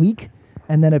it that week,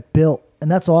 and then it built,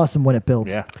 and that's awesome when it builds.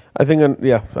 Yeah. I think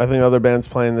other bands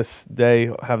playing this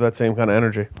day have that same kind of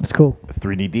energy. It's cool.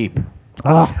 3D Deep.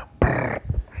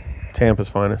 Tampa's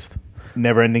finest.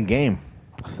 Never Ending Game.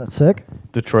 That's sick.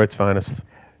 Detroit's finest.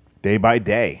 Day by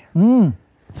Day.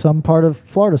 Some part of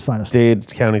Florida's finest. Dade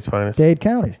County's finest. Dade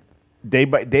County. Day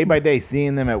by Day,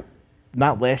 seeing them at,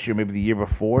 not last year, maybe the year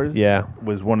before's,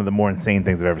 was one of the more insane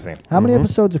things I've ever seen. How many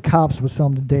episodes of Cops was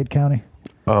filmed in Dade County?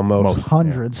 Most.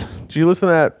 Hundreds. Did you listen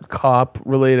to that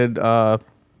cop-related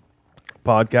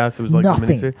podcast? It was like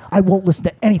Nothing. I won't listen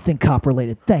to anything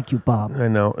cop-related. Thank you, Bob. I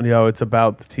know. It's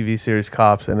about the TV series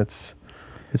Cops, and it's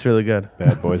really good.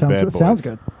 Bad Boys, Bad Boys. Sounds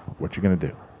good. What you gonna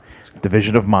do?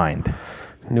 Division of Mind.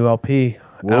 New LP.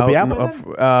 Will it be out by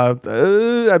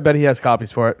then? I bet he has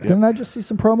copies for it. Didn't I just see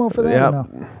some promo for that? Yep. Or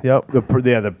no? Yep.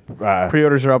 The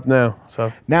Pre-orders are up now.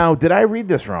 So now, did I read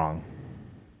this wrong?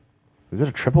 Is it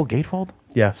a triple gatefold?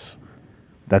 Yes.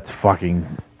 That's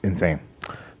fucking insane.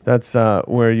 That's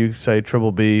where you say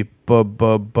triple B,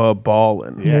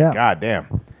 ballin'. Yeah.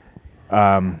 Goddamn.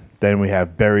 Then we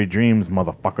have Buried Dreams,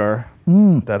 motherfucker.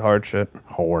 That hard shit.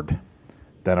 Horde.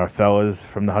 Then our fellas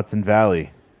from the Hudson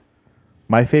Valley.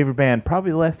 My favorite band,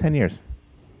 probably the last 10 years.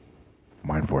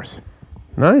 Mind Force.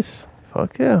 Nice.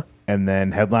 Fuck yeah. And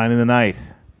then headlining the night,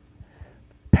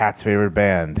 Pat's favorite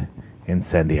band,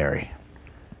 Incendiary.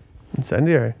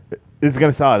 Incendiary. It's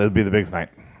going to sell it. It'll be the biggest night.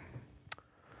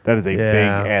 That is a Yeah.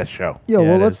 big ass show. Yeah, Yeah,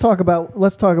 well, it let's is.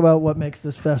 talk about what makes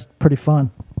this fest pretty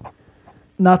fun.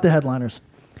 Not the headliners,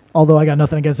 although I got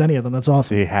nothing against any of them. That's So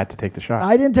awesome. you had to take the shot.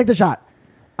 I didn't take the shot.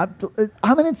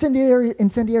 I'm an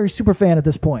incendiary super fan at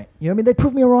this point. You know what I mean? They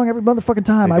prove me wrong every motherfucking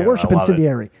time. They I do. worship I love it.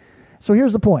 Incendiary. So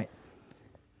here's the point: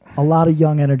 a lot of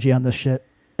young energy on this shit,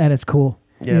 and it's cool.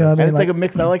 Yeah, you know what I And mean? it's like a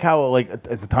mix. I like how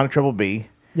it's a ton of triple B,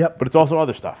 Yep. but it's also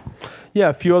other stuff. Yeah,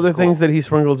 a few other things that he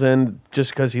sprinkles in just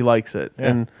because he likes it. Yeah.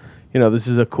 And, this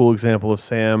is a cool example of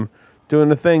Sam doing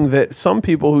the thing that some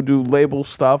people who do label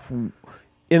stuff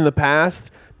in the past,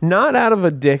 not out of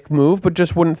a dick move, but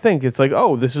just wouldn't think. It's like,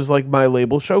 oh, this is like my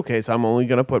label showcase. I'm only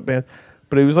going to put bands.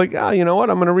 But he was like, you know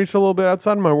what? I'm going to reach a little bit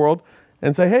outside of my world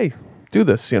and say, hey, do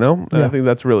this, And Yeah. I think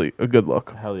that's really a good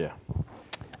look. Hell yeah.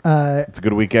 It's a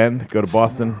good weekend. Go to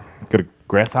Boston. Go to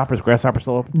Grasshoppers. Grasshoppers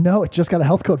still open? No, it just got a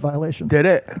health code violation. Did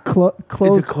it? Closed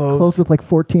closed? with like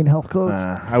 14 health codes.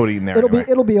 I would eat in there. It'll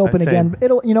anyway. be open Same. again.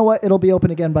 You know what? It'll be open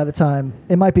again by the time.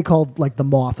 It might be called like the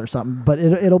Moth or something, but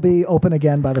it'll be open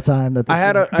again by the time that. I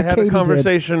had a Katie did.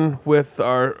 conversation with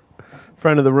our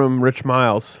friend of the room, Rich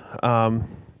Miles.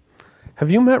 Have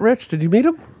you met Rich? Did you meet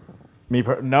him?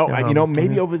 No, Yeah,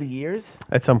 maybe over the years.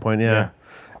 At some point, yeah.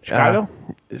 Chicago?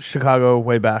 Chicago,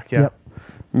 way back, yeah. Yep.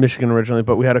 Michigan originally,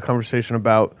 but we had a conversation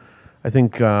about, I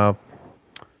think we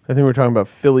were talking about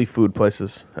Philly food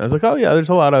places. I was like, oh yeah, there's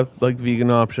a lot of like vegan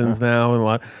options now, and a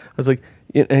lot. I was like,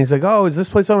 and he's like, oh, is this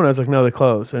place open? I was like, no, they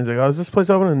closed. And he's like, oh, is this place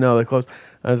open? And no, they closed.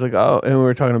 I was like, oh, and we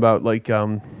were talking about like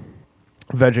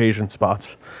veg Asian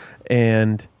spots,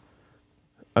 and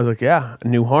I was like, yeah,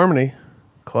 New Harmony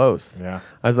closed. Yeah.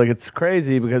 I was like, it's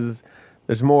crazy because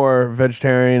there's more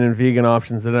vegetarian and vegan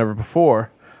options than ever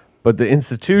before, but the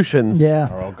institutions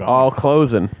Are all gone. all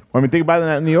closing. I mean, think about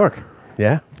that in New York.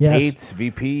 Yeah. Yes. Tate's,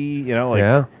 VP,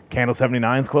 Yeah. Candle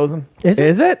 79's closing.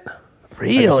 Is it? I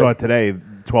Really? just saw it today.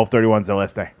 12/31's their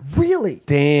last day. Really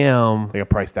Damn. They got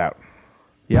priced out.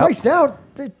 Yep. priced out.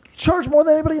 They charge more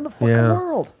than anybody in the fucking Yeah.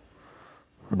 world.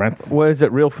 Rents. What is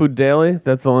it? Real Food Daily?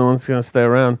 That's the only one that's going to stay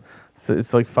around.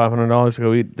 It's like $500 to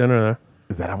go eat dinner there.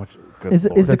 Is that how much? Good Is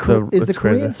Lord. the That's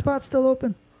Korean crazy. spot still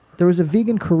open? There was a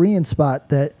vegan Korean spot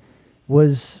that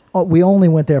was. Oh, we only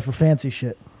went there for fancy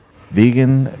shit.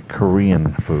 vegan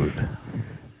Korean food?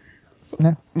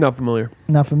 Nah, Not familiar.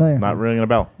 not familiar. Not ringing a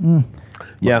bell.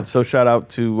 Yeah, so shout out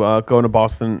to going to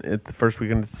Boston at the first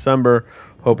weekend of December.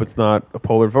 Hope it's not a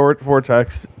polar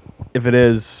vortex. If it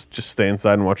is, just stay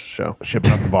inside and watch the show.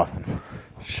 Shipping up to Boston.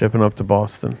 Shipping up to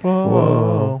Boston.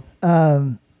 Whoa.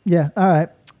 Yeah. All right.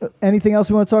 Anything else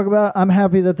we want to talk about? I'm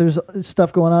happy that there's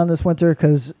stuff going on this winter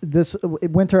because this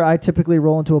winter I typically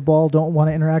roll into a ball, don't want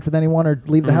to interact with anyone or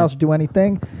leave the house or do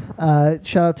anything.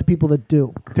 Shout out to people that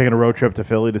do. Taking a road trip to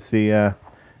Philly to see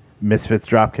Misfits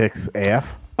Dropkicks AF.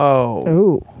 Oh.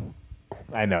 Ooh.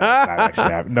 I know that's not actually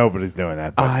happening. Nobody's doing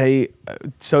that. But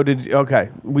Okay.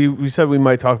 We said we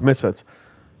might talk Misfits.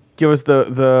 Give us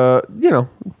the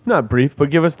not brief, but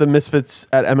give us the Misfits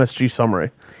at MSG summary.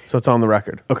 So it's on the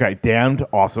record. okay, Damned,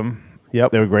 awesome.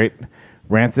 Yep. They were great.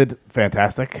 Rancid,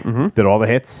 fantastic. Did all the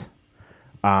hits.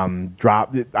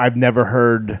 Dropped. I've never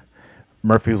heard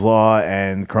Murphy's Law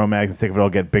and Cro-Mags and Sick of It All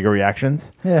get bigger reactions.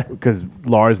 Yeah. Because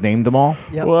Lars named them all.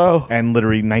 Yep. Wow. And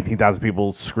literally 19,000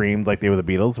 people screamed like they were the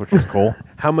Beatles, which was cool.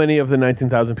 How many of the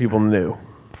 19,000 people knew?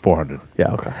 400.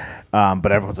 Yeah, okay.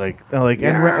 But everyone's like,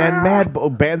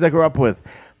 and bands I grew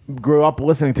up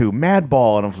listening to,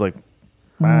 Madball, and I was like,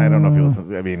 I don't know if you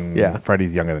listen. I mean, Yeah.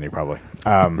 Freddie's younger than you probably.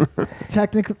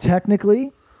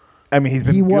 Technically, I mean, he's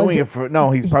been He was- doing it for. No,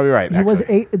 he's probably right. he was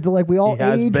actually. like we all He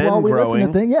has age been while we listen growing.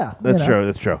 to things. Yeah, That's you know. true.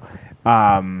 That's true.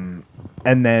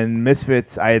 And then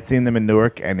Misfits, I had seen them in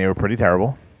Newark, and they were pretty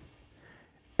terrible.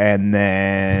 And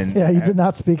then Yeah, you did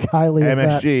not speak highly of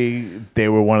that. MSG, they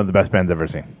were one of the best bands I've ever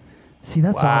seen. See,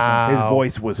 that's awesome. His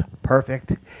voice was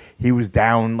perfect. He was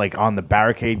down like on the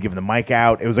barricade, giving the mic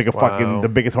out. It was like a fucking the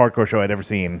biggest hardcore show I'd ever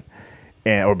seen,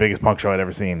 or biggest punk show I'd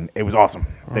ever seen. It was awesome.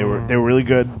 They were really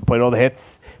good. Played all the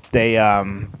hits. They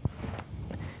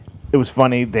it was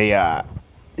funny.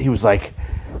 He was like,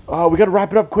 "Oh, we got to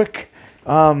wrap it up quick.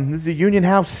 This is a union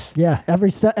house. Yeah,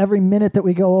 every minute that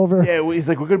we go over, Yeah, he's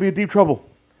like, we're gonna be in deep trouble,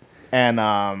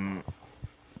 and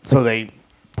so they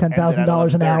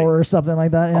 $10,000 an hour or something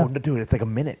like that. Yeah. Oh, no, dude, it's like a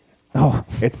minute. Oh,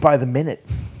 It's by the minute.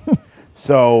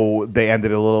 So they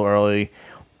ended a little early.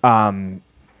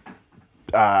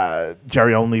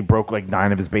 Jerry only broke like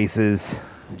 9 of his bases.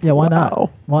 yeah. Why not?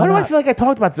 Why do I not? feel like I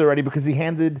talked about this already? Because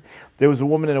there was a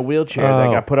woman in a wheelchair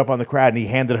that got put up on the crowd, and he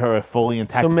handed her a fully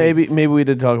intact. So maybe we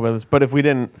did talk about this, but if we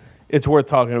didn't, it's worth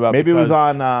talking about. Maybe it was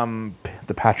because- on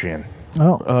the Patreon.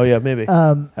 Oh yeah, maybe.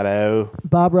 Hello.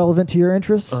 Bob, relevant to your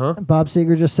interests, Bob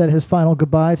Seger just said his final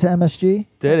goodbye to MSG.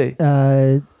 Did he?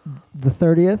 The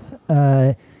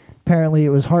 30th. Apparently, it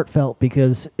was heartfelt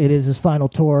because it is his final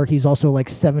tour. He's also like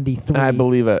 73. I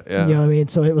believe it. Yeah. You know what I mean?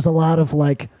 So it was a lot of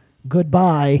like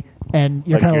goodbye, and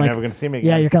you're Like, kind of you're like, never gonna see me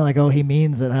yeah, again. you're kind of like, oh, he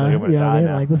means it, huh? Like, You I'm know gonna what I mean?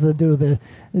 die now. Like, this is a dude that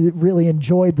really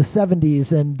enjoyed the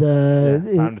 70s, and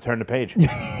It's time to turn the page. you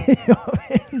know what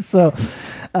I mean? So,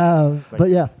 but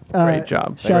yeah, Great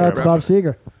job. Shout out to Bob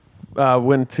Seger.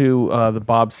 Went to the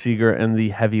Bob Seger and the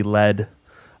Heavy Lead,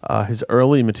 his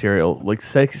early material, like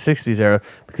 60s era,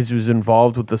 because he was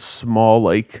involved with the small,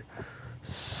 like,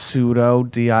 pseudo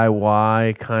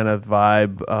DIY kind of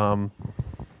vibe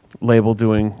label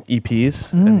doing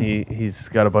EPs, and he's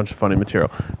got a bunch of funny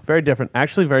material. Very different.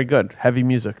 Actually, very good. Heavy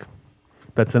music.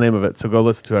 That's the name of it, so go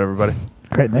listen to it, everybody.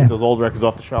 Great name. Those old records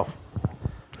off the shelf.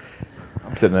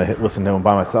 I'm sitting there listening to them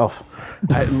by myself.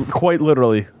 I quite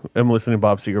literally am listening to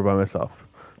Bob Seger by myself.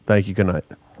 Thank you. Good night.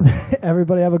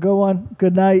 Everybody have a good one.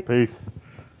 Good night. Peace.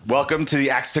 Welcome to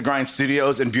the Axe to Grind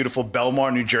Studios in beautiful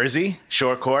Belmar, New Jersey.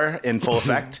 Shorecore in full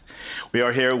effect. We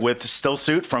are here with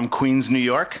Stillsuit from Queens, New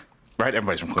York. Right?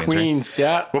 Everybody's from Queens, Queens, right?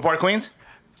 yeah. What part of Queens?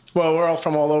 Well, we're all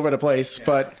from all over the place,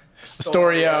 but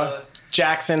Astoria,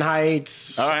 Jackson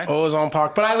Heights, All right. Ozone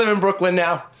Park. But I live in Brooklyn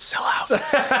now. Sell out.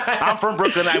 I'm from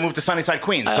Brooklyn. I moved to Sunnyside,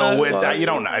 Queens. So you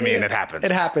don't know. I mean, it happens.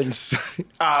 It happens. Do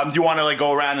you want to like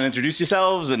go around and introduce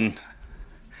yourselves? And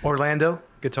Orlando,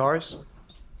 guitars.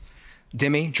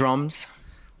 Dimmy, drums.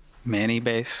 Manny,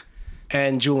 bass.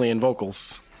 And Julian,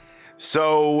 vocals.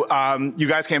 so you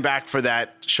guys came back for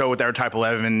that show with Air Type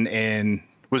 11 in,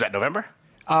 was that November?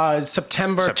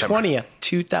 September 20th,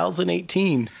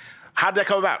 2018. How did that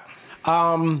come about?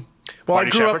 Well, Marty I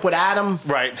grew Shepherd? up with Adam.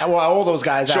 Right. Well, all those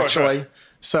guys, Sure, actually. sure.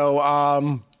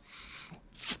 So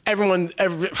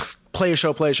every play a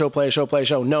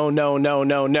show.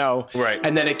 No. Right.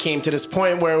 And then it came to this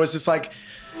point where it was just like,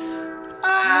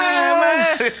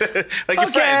 Like your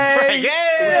friend, Frank.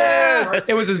 Yeah.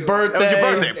 it was his birthday. That was your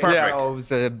birthday. Perfect. Yeah. So it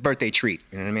was a birthday treat.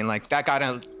 You know what I mean? Like that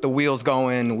got the wheels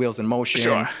going, the wheels in motion.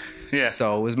 Sure. Yeah.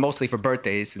 So it was mostly for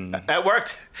birthdays, and That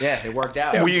worked. yeah, it worked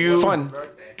out. Were you Fun.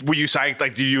 Were you psyched?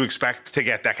 Like, do you expect to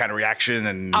get that kind of reaction?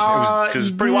 And it was because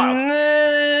it's pretty wild.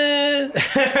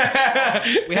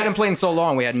 We hadn't played in so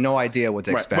long, we had no idea what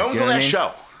to expect. When was you the know what I last mean?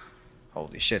 show?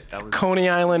 Holy shit, that was Coney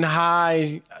Island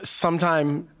High,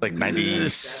 sometime Like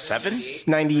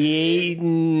 97? 98,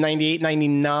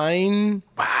 99,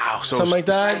 Wow. So something like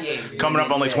that. coming up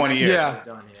on like 20 years. Yeah.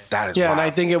 That is Yeah, wild. and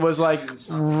I think it was like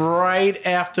right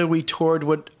after we toured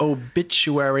with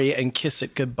Obituary and Kiss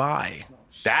It Goodbye.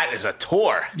 That is a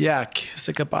tour. Yeah, Kiss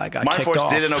It Goodbye got Mind kicked Force off.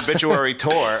 did an obituary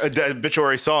tour, an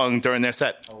obituary song during their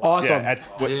set. Awesome.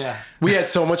 Yeah. We had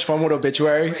so much fun with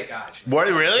Obituary. What,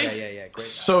 really? yeah, great.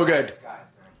 So good.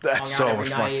 That's Hung so out much every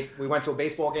fun. night. We went to a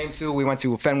baseball game too. We went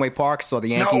to Fenway Park, saw the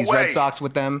Yankees, way. Red Sox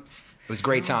with them. It was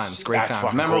great times, great That's times,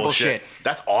 fucking memorable cool shit.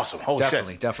 That's awesome. Holy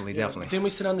Definitely, shit. definitely. Didn't we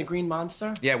sit on the Green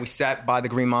Monster? Yeah, we sat by the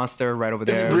Green Monster right over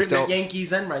there. It was dope.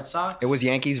 Yankees and Red Sox. It was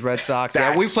Yankees, Red Sox.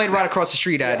 Yeah, we That's- played right across the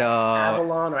street at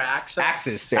Avalon or Access.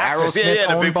 Axis, the Axis, Aerosmith yeah,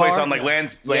 the owned big place bar. on like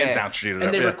Lansdowne Street. Or And they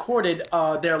whatever, yeah. recorded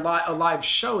a live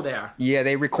show there. Yeah,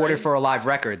 they recorded for a live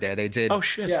record there. They did Oh,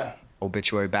 shit. Yeah.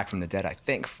 Obituary Back from the Dead, I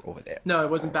think, over there. No, it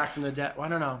wasn't Back from the Dead. I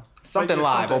don't know. Something But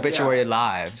live, something, Obituary yeah.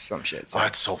 live, some shit. So. Oh,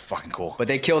 that's so fucking cool. But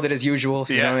they killed it as usual.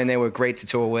 You Yeah. know, and they were great to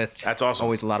tour with. That's awesome.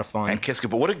 Always a lot of fun. And Kiss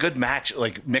Goodbye. What a good match,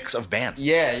 like mix of bands.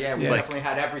 Yeah, we Yeah. definitely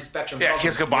had every spectrum. Yeah, covered,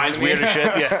 Kiss you know Goodbye what is I mean? weird as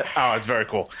shit. Yeah. Oh, it's very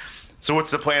cool. So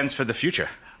what's the plans for the future?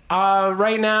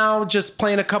 Right now, just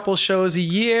playing a couple shows a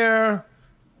year,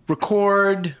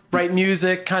 record, write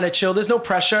music, kind of chill. There's no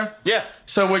pressure. Yeah.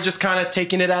 So we're just kind of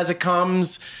taking it as it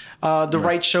comes. The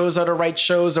right shows are the right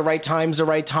shows, the right time's the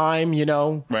right time, you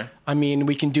know? Right. I mean,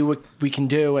 we can do what we can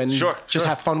do and Sure, just sure.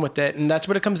 have fun with it. And that's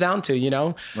what it comes down to, you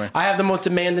know? Right. I have the most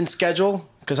demanding schedule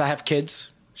because I have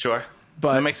kids, Sure.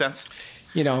 But- that makes sense.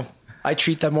 you know. I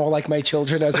treat them all like my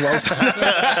children as well.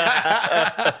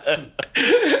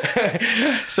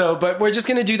 So, but we're just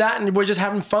going to do that and we're just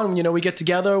having fun. You know, we get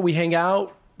together, we hang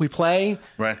out, we play.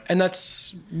 Right. And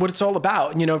that's what it's all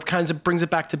about. You know, it kind of brings it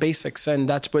back to basics. And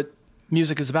that's what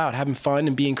music is about, having fun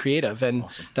and being creative. And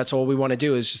that's all we want to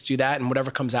do is just do that. And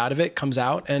whatever comes out of it comes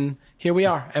out. And here we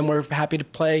are. And we're happy to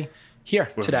play here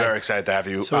today. We're very excited to have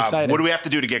you. So excited. What do we have to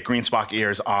do to get Green Spock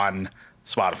Ears on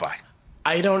Spotify?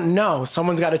 I don't know.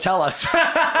 Someone's got to tell us. We'll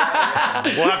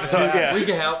have to talk. Yeah. We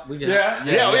can help.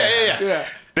 Yeah.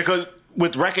 Because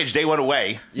with Wreckage, they went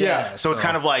away. Yeah. So it's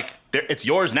kind of like, it's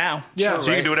yours now. Yeah,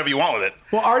 So you can do whatever you want with it.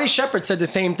 Well, Artie Shepherd said the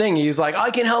same thing. He's like, I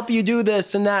can help you do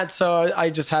this and that. So I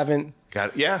just haven't.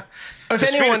 Got it. Yeah. If The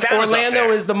speed anyone, of sound is up Orlando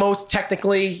there. is the most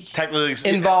technically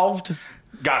involved.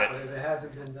 Got it.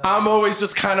 I'm always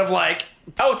just kind of like,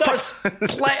 oh, it's up.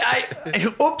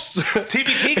 Oops.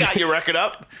 TBT got your record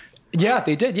up. Yeah,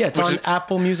 they did. Yeah, it's on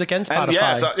Apple Music and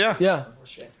Spotify. And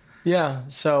Yeah.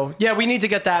 So, yeah, we need to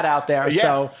get that out there. Yeah.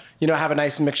 So, have a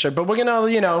nice mixture. But we're going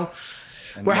to,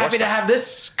 we're happy to have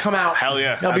this come out. Hell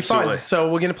yeah. That'll be Absolutely. fun.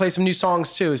 So we're going to play some new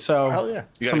songs too. So, Hell yeah.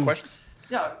 You got any questions?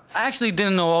 Yeah, I actually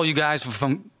didn't know all you guys were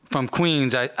from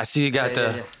Queens. I see you got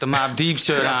the Mobb Deep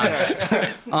shirt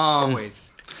on.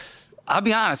 I'll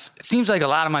be honest. It seems like a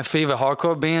lot of my favorite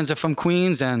hardcore bands are from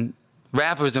Queens and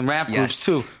rappers and rap groups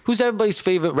too. Who's everybody's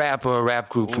favorite rapper or rap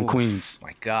group from Queens?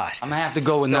 My God, I'm gonna have to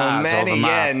go with so Nas. many, over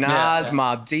Mobb. Nas,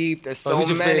 Mobb Deep. There's so who's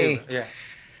your many. favorite? Yeah.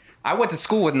 I went to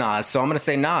school with Nas, so I'm gonna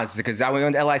say Nas because I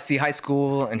went to LIC high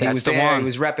school and he That's was the there. one. He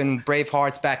was repping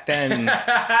Bravehearts back then.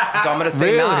 So I'm gonna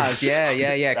say Really? Nas.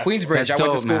 Yeah. Queensbridge. that's I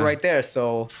went to dope, school man. right there.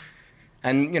 So,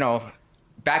 and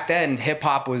back then hip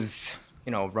hop was.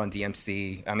 Run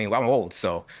DMC. I mean, I'm old,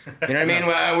 so you know what I mean.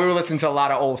 We were listening to a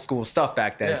lot of old school stuff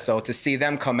back then. Yeah. So to see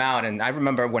them come out, and I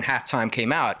remember when Halftime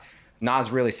came out, Nas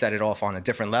really set it off on a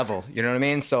different level. You know what I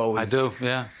mean? So I do.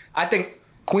 Yeah. I think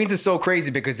Queens is so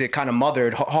crazy because it kind of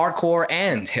mothered hardcore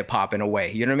and hip hop in a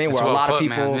way. You know what I mean? That's Where a well lot of put,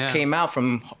 people man, yeah. came out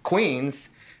from Queens,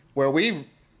 where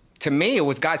to me, it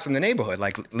was guys from the neighborhood.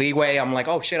 Like Leeway, I'm like,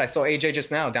 oh shit, I saw AJ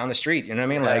just now down the street. You know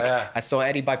what I mean? I saw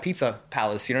Eddie by Pizza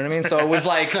Palace. You know what I mean? So it was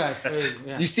like,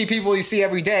 you see people you see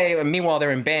every day, and meanwhile they're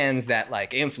in bands that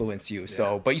like influence you.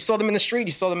 So, but you saw them in the street,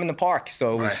 you saw them in the park.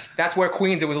 So it was, that's where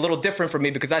Queens, it was a little different for me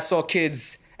because I saw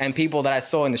kids and people that I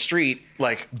saw in the street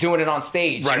like doing it on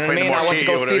stage. Right, You know what I playing mean? the I went to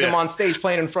go marquee or see them whatever, on stage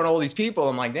playing in front of all these people.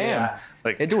 I'm like, damn.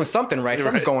 Like, they're doing something right. You're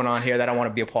Something's right. going on here that I want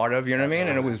to be a part of. You know what I mean?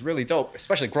 And it was really dope,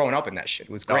 especially growing up in that shit.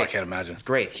 It was great. I can't imagine. It's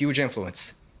great. Huge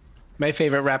influence. My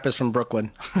favorite rapper's from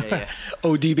Brooklyn.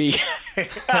 ODB.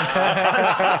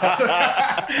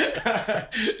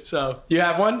 So, you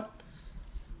have one?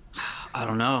 I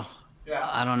don't know.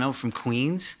 I don't know, from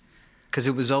Queens? Because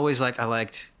it was always like I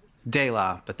liked De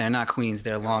La, but they're not Queens.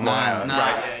 They're Long Island.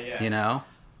 Right. You know?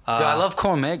 I love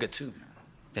Cormega too.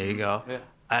 There you go. Yeah.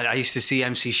 I used to see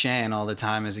MC Shan all the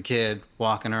time as a kid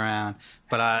walking around,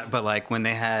 but like when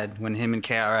him and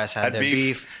KRS had their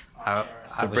beef, I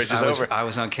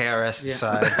was on KRS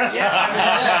side.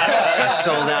 I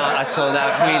sold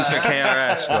out Queens for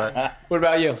KRS. But What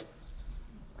about you?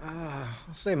 I'll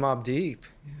say Mobb Deep.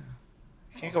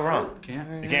 You can't go wrong.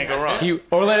 You can't go wrong.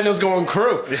 Orlando's going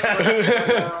crew.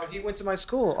 He went to my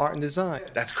school, art and design.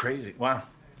 That's crazy. Wow.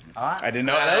 Right. I didn't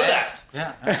know that.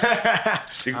 Yeah.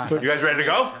 You guys ready to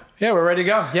go? Yeah, we're ready to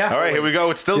go. Yeah. All right, here we go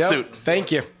with Still Yep. Suit. Thank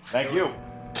you. Thank you.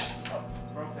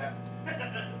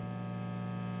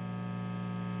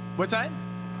 What time?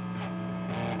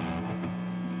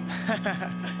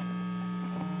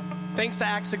 Thanks to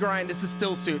Axe to Grind, this is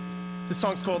Still Suit. This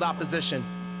song's called Opposition.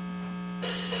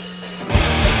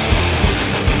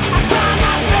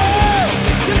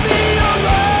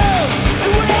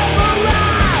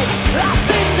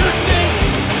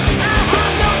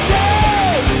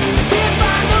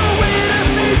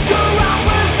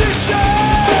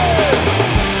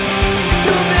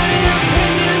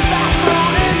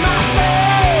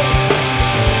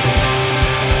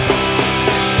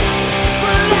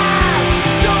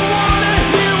 Don't wanna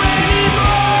hear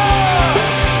anymore,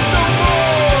 no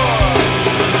more.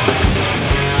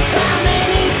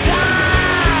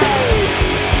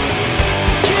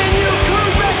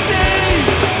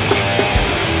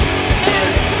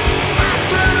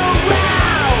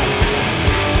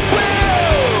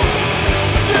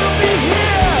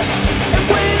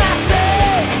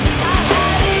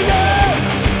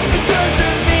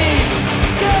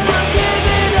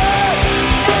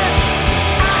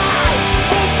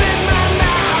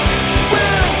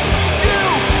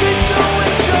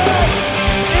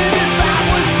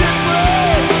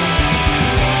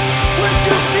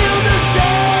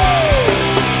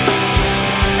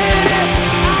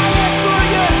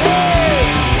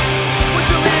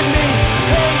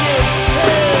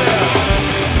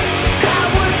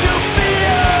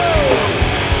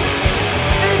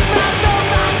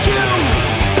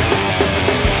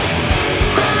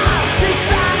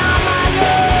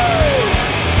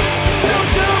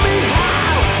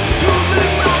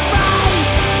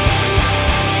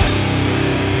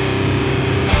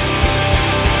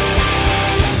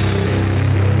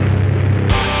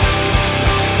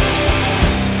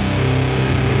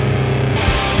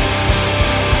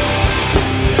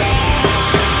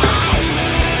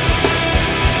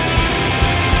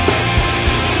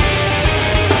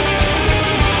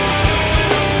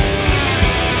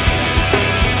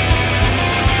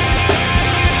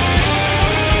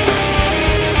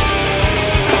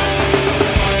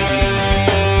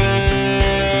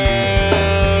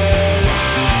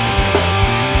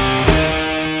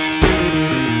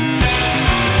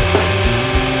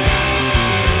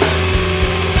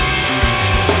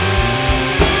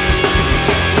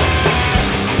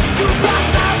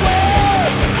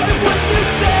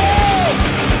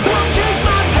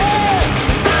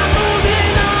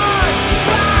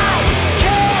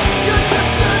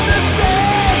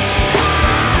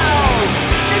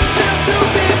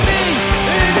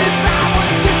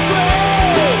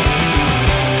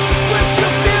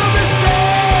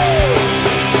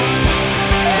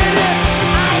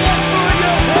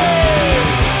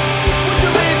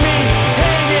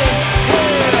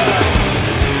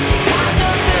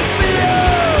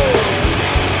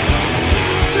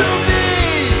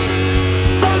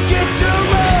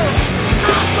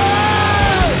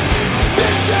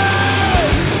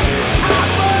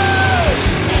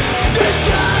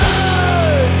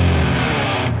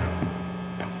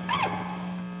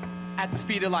 at the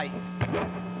speed of light.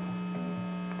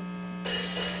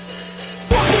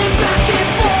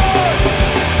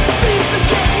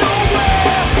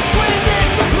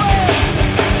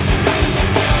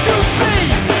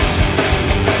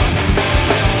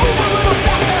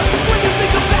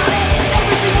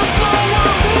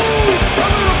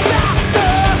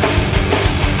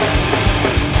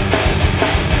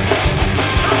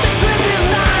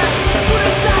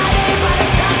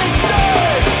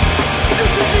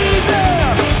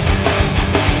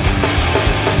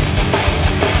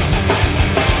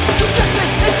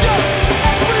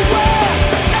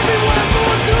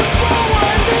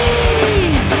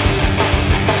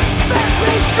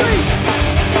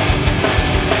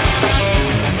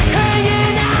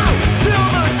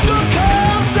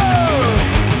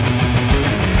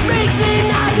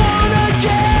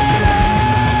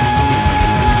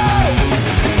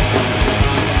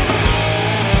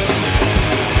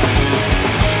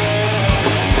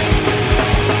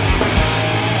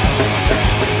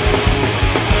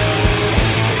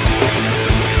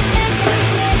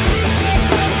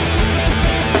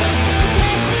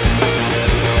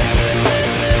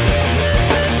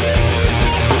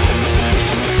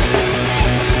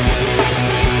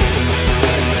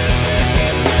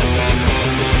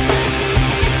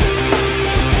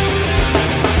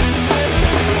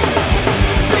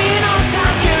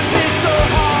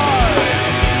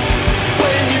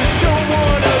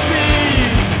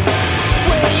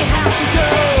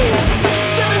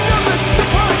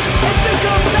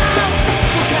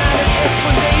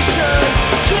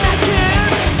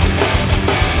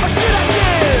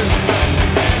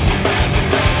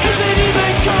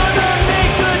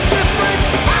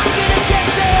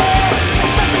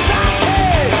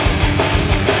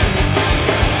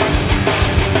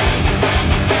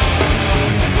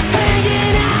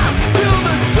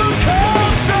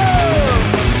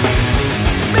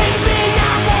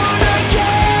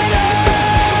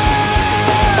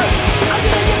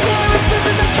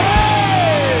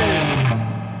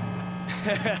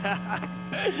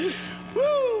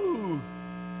 Woo!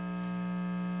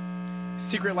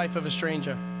 Secret Life of a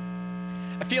Stranger.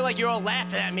 I feel like you're all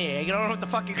laughing at me. I don't know what the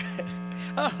fuck you...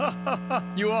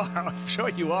 You are. I'm sure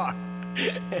you are.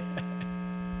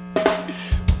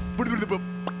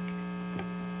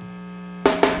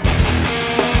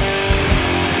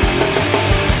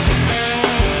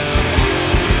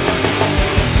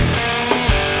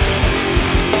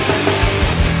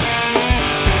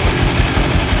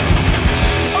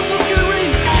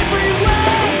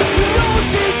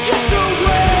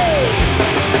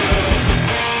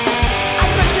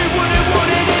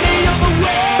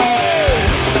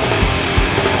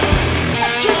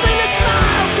 Kissing a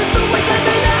smile, just the way that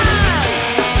they lie.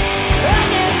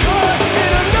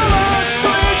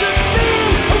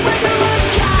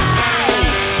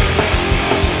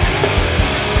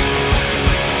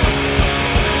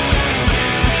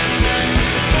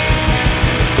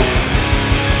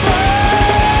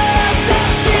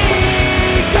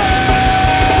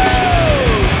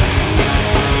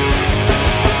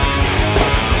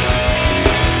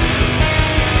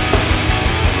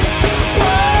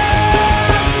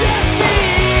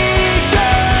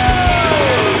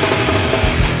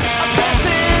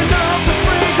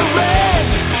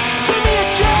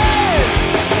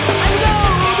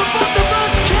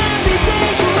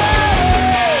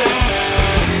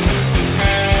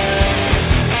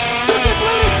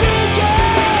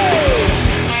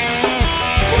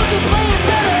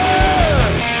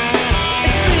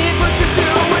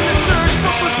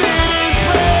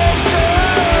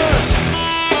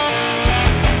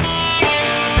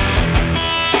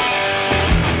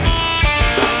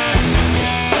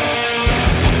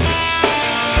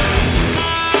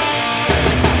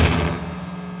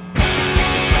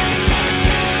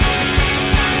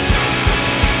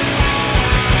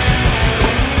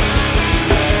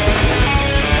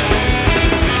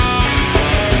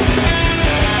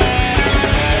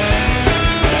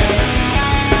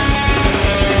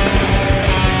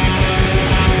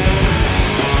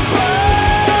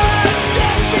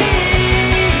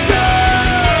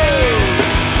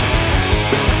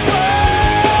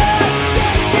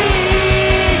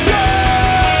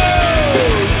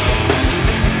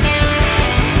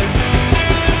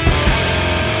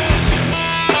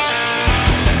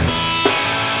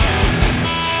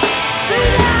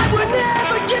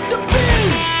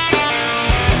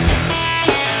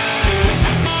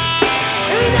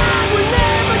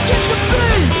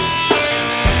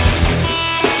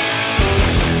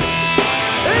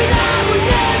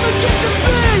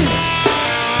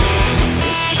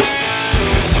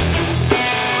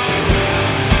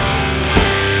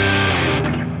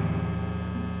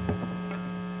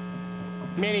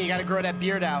 gotta grow that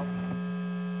beard out.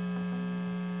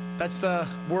 That's the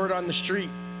word on the street.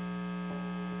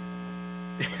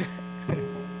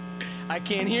 I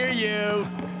can't hear you.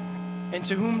 And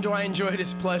to whom do I enjoy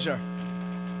this pleasure?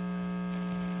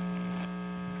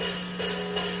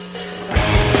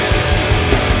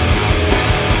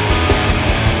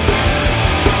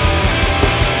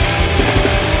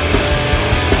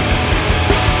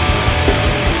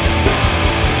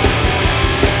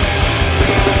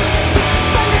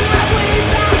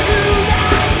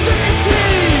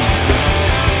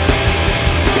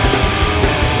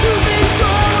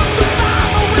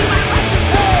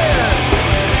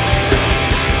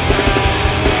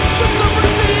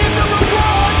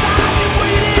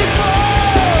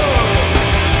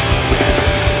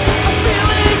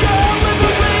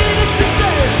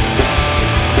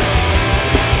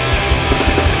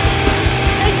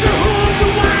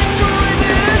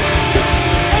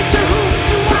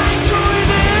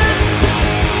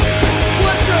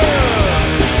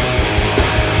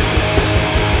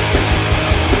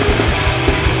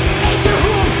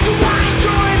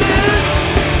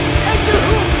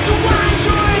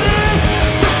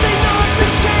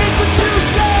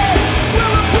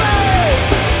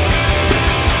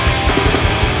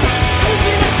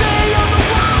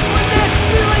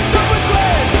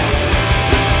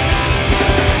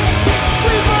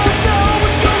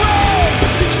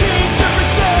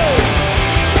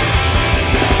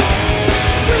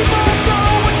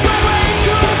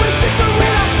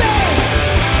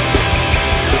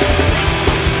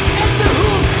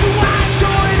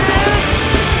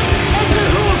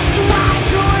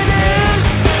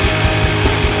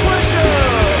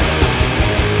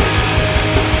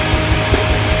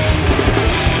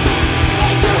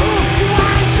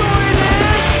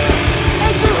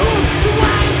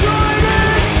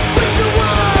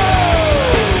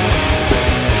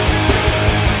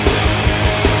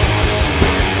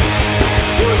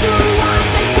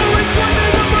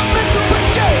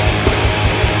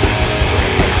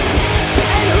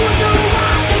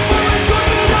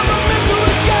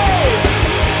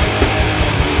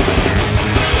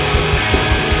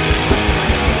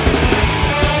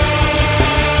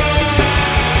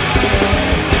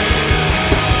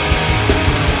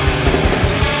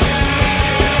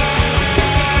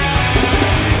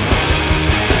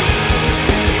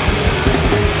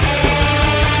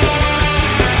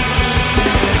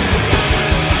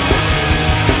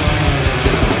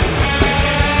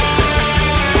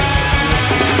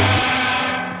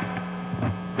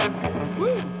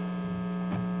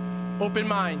 Open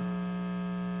mind.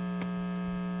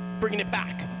 Bringing it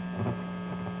back.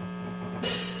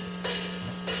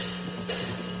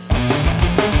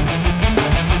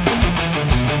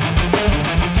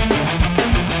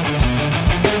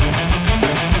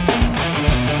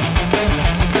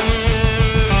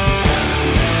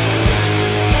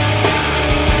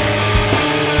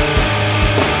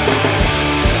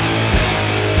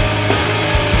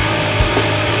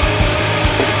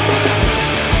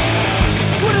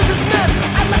 What is this mess?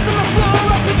 I left on the floor.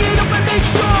 I'll pick it up and make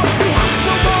sure we have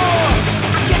no more.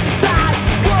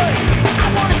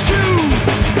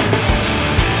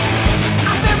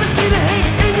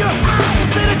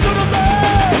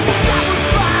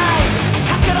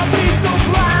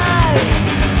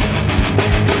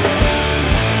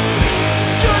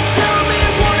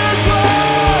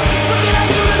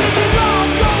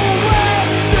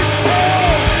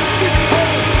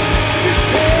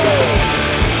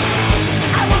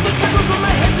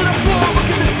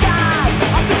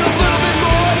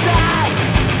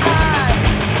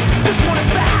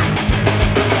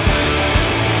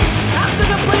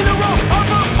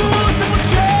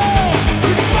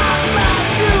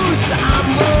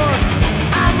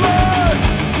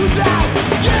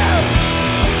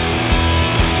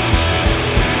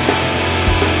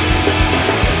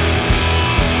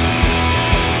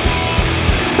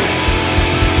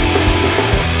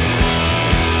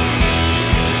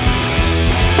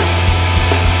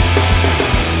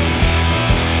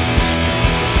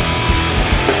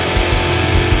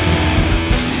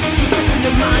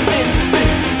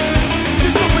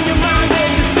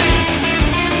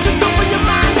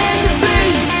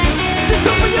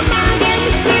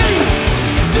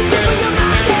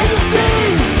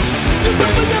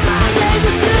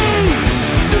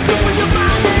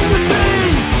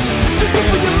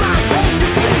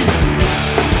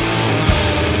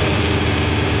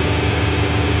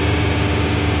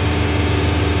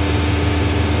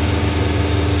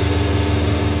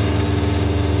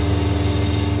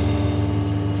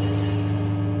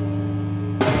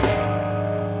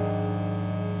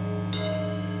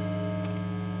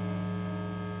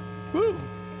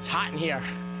 hot in here.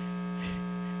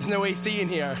 There's no AC in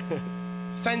here.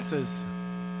 Sensors.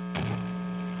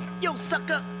 Yo,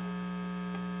 sucker.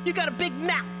 You got a big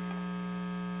mouth.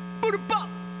 Boot it up.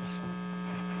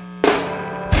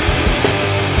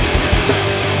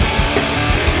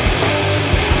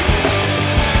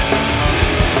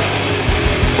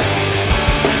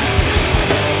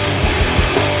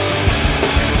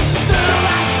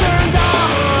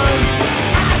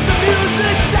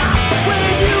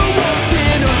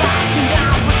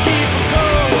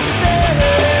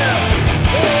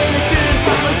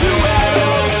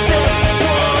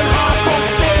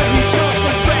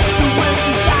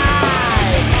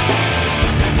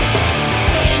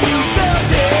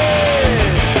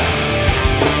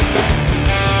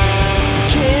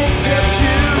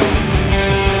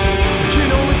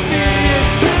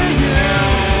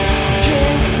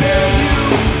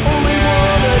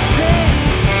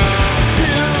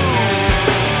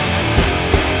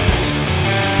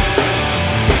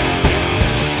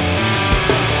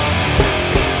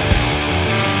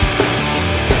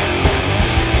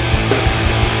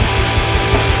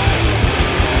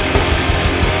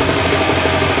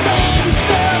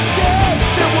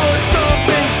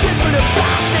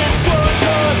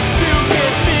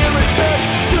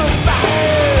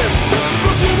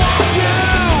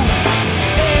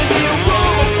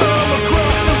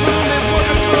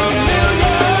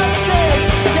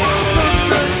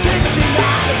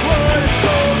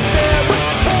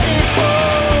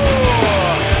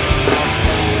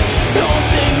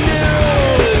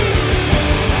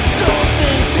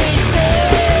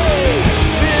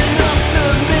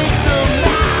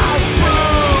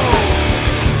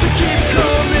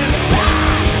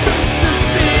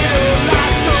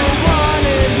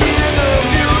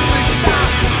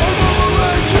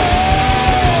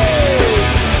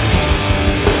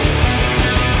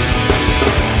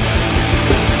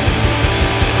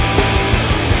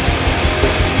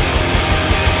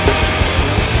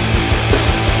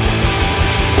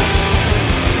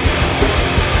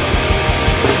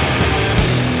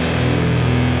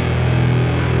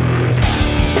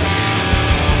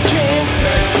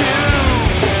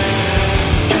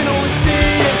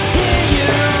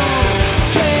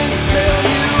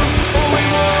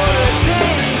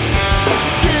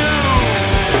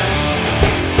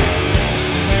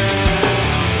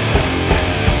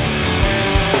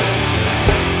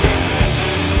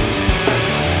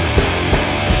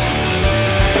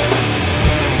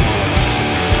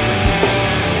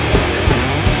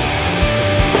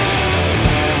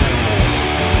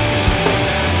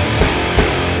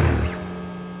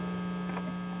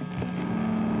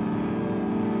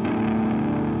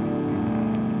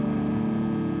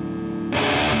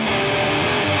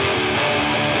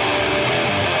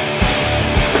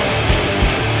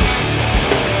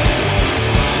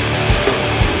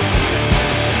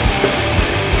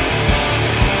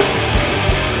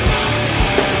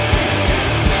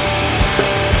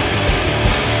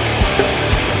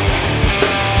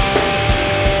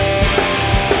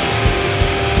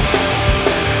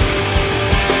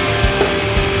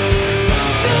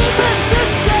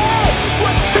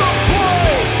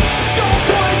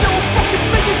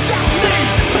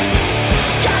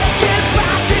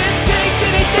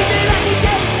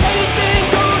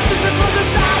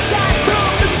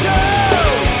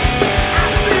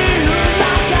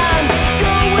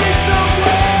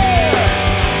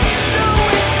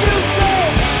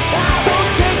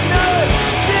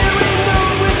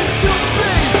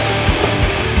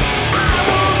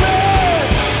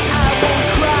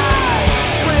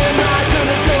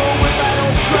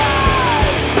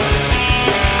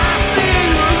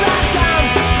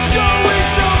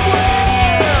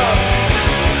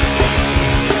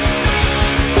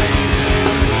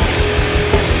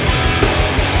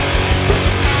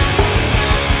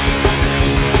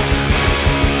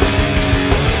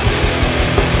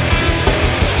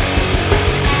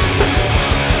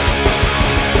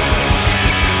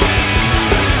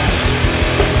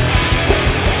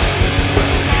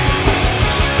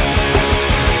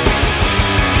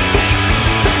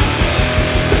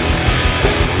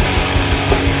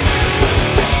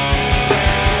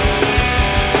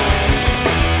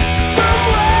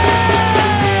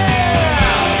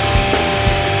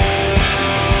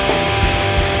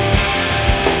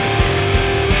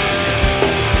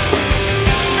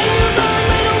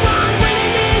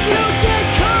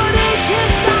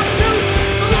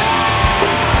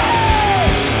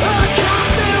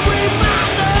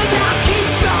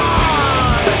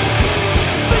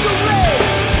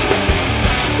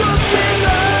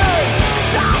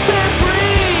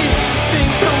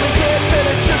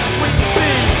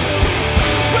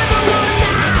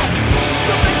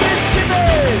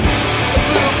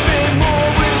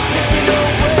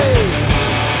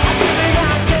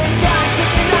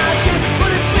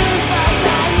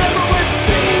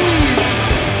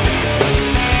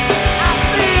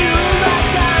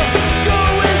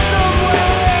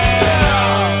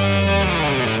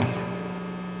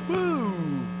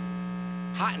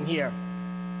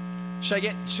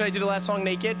 Should I do the last song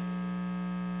naked?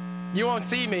 You won't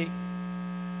see me.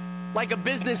 Like a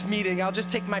business meeting, I'll just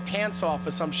take my pants off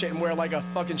or some shit and wear like a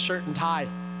fucking shirt and tie.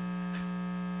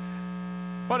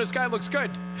 Well, this guy looks good.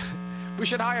 We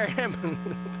should hire him.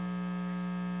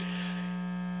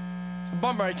 It's a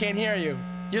bummer, I can't hear you.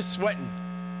 You're sweating.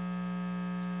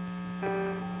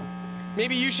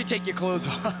 Maybe you should take your clothes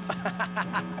off.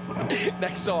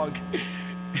 Next song.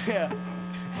 Yeah.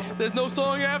 There's no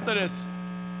song after this.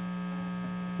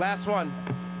 Last one.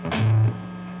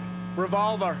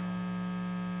 Revolver.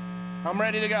 I'm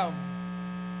ready to go.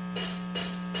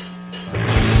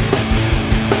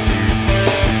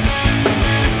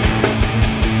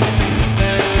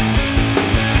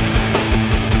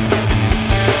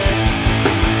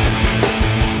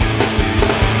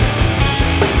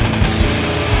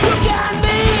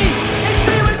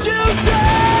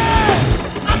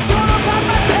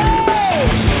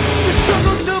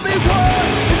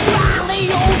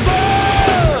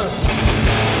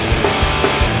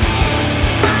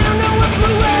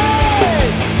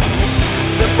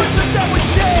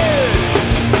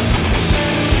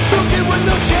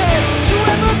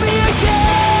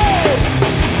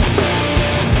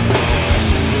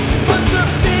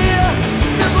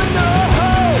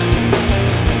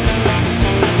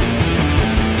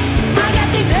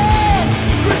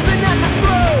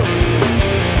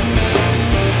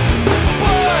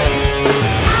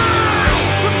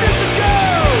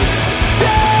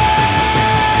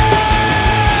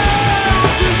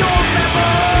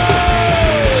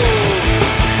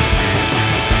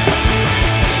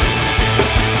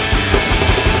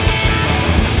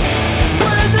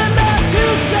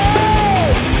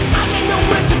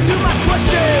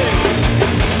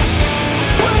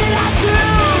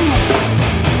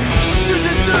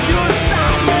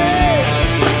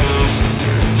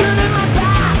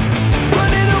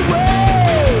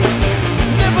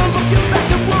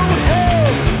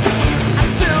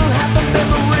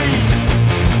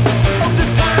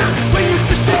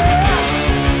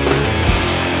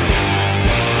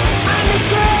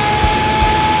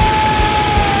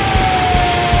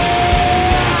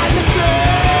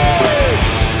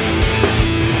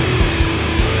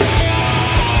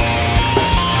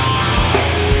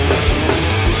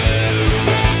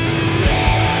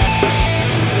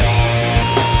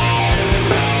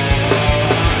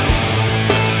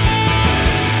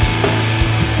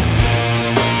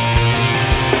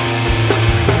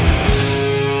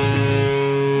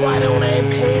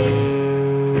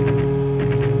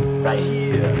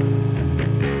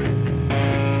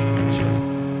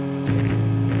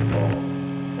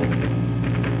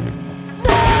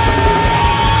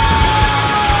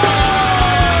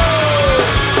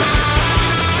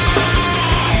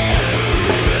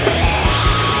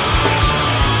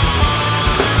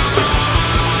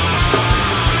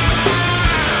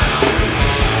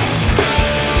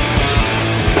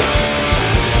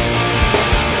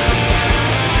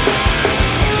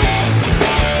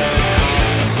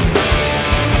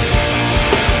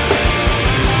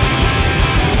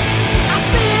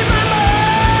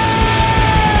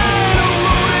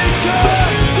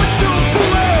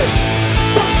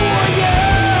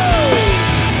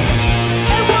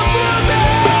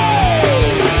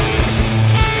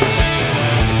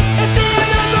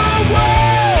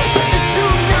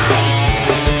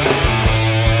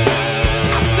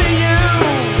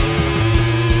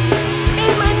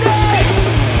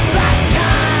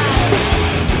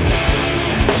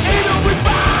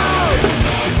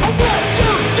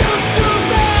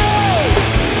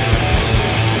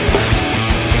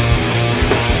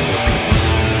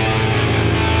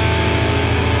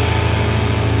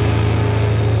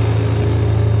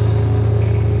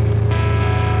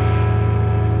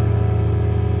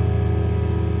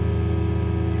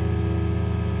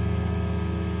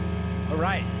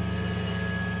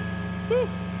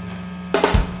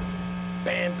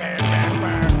 Bam, bam.